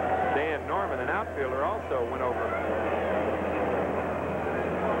 Dan Norman, an outfielder, also went over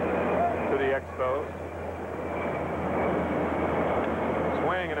to the Expos.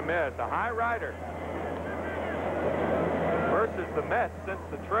 Swing and a miss, a high rider versus the Mets since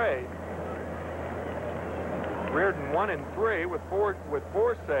the trade. Reardon 1-3 with four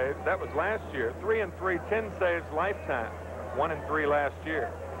saves. That was last year. 3-3, 10 saves lifetime. 1-3 last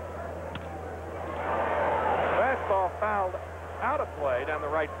year. Fastball fouled out of play down the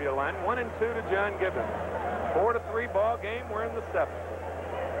right field line. 1-2 to John Gibbons. 4-3 ball game. We're in the 7th.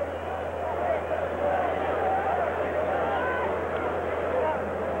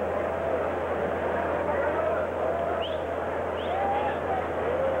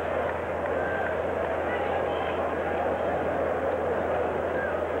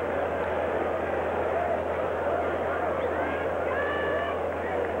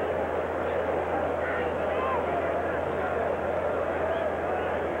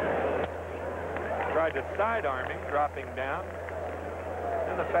 Tried to sidearm him, dropping down,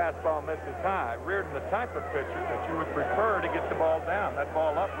 and the fastball misses high. Reardon, the type of pitcher that you would prefer to get the ball down. That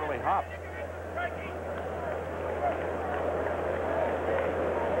ball up really hops.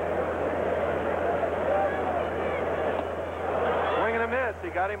 Swing and a miss. He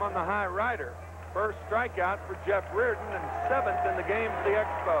got him on the high rider. First strikeout for Jeff Reardon and 7th in the game for the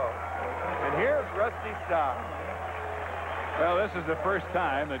Expos. And here's Rusty Staub. Well, this is the first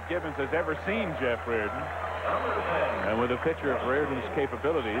time that Gibbons has ever seen Jeff Reardon. And with a pitcher of Reardon's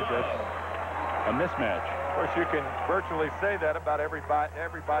capabilities, that's a mismatch. Of course, you can virtually say that about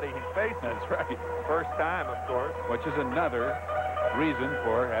everybody he faces. That's right. First time, of course. Which is another reason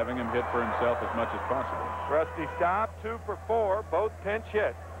for having him hit for himself as much as possible. Rusty Staub, 2 for 4, both pinch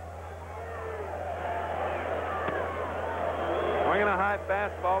hits. Swinging a high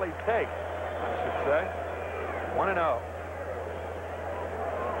fastball he takes, I should say. 1-0.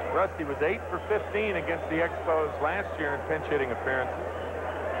 Rusty was 8 for 15 against the Expos last year in pinch hitting appearances,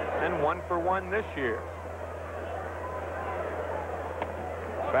 and 1 for 1 this year.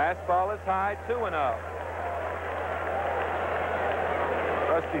 Fastball is high, 2-0.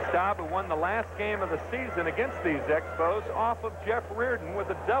 Rusty Staub, who won the last game of the season against these Expos off of Jeff Reardon with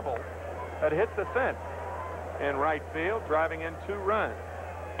a double that hit the fence in right field, driving in 2 runs.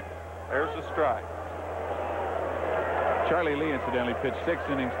 There's a strike. Charlie Lee, incidentally, pitched 6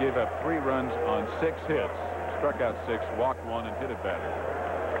 innings, gave up 3 runs on 6 hits, struck out 6, walked 1, and hit a batter.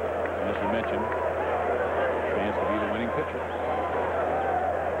 And as we mentioned, stands to be the winning pitcher.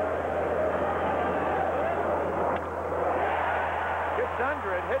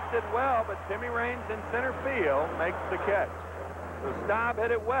 Under it, hits it well, but Timmy Raines in center field makes the catch. So Staub hit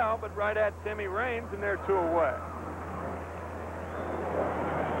it well, but right at Timmy Raines, and they're 2 away.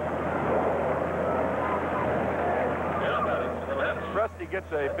 Rusty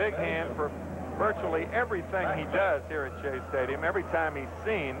gets a big hand for virtually everything he does here at Shea Stadium. Every time he's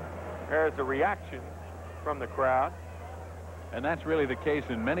seen, there's a reaction from the crowd. And that's really the case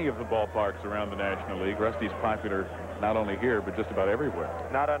in many of the ballparks around the National League. Rusty's popular not only here, but just about everywhere.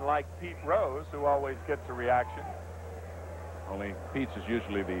 Not unlike Pete Rose, who always gets a reaction. Only Pete's is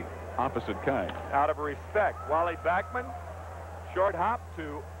usually the opposite kind. Out of respect, Wally Backman, short hop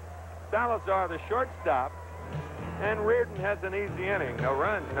to Salazar, the shortstop, and Reardon has an easy inning. No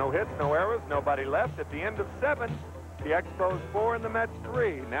runs, no hits, no errors, nobody left. At the end of 7, the Expos 4 and the Mets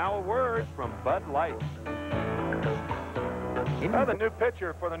 3. Now a word from Bud Light. Well, the new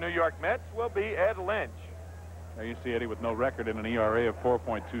pitcher for the New York Mets will be Ed Lynch. There you see Eddie with no record in an ERA of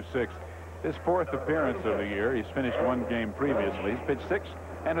 4.26. His 4th appearance of the year. He's finished 1 game previously. He's pitched 6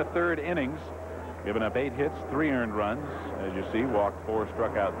 1/3 innings, given up 8 hits, 3 earned runs. As you see, walked 4,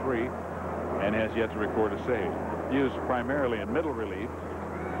 struck out 3, and has yet to record a save. Used primarily in middle relief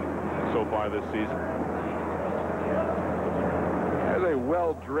so far this season. As a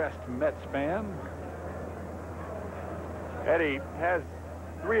well-dressed Mets fan, Eddie has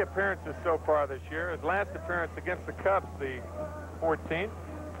 3 appearances so far this year. His last appearance against the Cubs, the 14th,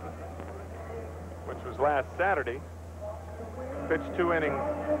 which was last Saturday. Pitched 2 innings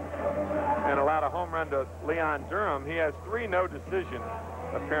and allowed a home run to Leon Durham. He has 3 no-decision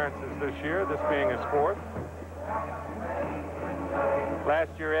appearances this year, this being his 4th.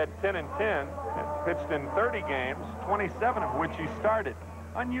 Last year, Ed 10 and 10, pitched in 30 games, 27 of which he started.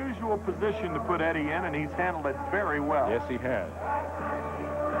 Unusual position to put Eddie in, and he's handled it very well. yes, he has.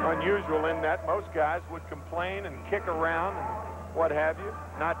 Unusual in that most guys would complain and kick around and what have you.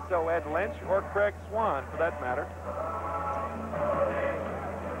 Not so Ed Lynch or Craig Swan, for that matter.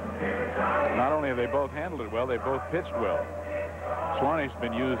 Not only have they both handled it well, they both pitched well. Swanee's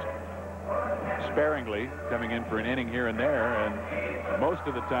been used sparingly, coming in for an inning here and there, and most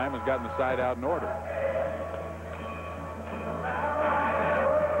of the time has gotten the side out in order.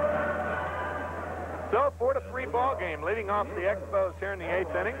 So 4-3 ball game. Leading off the Expos here in the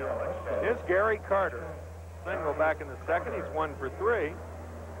 8th inning is Gary Carter. Single back in the 2nd. He's 1 for 3.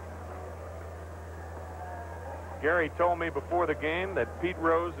 Gary told me before the game that Pete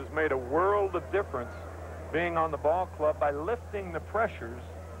Rose has made a world of difference being on the ball club by lifting the pressures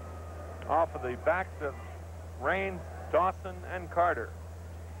off of the backs of Raines, Dawson, and Carter.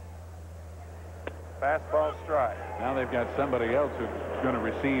 Fastball strike. Now they've got somebody else who's going to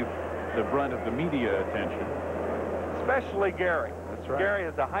receive the brunt of the media attention. Especially Gary. That's right. Gary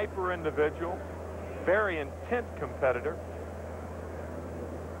is a hyper individual, very intent competitor.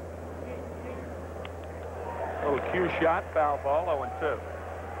 Little cue shot, foul ball, 0-2.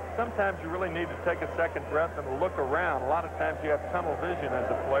 Sometimes you really need to take a second breath and look around. A lot of times you have tunnel vision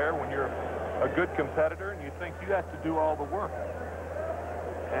as a player when you're a good competitor and you think you have to do all the work.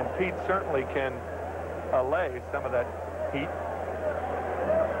 And Pete certainly can allay some of that heat.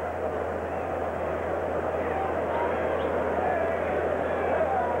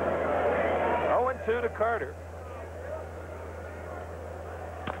 To Carter.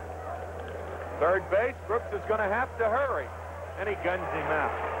 Third base, Brooks is going to have to hurry, and he guns him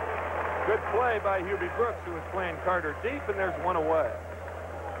out. Good play by Hubie Brooks, who was playing Carter deep, and there's 1 away.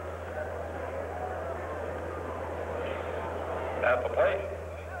 At the plate,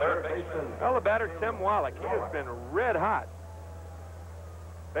 third baseman. Well, the batter, Tim Wallach, he has been red hot.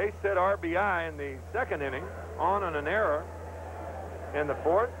 Base hit RBI in the 2nd inning, on an error in the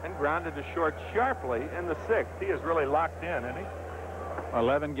 4th, and grounded to short sharply in the 6th. He is really locked in, isn't he?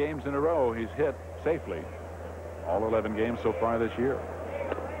 11 games in a row he's hit safely. All 11 games so far this year.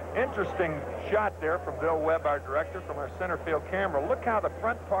 Interesting shot there from Bill Webb, our director, from our center field camera. Look how the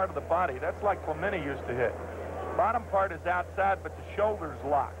front part of the body, that's like Clemente used to hit. Bottom part is outside, but the shoulder's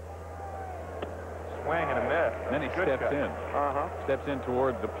locked. Swing and a miss. And then he steps in. Steps in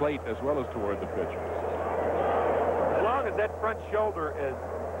toward the plate as well as toward the pitcher. As long as that front shoulder is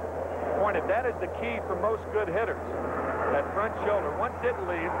pointed, that is the key for most good hitters. That front shoulder, once it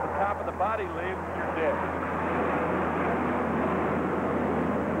leaves, the top of the body leaves, you're dead.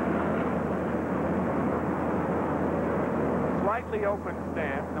 Slightly open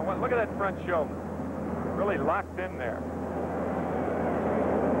stance. Now look at that front shoulder. Really locked in there.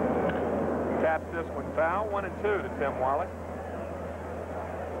 Taps this one foul. 1-2 to Tim Wallach.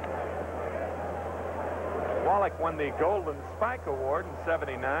 Wallach won the Golden Spike Award in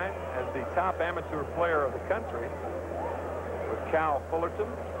 '79 as the top amateur player of the country with Cal Fullerton.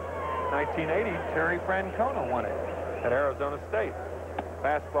 1980, Terry Francona won it at Arizona State.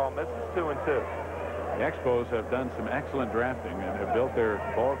 Fastball misses. 2-2. The Expos have done some excellent drafting and have built their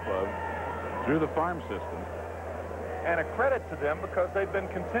ball club through the farm system. And a credit to them because they've been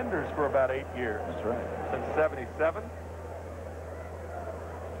contenders for about 8 years. That's right. Since '77.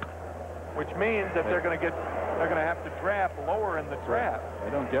 Which means that they're going to have to draft lower in the draft.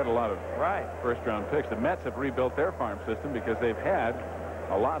 They don't get a lot of first-round picks. The Mets have rebuilt their farm system because they've had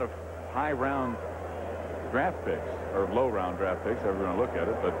a lot of high-round draft picks, or low-round draft picks, however you want to look at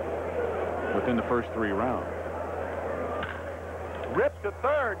it, but within the first 3 rounds. Ripped to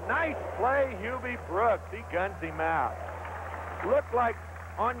third. Nice play, Hubie Brooks. He guns him out. Looked like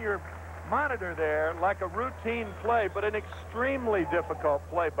on your monitor there, like a routine play, but an extremely difficult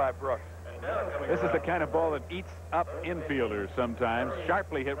play by Brooks. This is the kind of ball that eats up infielders sometimes.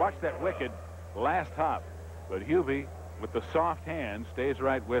 Sharply hit. Watch that wicked last hop. But Hubie, with the soft hand, stays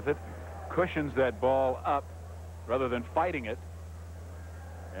right with it, cushions that ball up rather than fighting it,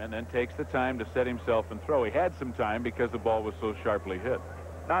 and then takes the time to set himself and throw. He had some time because the ball was so sharply hit.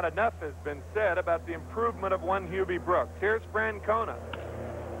 Not enough has been said about the improvement of one Hubie Brooks. Here's Francona.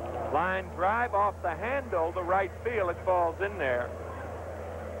 Line drive off the handle to right field. It falls in there.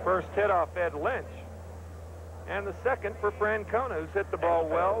 First hit off Ed Lynch. And the second for Francona, who's hit the ball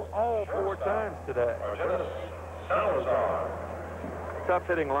well all 4 times today. Tough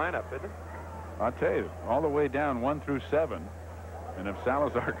hitting lineup, isn't it? I'll tell you, all the way down 1 through 7. And if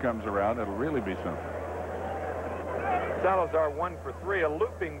Salazar comes around, it'll really be something. Salazar 1 for 3, a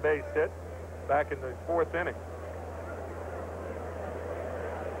looping base hit back in the 4th inning.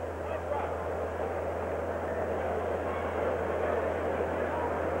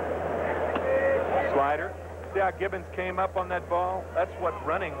 Slider. See how Gibbons came up on that ball? That's what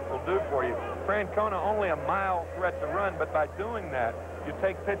running will do for you. Francona only a mile threat to run, but by doing that, you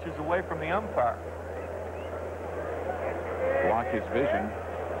take pitches away from the umpire. Block his vision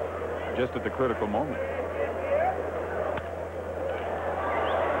just at the critical moment.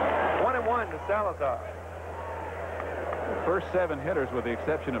 1-1 to Salazar. The first 7 hitters, with the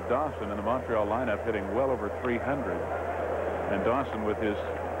exception of Dawson in the Montreal lineup, hitting well over 300. And Dawson, with his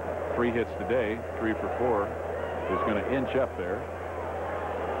 3 hits today, 3 for 4, is going to inch up there.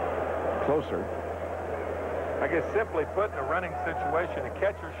 Closer. I guess simply put, in a running situation, a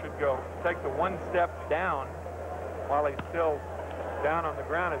catcher should take the 1 step down while he's still down on the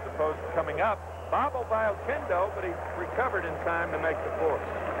ground as opposed to coming up. Bobbled by Oquendo, but he recovered in time to make the 4th.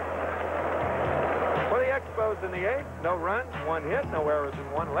 For the Expos in the 8th, no runs, 1 hit, no errors,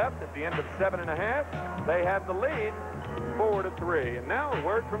 and 1 left. At the end of 7.5, they have the lead 4-3. And now a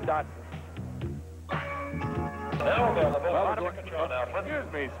word from Dotson.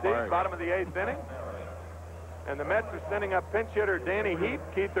 Excuse me, Steve. Bottom of the 8th inning. And the Mets are sending up pinch hitter Danny Heap,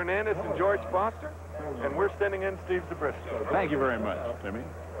 Keith Hernandez, and George Foster. And we're sending in Steve Zabriski. Thank you very much, Timmy.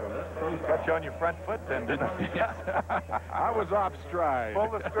 Got you on your front foot then, didn't I? Yes. I was off stride. Pull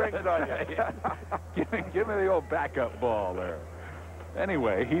the strings on you. Give me the old backup ball there.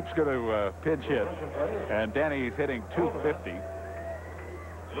 Anyway, Heap's going to pinch hit. And Danny's hitting .250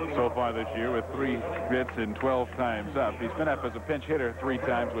 so far this year with 3 hits and 12 times up. He's been up as a pinch hitter 3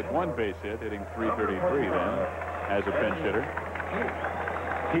 times with 1 base hit, hitting .333 then as a pinch hitter.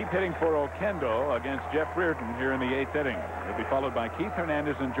 Heap hitting for Oquendo against Jeff Reardon here in the 8th inning. He'll be followed by Keith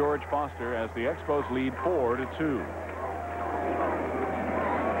Hernandez and George Foster as the Expos lead 4-2.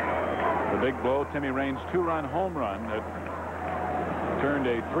 The big blow, Timmy Raines' 2-run home run that turned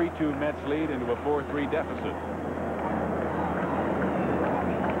a 3-2 Mets lead into a 4-3 deficit.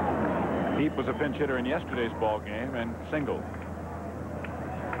 Heap was a pinch hitter in yesterday's ball game and singled.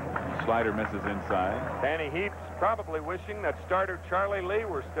 Slider misses inside. Danny Heap's probably wishing that starter Charlie Lee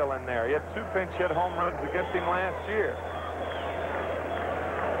were still in there. He had 2 pinch hit home runs against him last year.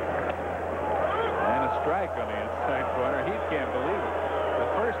 And a strike on the inside corner. Heap can't believe it. The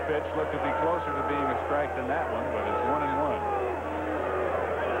first pitch looked to be closer to being a strike than that one, but it's 1-1.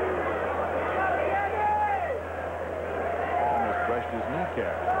 Almost brushed his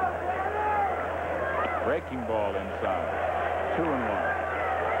kneecap. Breaking ball inside. 2-1.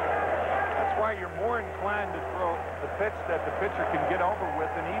 That's why you're more inclined to throw the pitch that the pitcher can get over with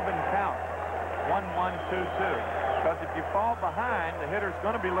an even count. 1-1, 2-2. Because if you fall behind, the hitter's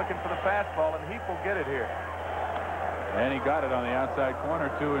going to be looking for the fastball, and Heap will get it here. And he got it on the outside corner,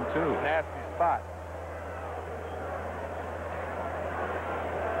 2-2. Nasty spot.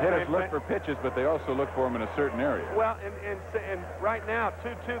 Hitters look for pitches, but they also look for them in a certain area. Well, and right now,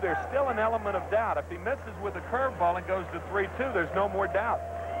 2-2, there's still an element of doubt. If he misses with a curveball and goes to 3-2, there's no more doubt.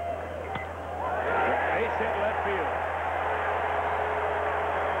 Base hit left field.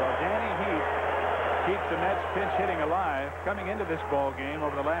 So Danny Heap keeps the Mets pinch hitting alive. Coming into this ball game,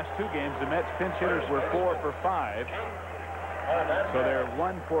 over the last 2 games, the Mets pinch hitters were 4 for 5. So they're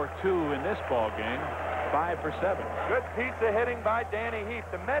 1 for 2 in this ball game. 5 for 7. Good piece of hitting by Danny Heap.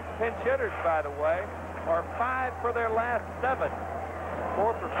 The Mets pinch hitters, by the way, are 5 for their last 7.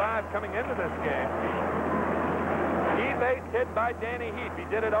 4 for 5 coming into this game. Key base hit by Danny Heap. He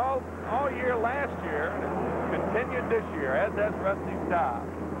did it all year last year. Continued this year, as has Rusty Staub.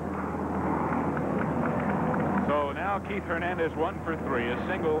 So now Keith Hernandez 1 for 3, a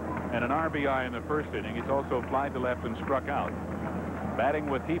single and an RBI in the first inning. He's also flied to left and struck out. Batting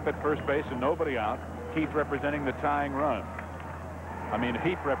with Heap at first base and nobody out. Keith representing the tying run.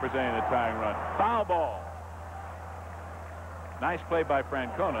 Heap representing the tying run. Foul ball. Nice play by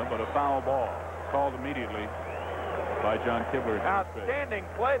Francona, but a foul ball. Called immediately by John Kibler. Outstanding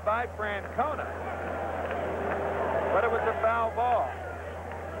play by Francona. But it was a foul ball.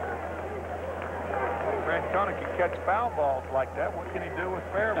 Francona can catch foul balls like that. What can he do with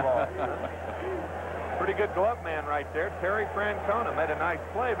fair balls? Pretty good glove man right there. Terry Francona made a nice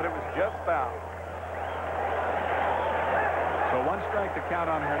play, but it was just foul. So 1 strike to count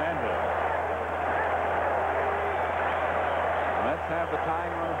on Hernandez. Let's have the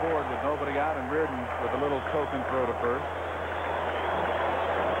tying run aboard with nobody out, and Reardon with a little token throw to first.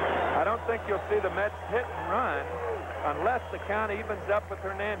 I don't think you'll see the Mets hit and run unless the count evens up with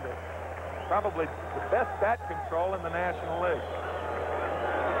Hernandez. Probably the best bat control in the National League.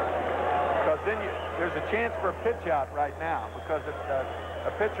 Because then there's a chance for a pitch out right now, because if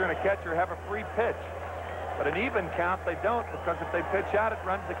a pitcher and a catcher have a free pitch. But an even count, they don't, because if they pitch out, it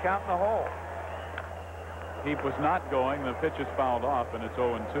runs the count in the hole. Heap was not going. The pitch is fouled off, and it's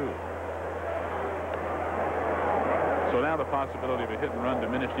 0-2. So now the possibility of a hit and run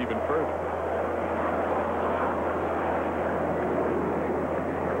diminished even further.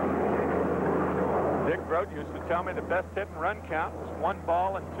 Dick Grote used to tell me the best hit and run count was 1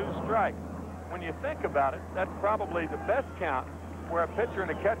 ball and 2 strikes. When you think about it, that's probably the best count where a pitcher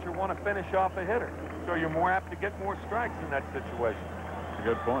and a catcher want to finish off a hitter. So you're more apt to get more strikes in that situation. That's a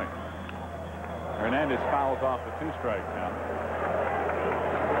good point. Hernandez fouls off the 2-strike count.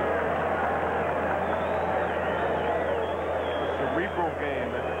 Cerebral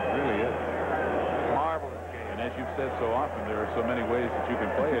game, isn't it? It really is. Marvelous game. And as you've said so often, there are so many ways that you can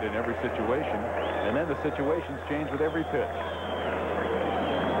play it in every situation. And then the situations change with every pitch.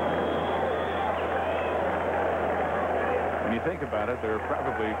 When you think about it, there are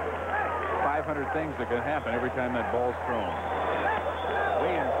probably 500 things that can happen every time that ball's thrown.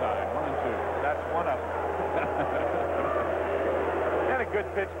 Way inside, 1 and 2. That's one of them. And a good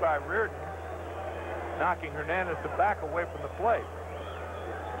pitch by Reardon, knocking Hernandez back away from the plate.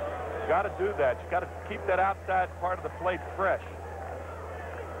 You got to do that. You got to keep that outside part of the plate fresh.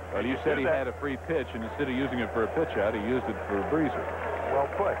 Well, you said he had a free pitch, and instead of using it for a pitch out, he used it for a breezer. Well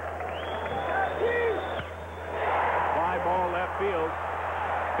put. Fly ball left field.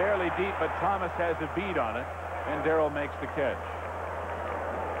 Fairly deep, but Thomas has a bead on it, and Darrell makes the catch.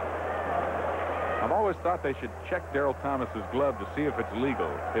 I've always thought they should check Darrell Thomas's glove to see if it's legal.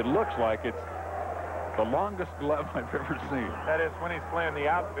 It looks like it's the longest glove I've ever seen. That is when he's playing the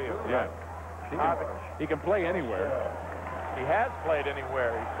outfield. Yeah. He can play anywhere. He has played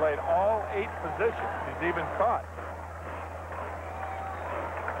anywhere. He's played all 8 positions. He's even caught.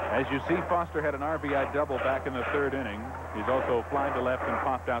 As you see, Foster had an RBI double back in the 3rd inning. He's also flied to left and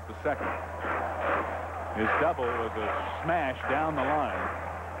popped out to 2nd. His double was a smash down the line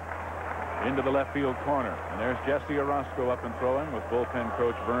into the left field corner. And there's Jesse Orozco up and throwing with bullpen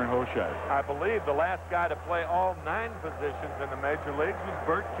coach Vern Hochschild. I believe the last guy to play all 9 positions in the major leagues was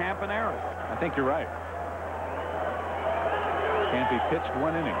Bert Campaneris. I think you're right. Campy pitched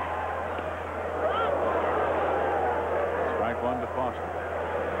 1 inning. Strike 1 to Foster.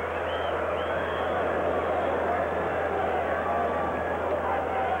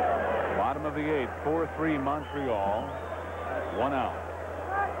 Bottom of the 8th, 4-3 Montreal. 1 out.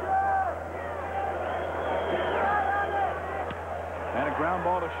 And a ground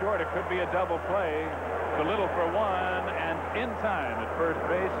ball to short. It could be a double play. It's a little for 1, and in time at first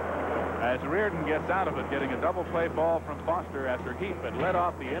base, as Reardon gets out of it, getting a double play ball from Foster after Heath had led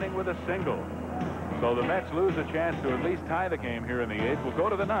off the inning with a single. So the Mets lose a chance to at least tie the game here in the 8th. We'll go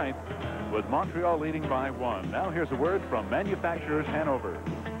to the 9th with Montreal leading by 1. Now here's a word from Manufacturers Hanover.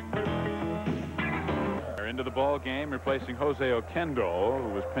 They're into the ball game, replacing Jose Oquendo, who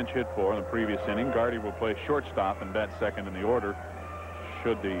was pinch hit for in the previous inning. Gardy will play shortstop and bat second in the order,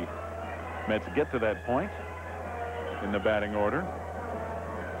 should the Mets get to that point in the batting order.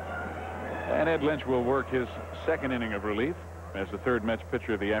 And Ed Lynch will work his second inning of relief as the third Mets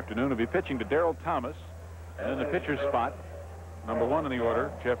pitcher of the afternoon. He'll be pitching to Darrell Thomas. And in the pitcher's spot, number 1 in the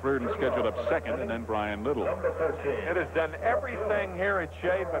order, Jeff Reardon scheduled up second, and then Brian Little. It has done everything here at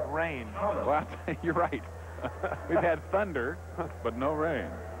Shea but rain. Well, you're right. We've had thunder, but no rain.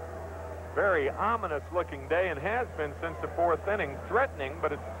 Very ominous looking day, and has been since the 4th inning. Threatening,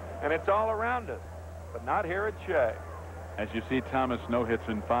 but it's all around us, but not here at Shea. As you see, Thomas no hits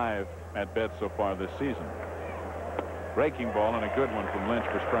in 5 at bats so far this season. Breaking ball and a good one from Lynch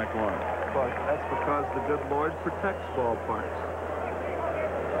for strike 1. But that's because the good Lord protects ballparks.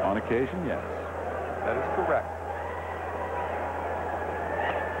 On occasion, yes. That is correct.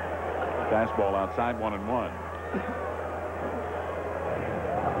 Fastball outside, 1-1.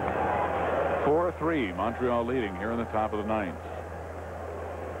 4-3, Montreal leading here in the top of the 9th.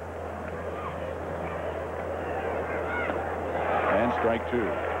 And strike 2.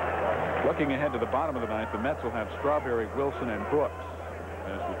 Looking ahead to the bottom of the 9th, the Mets will have Strawberry, Wilson, and Brooks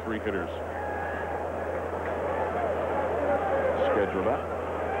as the 3 hitters scheduled up.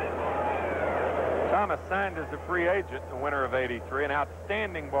 Thomas signed as a free agent, the winner of '83, an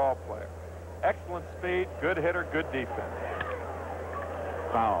outstanding ball player. Excellent speed, good hitter, good defense.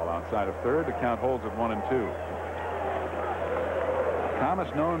 Foul outside of third. The count holds at 1-2. Thomas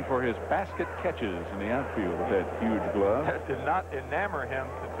known for his basket catches in the outfield with that huge glove. That did not enamor him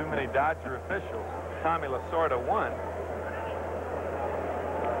to too many Dodger officials. Tommy Lasorda won.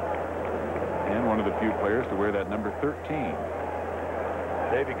 And one of the few players to wear that number 13.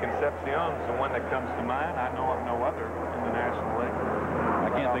 Davey Concepcion's the one that comes to mind. I know of no other in the National League. I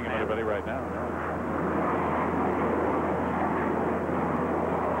can't think of anybody right now. No.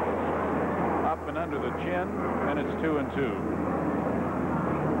 Up and under the chin, and it's 2-2.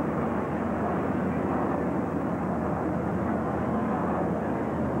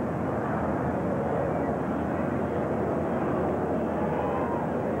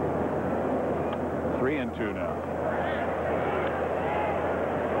 Now.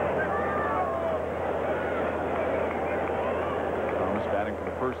 Thomas batting for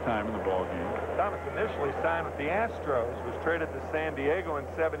the first time in the ball game. Thomas initially signed with the Astros, was traded to San Diego in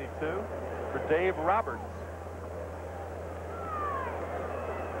 '72 for Dave Roberts.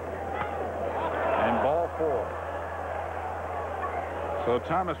 And ball 4. So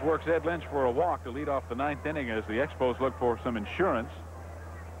Thomas works Ed Lynch for a walk to lead off the 9th inning as the Expos look for some insurance.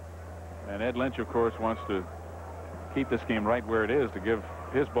 And Ed Lynch, of course, wants to keep this game right where it is to give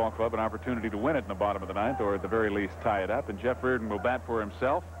his ball club an opportunity to win it in the bottom of the 9th, or at the very least tie it up. And Jeff Reardon will bat for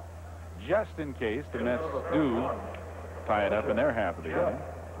himself just in case the Mets do tie it up in their half of the inning.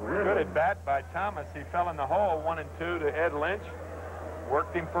 Good at bat by Thomas. He fell in the hole, 1-2 to Ed Lynch.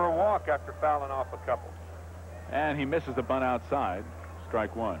 Worked him for a walk after fouling off a couple. And he misses the bunt outside.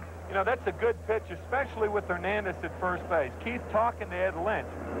 Strike 1. You know, that's a good pitch, especially with Hernandez at first base. Keith talking to Ed Lynch.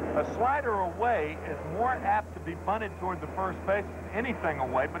 A slider away is more apt to be bunted toward the first base than anything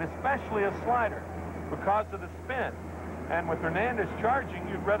away, but especially a slider because of the spin. And with Hernandez charging,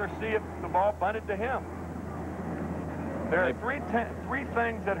 you'd rather see if the ball bunted to him. There are three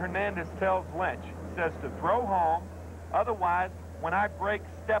things that Hernandez tells Lynch. He says to throw home, otherwise, when I break,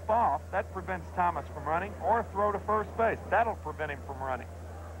 step off. That prevents Thomas from running, or throw to first base. That'll prevent him from running.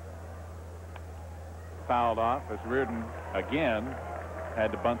 Fouled off as Reardon again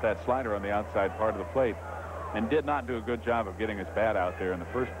had to bunt that slider on the outside part of the plate and did not do a good job of getting his bat out there in the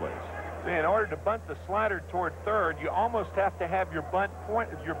first place. See, in order to bunt the slider toward third, you almost have to have your bat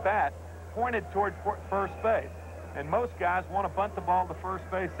pointed toward first base. And most guys want to bunt the ball to first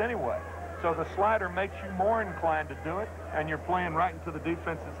base anyway. So the slider makes you more inclined to do it, and you're playing right into the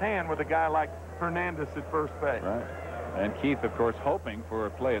defense's hand with a guy like Hernandez at first base. Right. And Keith, of course, hoping for a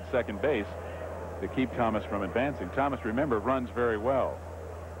play at second base to keep Thomas from advancing. Thomas, remember, runs very well.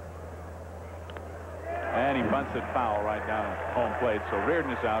 And he bunts it foul right down at home plate. So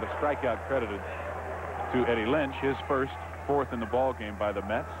Reardon is out. A strikeout credited to Eddie Lynch, his fourth in the ball game by the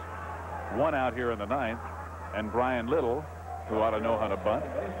Mets. 1 out here in the 9th. And Brian Little, who ought to know how to bunt,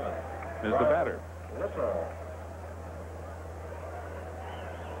 is the batter.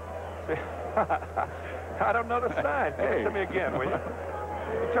 I don't know the sign. Give it to me again, will you?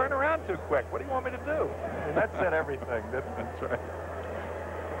 You turn around too quick. What do you want me to do? And that said everything. That's right.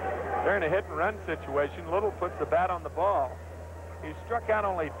 They're in a hit-and-run situation. Little puts the bat on the ball. He struck out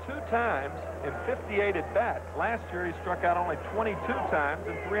only 2 times in 58 at-bats. Last year, he struck out only 22 times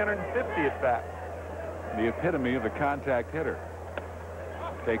in 350 at-bats. The epitome of the contact hitter.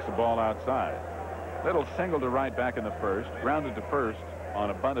 Takes the ball outside. Little single to right back in the first, grounded to first on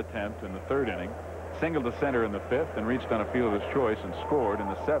a bunt attempt in the 3rd inning, singled to center in the 5th, and reached on a fielder's choice and scored in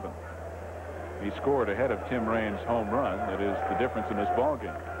the 7th. He scored ahead of Tim Raines' home run. That is the difference in this ball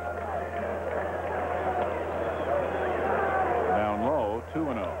game. Down low,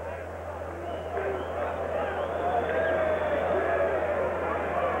 2-0.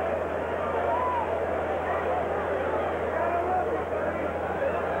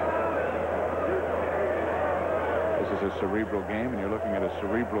 This is a cerebral game, and you're looking at a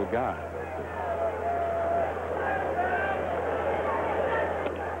cerebral guy.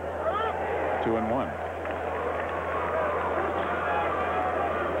 Two and one.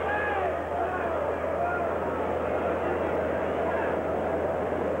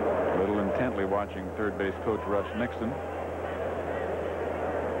 Little intently watching third base coach Russ Nixon.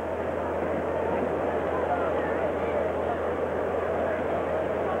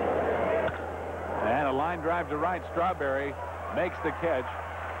 And a line drive to right. Strawberry makes the catch.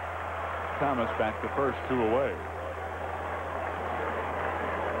 Thomas back to first, 2 away.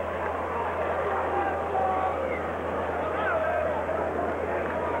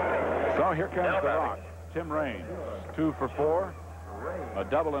 So here comes the rock. Tim Raines, 2 for 4. A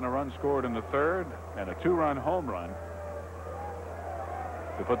double and a run scored in the 3rd, and a 2-run home run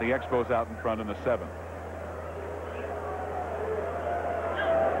to put the Expos out in front in the 7th.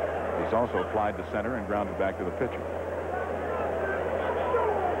 He's also applied to center and grounded back to the pitcher.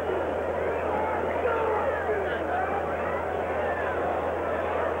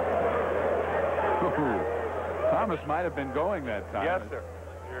 Thomas might have been going that time. Yes, sir.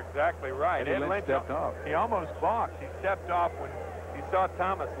 You're exactly right. Ed Lynch stepped off. He almost balked. He stepped off when he saw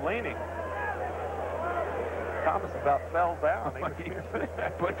Thomas leaning. Thomas about fell down. He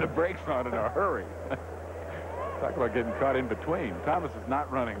put the brakes on in a hurry. Talk about getting caught in between. Thomas is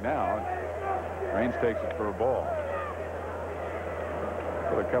not running now. Raines takes it for a ball.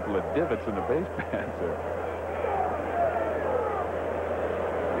 Put a couple of divots in the base pads there.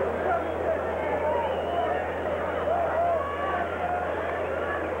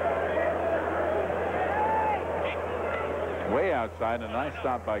 Way outside, a nice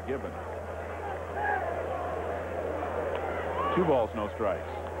stop by Gibbons. 2 balls, no strikes.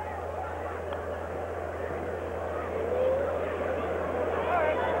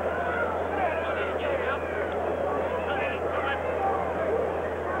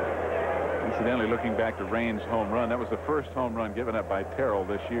 Incidentally, looking back to Raines' home run, that was the first home run given up by Terrell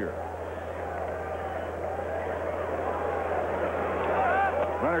this year.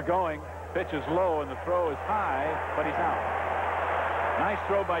 Runner going, pitch is low, and the throw is high, but he's out. Nice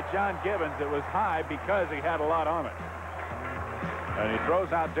throw by John Gibbons. It was high because he had a lot on it. And he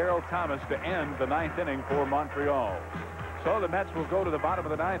throws out Darryl Thomas to end the 9th inning for Montreal. So the Mets will go to the bottom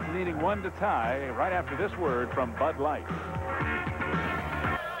of the 9th, needing 1 to tie right after this word from Bud Light.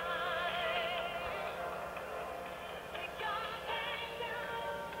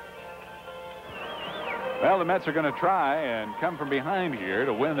 Well, the Mets are going to try and come from behind here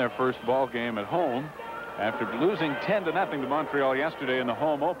to win their first ball game at home after losing 10-0 to Montreal yesterday in the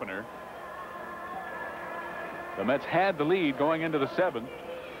home opener. The Mets had the lead going into the 7th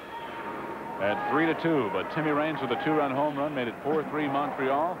at 3-2, but Timmy Raines with a 2-run home run made it 4-3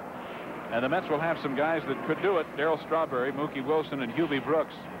 Montreal. And the Mets will have some guys that could do it. Darryl Strawberry, Mookie Wilson, and Hubie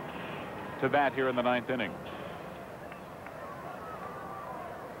Brooks to bat here in the 9th inning.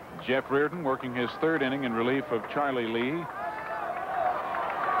 Jeff Reardon working his 3rd inning in relief of Charlie Lee. And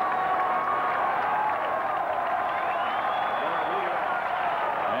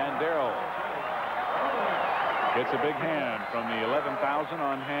Darryl gets a big hand from the 11,000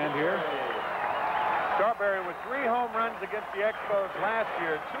 on hand here. Strawberry with 3 home runs against the Expos last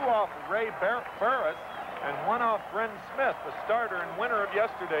year, 2 off Ray Burris and 1 off Bryn Smith, the starter and winner of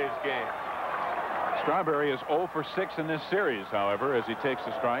yesterday's game. Strawberry is 0 for 6 in this series, however, as he takes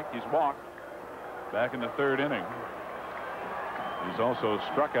the strike. He's walked back in the 3rd inning. He's also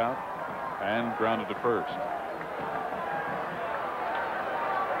struck out and grounded to first.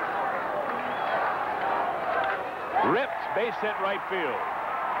 Ripped, base hit right field.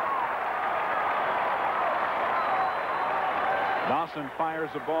 Dawson fires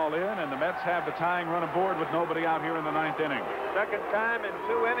the ball in, and the Mets have the tying run aboard with nobody out here in the 9th inning. Second time in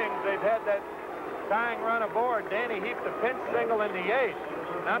 2 innings they've had that tying run aboard. Danny Heap, the pinch single in the 8th.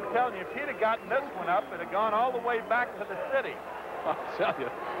 And I'm telling you, if he'd have gotten this one up, it'd have gone all the way back to the city. I'll tell you.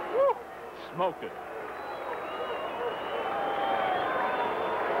 Woo! Smoke it.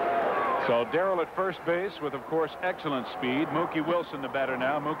 So Darrell at first base with, of course, excellent speed. Mookie Wilson, the batter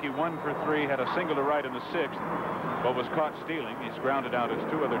now. Mookie 1 for 3, had a single to right in the 6th, but was caught stealing. He's grounded out his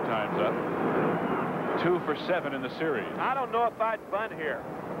 2 other times up. 2 for 7 in the series. I don't know if I'd bunt here.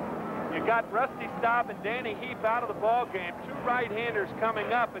 You got Rusty Staub and Danny Heap out of the ball game. 2 right-handers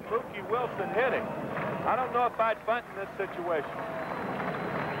coming up, and Mookie Wilson hitting. I don't know if I'd bunt in this situation.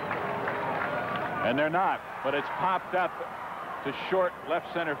 And they're not, but it's popped up to short left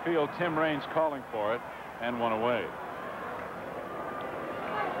center field. Tim Raines calling for it, and 1 away.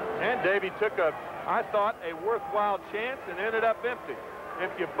 And Davey took I thought, a worthwhile chance and ended up empty. If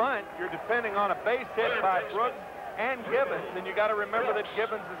you bunt, you're depending on a base hit by Brooks and Gibbons, and you got to remember that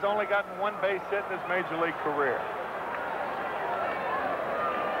Gibbons has only gotten 1 base hit in his major league career.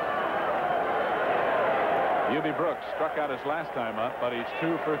 Hubie Brooks struck out his last time up, but he's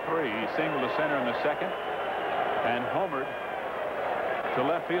 2 for 3. He singled to center in the 2nd and homered to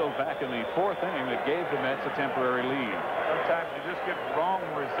left field back in the 4th inning that gave the Mets a temporary lead. Sometimes you just get wrong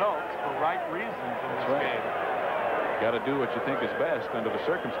results for right reasons in this game. Got to do what you think is best under the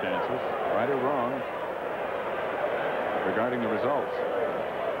circumstances, right or wrong, regarding the results.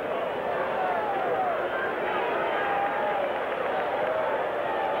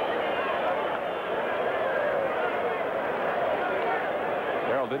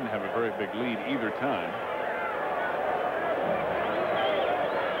 Terrell didn't have a very big lead either time.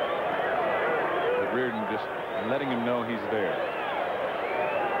 But Reardon just letting him know he's there.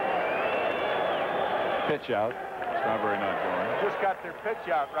 Pitch out. Strawberry not going. Just got their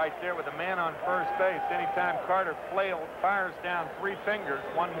pitch out right there with a man on first base. Anytime Carter fires down 3 fingers,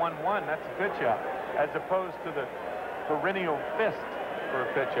 1-1-1, that's a pitch out, as opposed to the perennial fist for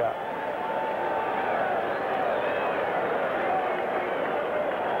a pitch out.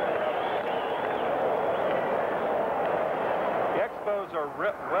 The Expos are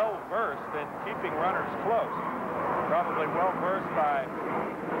well-versed in keeping runners close. Probably well-versed by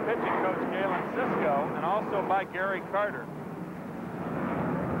pitching coach Galen Cisco and also by Gary Carter.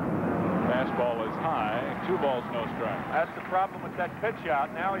 Fastball is high. 2 balls, no strike. That's the problem with that pitch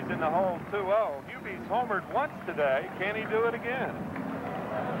out. Now he's in the hole 2-0. Hubie's homered once today. Can he do it again?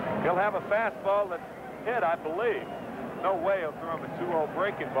 He'll have a fastball that's hit, I believe. No way he'll throw him a 2-0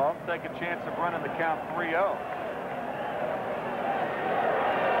 breaking ball. Take a chance of running the count 3-0.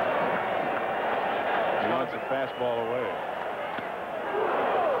 He wants a fastball away.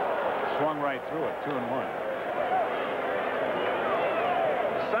 Swung right through it, 2-1.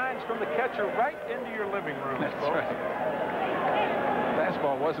 Signs from the catcher right into your living room. That's folks. right.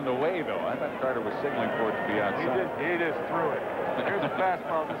 Fastball wasn't away, though. I thought Carter was signaling for it to be outside. He just threw it. Here's a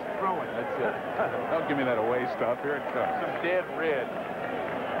fastball, just throw it. That's it. Don't give me that away stuff. Here it comes. Some dead red.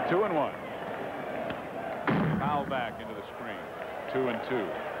 2-1. Foul back into the screen. 2-2.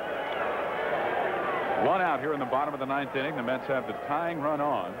 1 out here in the bottom of the 9th inning. The Mets have the tying run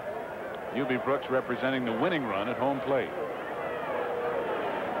on. Hubie Brooks representing the winning run at home plate.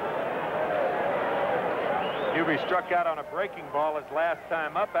 Hubie struck out on a breaking ball his last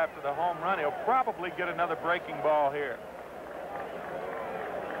time up after the home run. He'll probably get another breaking ball here.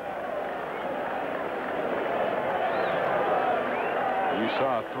 You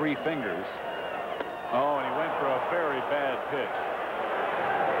saw 3 fingers. Oh, and he went for a very bad pitch.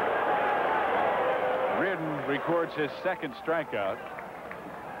 Reardon records his 2nd strikeout.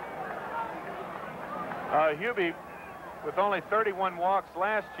 Hubie, with only 31 walks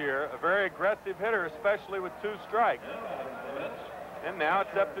last year, a very aggressive hitter, especially with 2 strikes. And now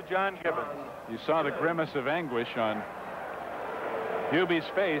it's up to John Gibbons. You saw the grimace of anguish on Hubie's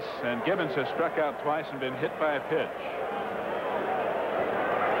face, and Gibbons has struck out twice and been hit by a pitch.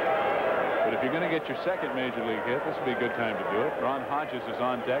 But if you're going to get your 2nd major league hit, this would be a good time to do it. Ron Hodges is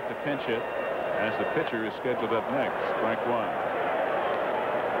on deck to pinch hit as the pitcher is scheduled up next. Strike 1.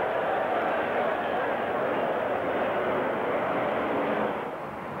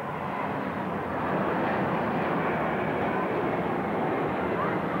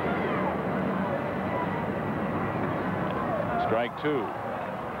 Strike 2.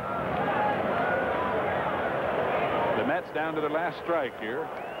 The Mets down to their last strike here.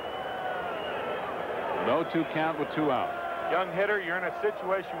 No 2 count with 2 out. Young hitter, you're in a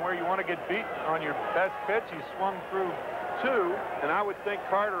situation where you want to get beat on your best pitch. He swung through 2, and I would think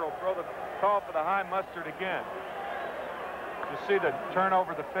Carter will throw the call for the high mustard again. You see the turn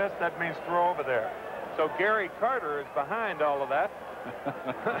over the fist, that means throw over there. So Gary Carter is behind all of that.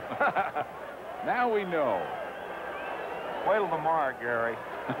 Now we know. Wait till tomorrow, Gary.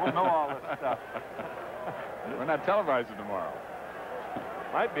 We'll know all this stuff. We're not televising tomorrow.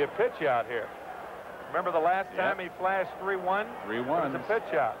 Might be a pitch out here. Remember the last time he flashed 3-1? 3-1. It's a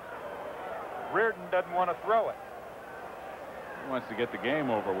pitch out. Reardon doesn't want to throw it. He wants to get the game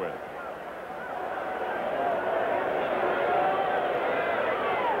over with.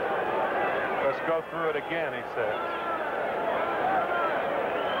 Let's go through it again, he says.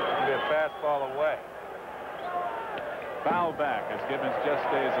 It'll be a fastball away. Foul back as Gibbons just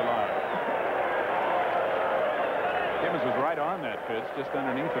stays alive. Gibbons was right on that pitch, just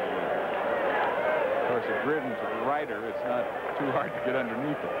underneath it a little. Of course, if Reardon's a righter, it's not too hard to get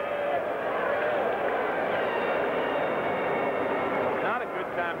underneath it. It's not a good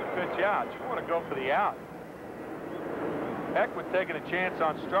time to pitch out. You want to go for the out. Heck with taking a chance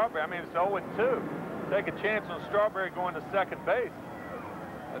on Strawberry. I mean, it's 0-2. Take a chance on Strawberry going to second base.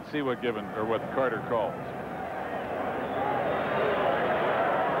 Let's see what what Carter calls.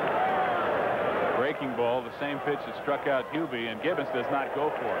 Breaking ball, the same pitch that struck out Hubie, and Gibbons does not go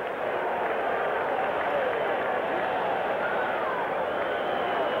for it.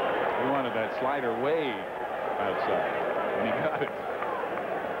 He wanted that slider way outside, and he got it.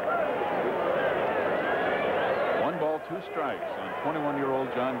 1 ball, 2 strikes on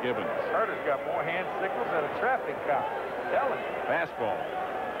 21-year-old John Gibbons. Carter's got more hand signals than a traffic cop. Tell him. Fastball.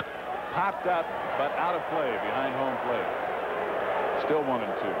 Popped up, but out of play behind home plate. Still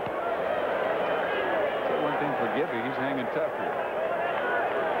 1-2. One thing for Gibby, he's hanging tough here.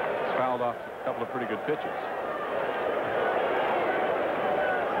 He's fouled off a couple of pretty good pitches.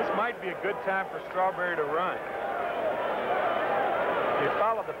 This might be a good time for Strawberry to run. If you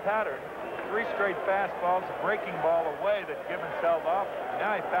follow the pattern, 3 straight fastballs, a breaking ball away that Gibbons held off.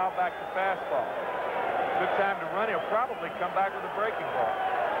 Now he fouled back the fastball. Good time to run. He'll probably come back with a breaking ball.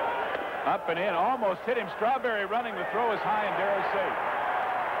 Up and in, almost hit him. Strawberry running. The throw is high, and Darrow's safe.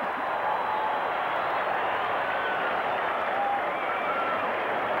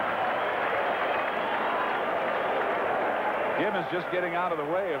 Gibbons just getting out of the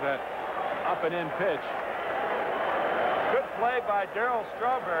way of that up and in pitch. Good play by Darrell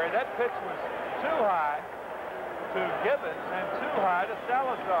Strawberry. That pitch was too high to Gibbons and too high to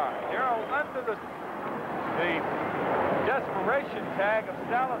Salazar. Darrell under the desperation tag of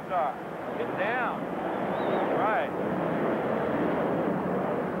Salazar. Get down. Right.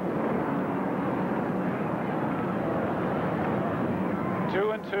 Two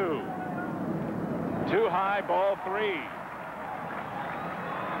and two. Too high, ball 3.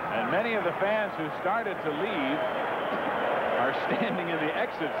 And many of the fans who started to leave are standing in the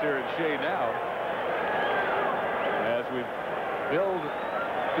exits here at Shea now as we build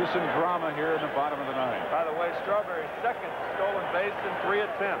to some drama here in the bottom of the 9th. By the way, Strawberry's second stolen base in 3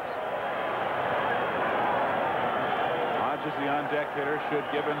 attempts. Hodges the on-deck hitter should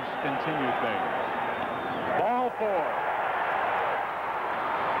Gibbons continue things. Ball 4.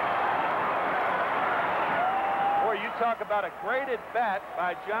 You talk about a great at-bat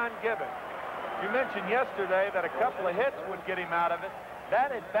by John Gibbons. You mentioned yesterday that a couple of hits would get him out of it.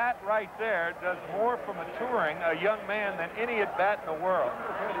 That at-bat right there does more for maturing a young man than any at-bat in the world.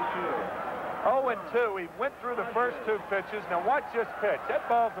 0-2. He went through the first 2 pitches. Now watch this pitch. That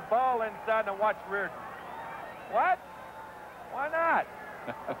ball's a ball inside. Now watch Reardon. What? Why not?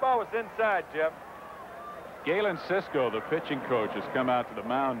 That ball was inside, Jeff. Galen Cisco, the pitching coach, has come out to the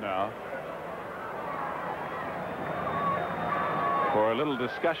mound now for a little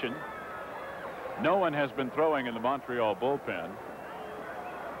discussion. No one has been throwing in the Montreal bullpen.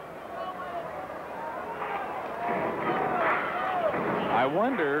 I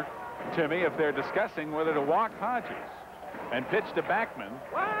wonder, Timmy, if they're discussing whether to walk Hodges and pitch to Backman,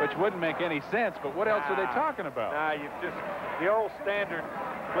 which wouldn't make any sense, but what else are they talking about? Nah, you've just, the old standard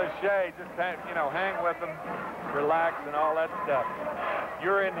cliche, just hang with them, relax and all that stuff.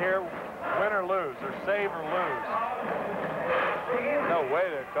 You're in here, win or lose, or save or lose. No way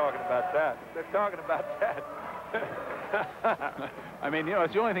they're talking about that. They're talking about that. I mean, you know,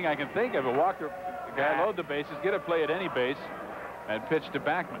 it's the only thing I can think of. A walker, the guy load the bases, get a play at any base, and pitch to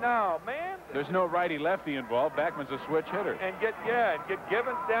Backman. No, man. There's no righty-lefty involved. Backman's a switch hitter. And get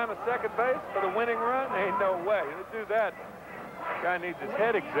Gibbons down to second base for the winning run? Ain't no way. To do that, guy needs his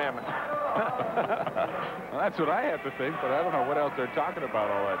head examined. Well, that's what I have to think, but I don't know what else they're talking about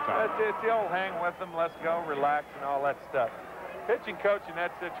all that time. It's the old hang with them, let's go, relax, and all that stuff. Pitching coach in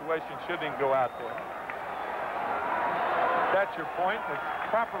that situation shouldn't even go out there. That's your point. It's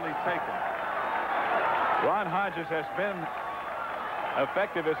properly taken. Ron Hodges has been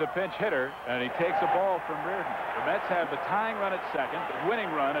effective as a pinch hitter, and he takes a ball from Reardon. The Mets have the tying run at second, the winning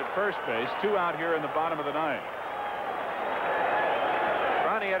run at first base, 2 out here in the bottom of the 9th.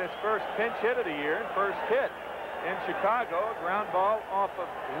 Ronnie had his first pinch hit of the year and first hit in Chicago. A ground ball off of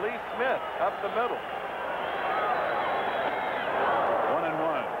Lee Smith up the middle. 1-1.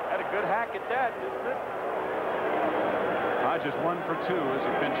 Had a good hack at that, didn't it? Hodges 1 for 2 as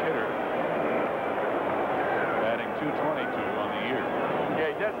a pinch hitter, batting .222 on the year. Yeah,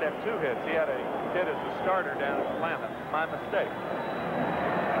 he does have 2 hits. He had a hit as a starter down in Atlanta. My mistake.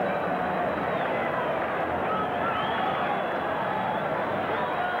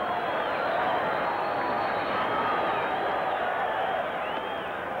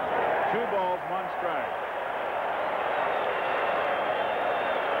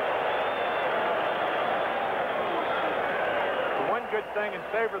 Good thing in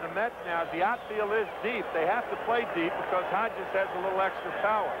favor of the Mets now is the outfield is deep. They have to play deep because Hodges has a little extra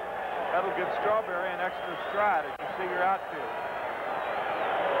power. That'll give Strawberry an extra stride as you see your outfield.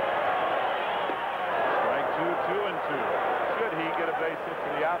 Strike 2, 2 and 2. Should he get a base hit to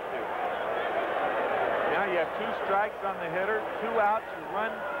the outfield? Now you have 2 strikes on the hitter, 2 outs. You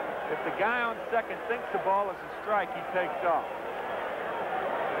run. If the guy on second thinks the ball is a strike, he takes off.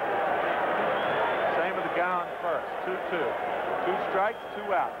 Same with the guy on first. 2-2. 2 strikes, 2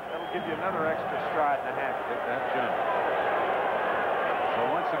 outs. That'll give you another extra stride and a half. Get that jump.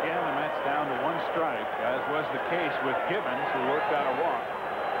 So once again, the Mets down to 1 strike, as was the case with Gibbons, who worked out a walk.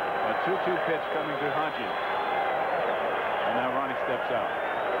 A 2-2 pitch coming to Hodges. And now Ronnie steps out.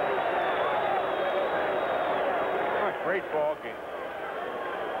 What a great ball game.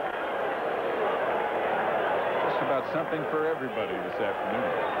 Just about something for everybody this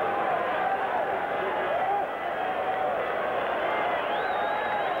afternoon.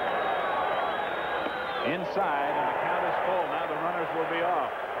 Inside, and the count is full. Now the runners will be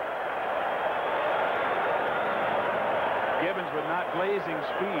off. Gibbons with not blazing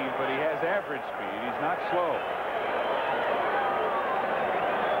speed, but he has average speed. He's not slow.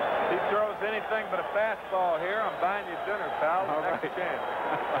 He throws anything but a fastball here. I'm buying you dinner, pal. All Next right. chance.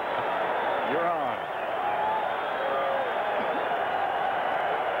 You're on.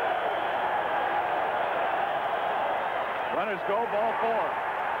 Runners go, ball 4.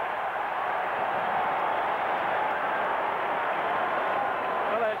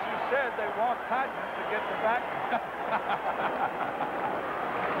 As you said, they walked Hodges to get the back.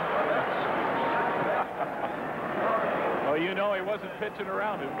 Well, you know he wasn't pitching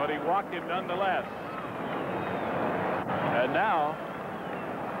around him, but he walked him nonetheless. And now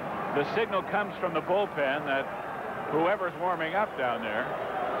the signal comes from the bullpen that whoever's warming up down there,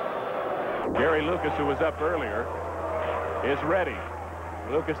 Gary Lucas, who was up earlier, is ready.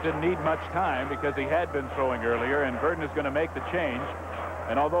 Lucas didn't need much time because he had been throwing earlier, and Burton is going to make the change.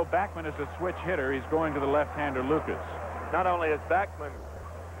 And although Backman is a switch hitter, he's going to the left-hander Lucas. Not only is Backman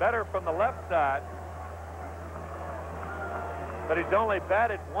better from the left side, but he's only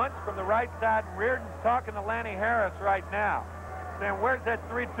batted once from the right side. And Reardon's talking to Lanny Harris right now, saying, where's that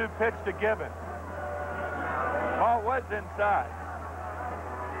 3-2 pitch to Gibbons? Ball was inside.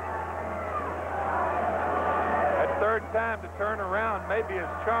 That third time to turn around may be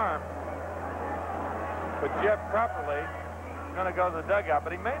his charm. But Jeff Properly going to go to the dugout,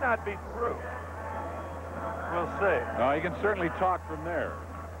 but he may not be through. We'll see. No, he can certainly talk from there.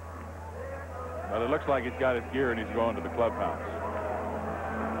 But it looks like he's got his gear and he's going to the clubhouse.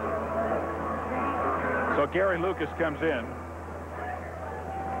 So Gary Lucas comes in.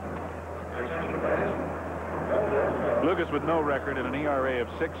 Lucas with no record and an ERA of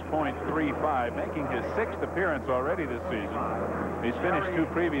 6.35, making his 6th appearance already this season. He's finished 2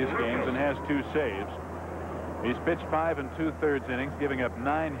 previous games and has 2 saves. He's pitched 5 2/3 innings, giving up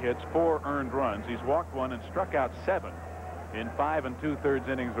 9 hits, 4 earned runs. He's walked 1 and struck out 7 in 5 2/3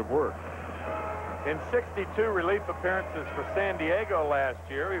 innings of work. In 62 relief appearances for San Diego last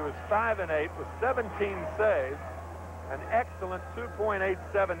year, he was 5-8 with 17 saves, an excellent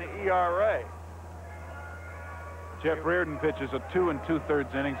 2.87 ERA. Jeff Reardon pitches a 2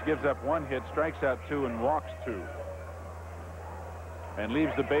 2/3 innings, gives up 1 hit, strikes out 2, and walks 2, and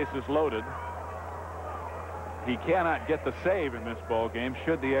leaves the bases loaded. He cannot get the save in this ball game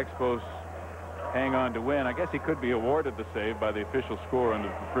should the Expos hang on to win. I guess he could be awarded the save by the official score under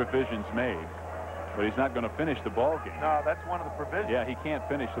the provisions made, but he's not going to finish the ball game. No, that's one of the provisions. Yeah, he can't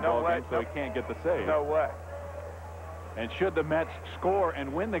finish the ball game, so he can't get the save. No way. And should the Mets score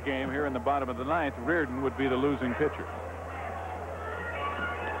and win the game here in the bottom of the 9th, Reardon would be the losing pitcher.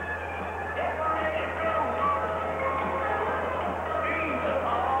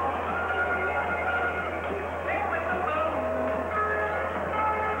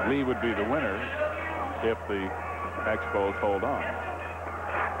 Lee would be the winner if the Expos hold on.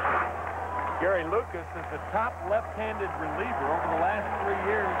 Gary Lucas is the top left-handed reliever over the last 3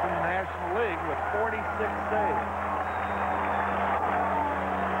 years in the National League with 46 saves.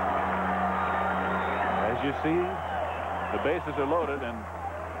 As you see, the bases are loaded, and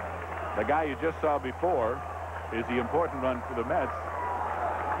the guy you just saw before is the important run for the Mets.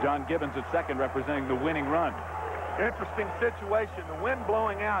 John Gibbons at second, representing the winning run. Interesting situation. The wind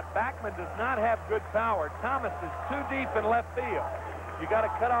blowing out. Backman does not have good power. Thomas is too deep in left field. You got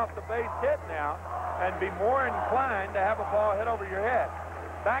to cut off the base hit now and be more inclined to have a ball hit over your head.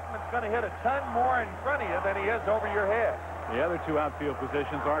 Backman's going to hit a ton more in front of you than he is over your head. The other two outfield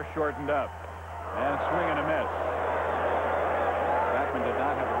positions are shortened up. And swing and a miss. Backman did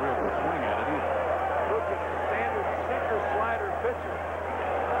not have a real good swing at it either. Lucas, the standard sinker slider pitcher.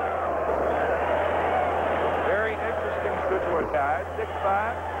 Very interesting situation. Guy,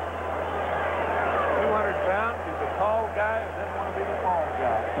 6'5", 200 pounds. He's a tall guy who didn't want to be the small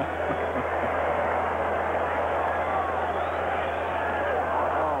guy.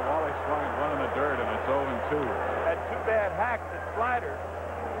 Oh, Wally swung and run in the dirt, and it's 0-2. Had 2 bad hacks at sliders.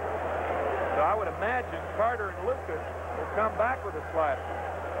 So I would imagine Carter and Lucas will come back with a slider.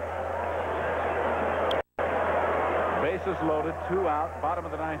 Bases loaded, 2 out, bottom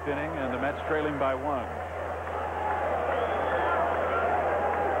of the 9th inning, and the Mets trailing by 1.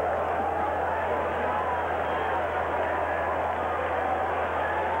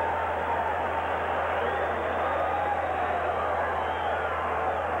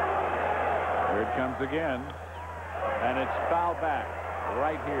 Here it comes again, and it's foul back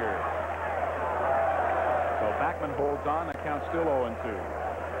right here. So Backman holds on. The count's still 0-2.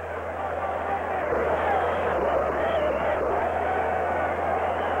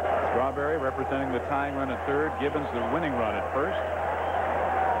 Strawberry representing the tying run at third. Gibbons the winning run at first.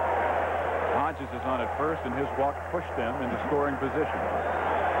 Hodges is on at first, and his walk pushed them into scoring position.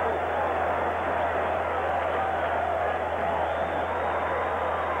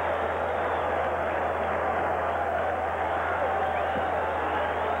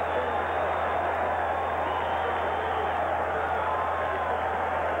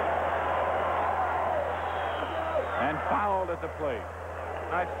 At the plate.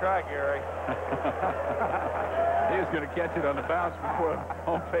 Nice try, Gary. He was going to catch it on the bounce before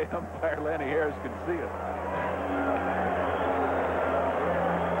home plate umpire Lenny Harris could see it.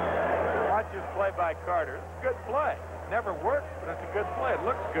 Watch this play by Carter. It's a good play. Never works, but it's a good play. It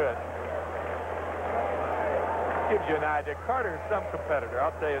looks good. Gives you an idea. Carter is some competitor,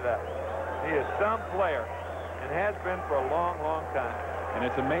 I'll tell you that. He is some player and has been for a long, long time. And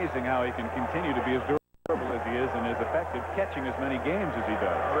it's amazing how he can continue to be as durable as he is and as effective catching as many games as he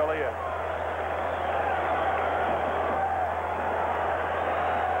does. It really is.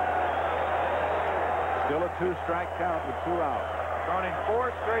 Still a 2-strike count with 2 out. Thrown in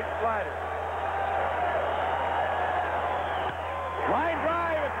 4 straight sliders. Line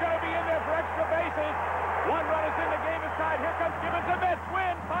drive. It's going to be in there for extra bases. 1 run is in the game inside. Here comes Gibbons. The Mets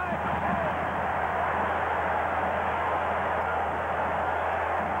win 5-4.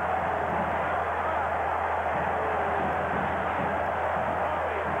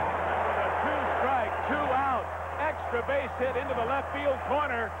 Extra base hit into the left field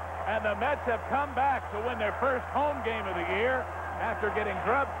corner, and the Mets have come back to win their first home game of the year after getting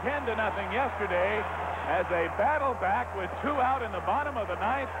drubbed 10-0 yesterday as they battle back with 2 out in the bottom of the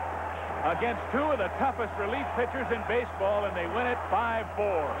 9th against 2 of the toughest relief pitchers in baseball, and they win it 5-4.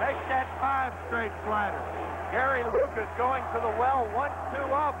 Make that 5 straight sliders. Gary Lucas going to the well once too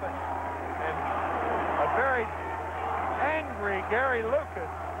often, and a very angry Gary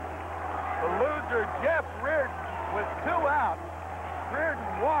Lucas. The loser, Jeff Reardon, with 2 out. Reardon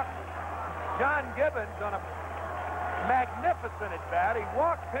walked John Gibbons on a magnificent at bat. He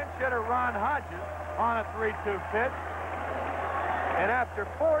walked pinch hitter Ron Hodges on a 3-2 pitch. And after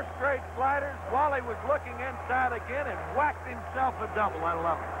 4 straight sliders, Wally was looking inside again and whacked himself a double at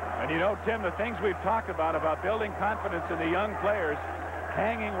 11. And you know, Tim, the things we've talked about building confidence in the young players,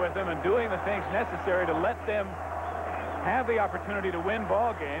 hanging with them and doing the things necessary to let them have the opportunity to win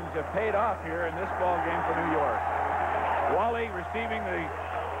ball games have paid off here in this ball game for New York. Wally receiving the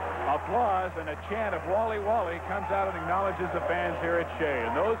applause, and a chant of Wally, Wally comes out and acknowledges the fans here at Shea.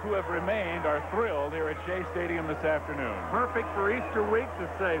 And those who have remained are thrilled here at Shea Stadium this afternoon. Perfect for Easter week to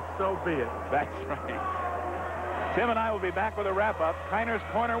say, so be it. That's right. Tim and I will be back with a wrap-up. Heiner's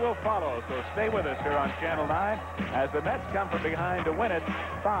Corner will follow, so stay with us here on Channel 9 as the Mets come from behind to win it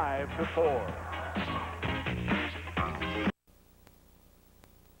 5-4.